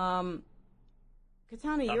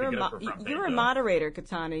 Kittanie, you're a moderator,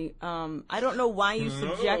 Kittanie. I don't know why you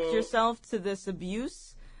subject yourself to this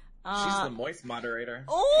abuse. She's the moist moderator.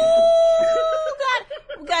 Oh, God.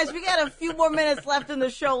 Guys, we got a few more minutes left in the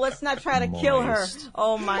show. Let's not try to kill her.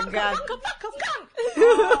 Oh, my God.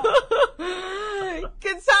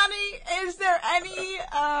 Kittanie, is there any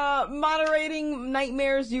moderating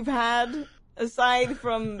nightmares you've had, aside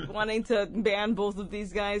from wanting to ban both of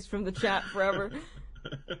these guys from the chat forever?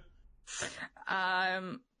 I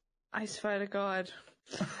swear to God.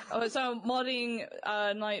 Oh, so modding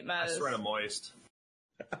nightmares. I swear to moist.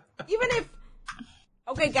 Even if...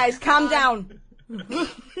 Okay, guys, calm down.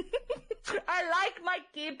 I like my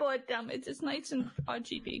keyboard, damn it. It's nice and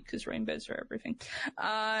RGB, because rainbows are everything.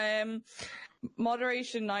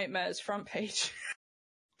 Moderation nightmares, front page.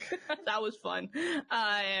 That was fun.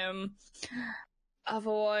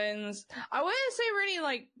 Other ones, I wouldn't say really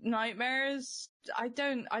like nightmares. I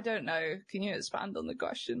don't know. Can you expand on the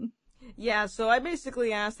question? Yeah, so I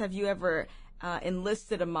basically asked, have you ever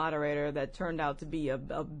enlisted a moderator that turned out to be a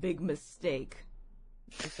big mistake,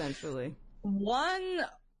 essentially? No,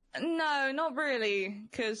 not really,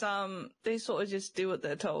 because they sort of just do what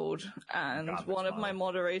they're told, and one of my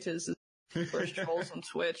moderators is first trolls on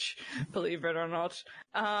Twitch, believe it or not.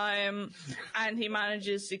 And he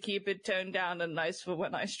manages to keep it toned down and nice for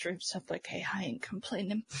when I stream stuff like, hey, I ain't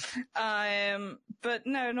complaining. But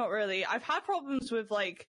no, not really. I've had problems with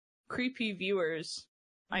like creepy viewers.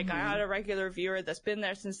 Like I had a regular viewer that's been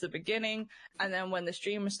there since the beginning, and then when the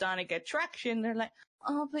stream was starting to get traction, they're like,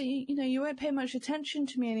 oh, but you won't pay much attention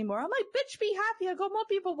to me anymore. I'm like, bitch, be happy. I got more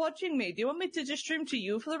people watching me. Do you want me to just stream to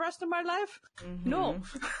you for the rest of my life? No.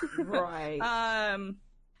 Right.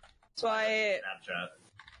 So Snapchat.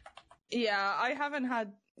 Yeah, I haven't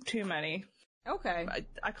had too many. Okay.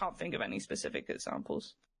 I can't think of any specific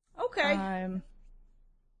examples. Okay. All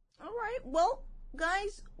right. Well,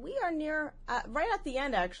 guys, we are near right at the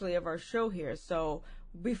end actually of our show here. So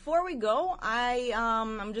before we go,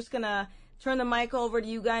 I'm just gonna turn the mic over to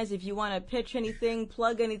you guys if you want to pitch anything,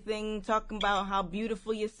 plug anything, talk about how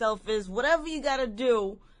beautiful yourself is, whatever you gotta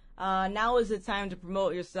do. Now is the time to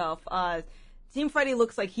promote yourself. Team Freddy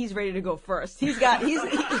looks like he's ready to go first. He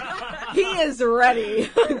is ready.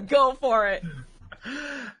 Go for it.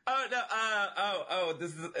 Oh no!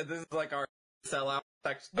 This is like our sellout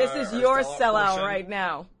section. This is your sellout portion. right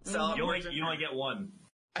now. Sellout You portion. only get one.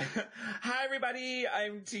 Hi everybody,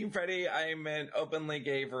 I'm Team Freddy. I'm an openly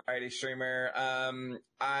gay variety streamer.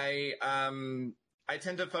 I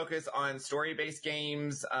tend to focus on story-based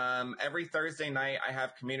games. Every Thursday night I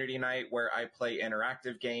have community night where I play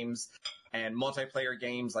interactive games and multiplayer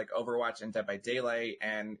games like Overwatch and Dead by Daylight,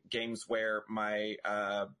 and games where my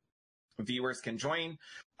viewers can join.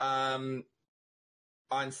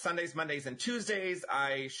 On Sundays, Mondays, and Tuesdays,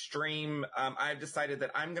 I stream. I've decided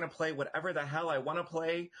that I'm going to play whatever the hell I want to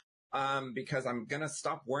play, because I'm going to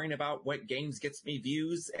stop worrying about what games gets me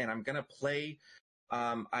views, and I'm going to play.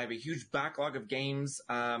 I have a huge backlog of games,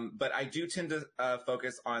 but I do tend to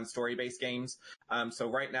focus on story-based games. So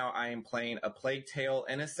right now I am playing A Plague Tale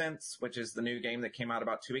Innocence, which is the new game that came out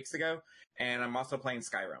about 2 weeks ago, and I'm also playing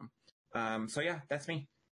Skyrim. So yeah, that's me.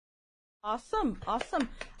 Awesome.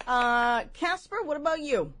 Casper, what about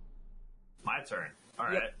you? My turn. All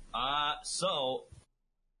right. So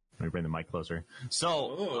let me bring the mic closer.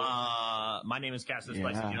 So, my name is Casper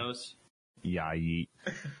Spicy Nose. Yeah, yeet.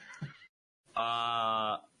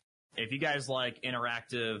 If you guys like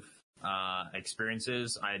interactive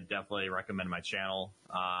experiences, I definitely recommend my channel.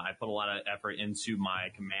 I put a lot of effort into my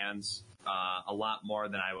commands, a lot more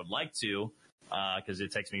than I would like to, because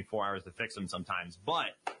it takes me 4 hours to fix them sometimes.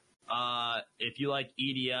 But if you like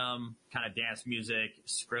EDM, kind of dance music,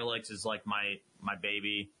 Skrillex is like my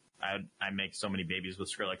baby. I make so many babies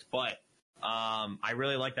with Skrillex, but I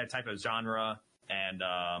really like that type of genre.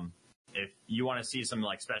 And if you want to see some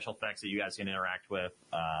like special effects that you guys can interact with,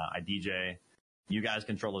 I DJ. You guys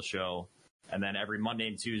control the show, and then every Monday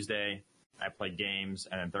and Tuesday I play games,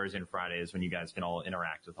 and then Thursday and Friday is when you guys can all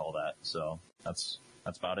interact with all that. So that's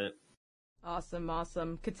about it. Awesome.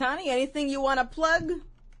 Kittanie, anything you want to plug?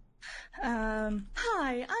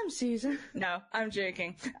 Hi, I'm Susan. No, I'm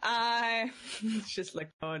joking. It's just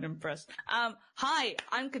like, oh, I'm impressed. Hi,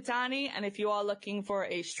 I'm Kittanie, and if you are looking for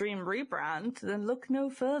a stream rebrand, then look no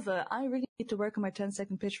further. I really need to work on my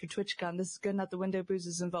 10-second pitch for TwitchCon. This is good, not the window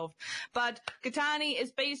boozers involved. But Kittanie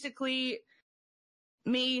is basically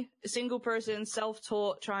me, a single person,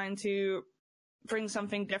 self-taught, trying to bring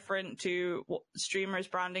something different to what streamers'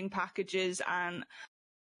 branding packages, and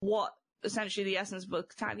what essentially the essence of what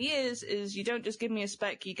Kittanie is you don't just give me a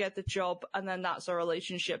spec, you get the job, and then that's a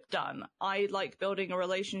relationship done. I like building a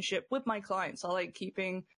relationship with my clients. I like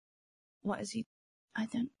keeping... What is he?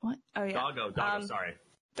 What? Oh, yeah. Doggo, sorry.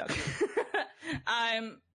 Dog.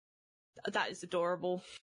 That is adorable.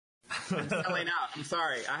 I'm selling out. I'm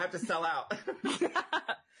sorry. I have to sell out.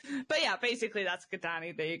 But yeah, basically that's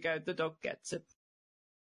Kittanie. There you go. The dog gets it.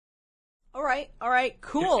 All right,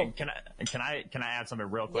 cool. Can I add something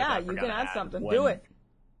real quick? Yeah, you can add something. Do it.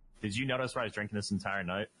 Did you notice what I was drinking this entire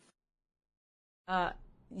night?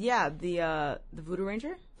 Yeah, the Voodoo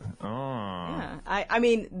Ranger. Oh. Yeah, I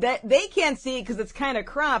mean that they can't see it because it's kind of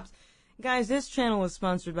cropped. Guys, this channel is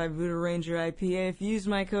sponsored by Voodoo Ranger IPA. If you use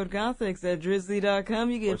my code Gothics at drizzly.com,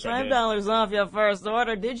 you get $5 off your first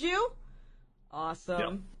order. Did you? Awesome.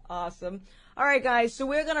 Yep. Awesome. All right, guys, so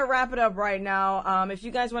we're going to wrap it up right now. If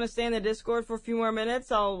you guys want to stay in the Discord for a few more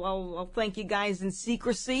minutes, I'll thank you guys in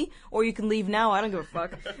secrecy, or you can leave now. I don't give a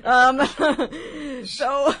fuck. I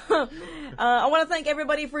want to thank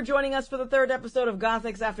everybody for joining us for the 3rd episode of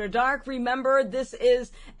Gothics After Dark. Remember, this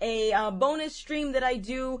is a bonus stream that I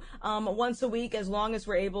do once a week, as long as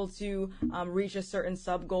we're able to reach a certain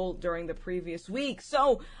sub goal during the previous week.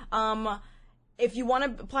 So, if you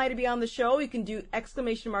want to apply to be on the show, you can do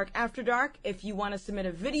 !After Dark. If you want to submit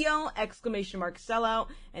a video, !Sellout.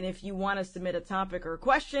 And if you want to submit a topic or a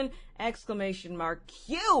question,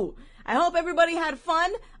 !Q. I hope everybody had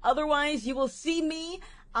fun. Otherwise, you will see me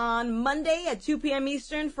on Monday at 2 p.m.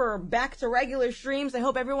 Eastern for back to regular streams. I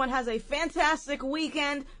hope everyone has a fantastic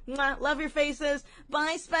weekend. Mwah, love your faces.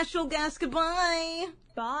 Bye, special guest. Goodbye.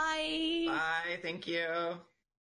 Bye. Bye. Thank you.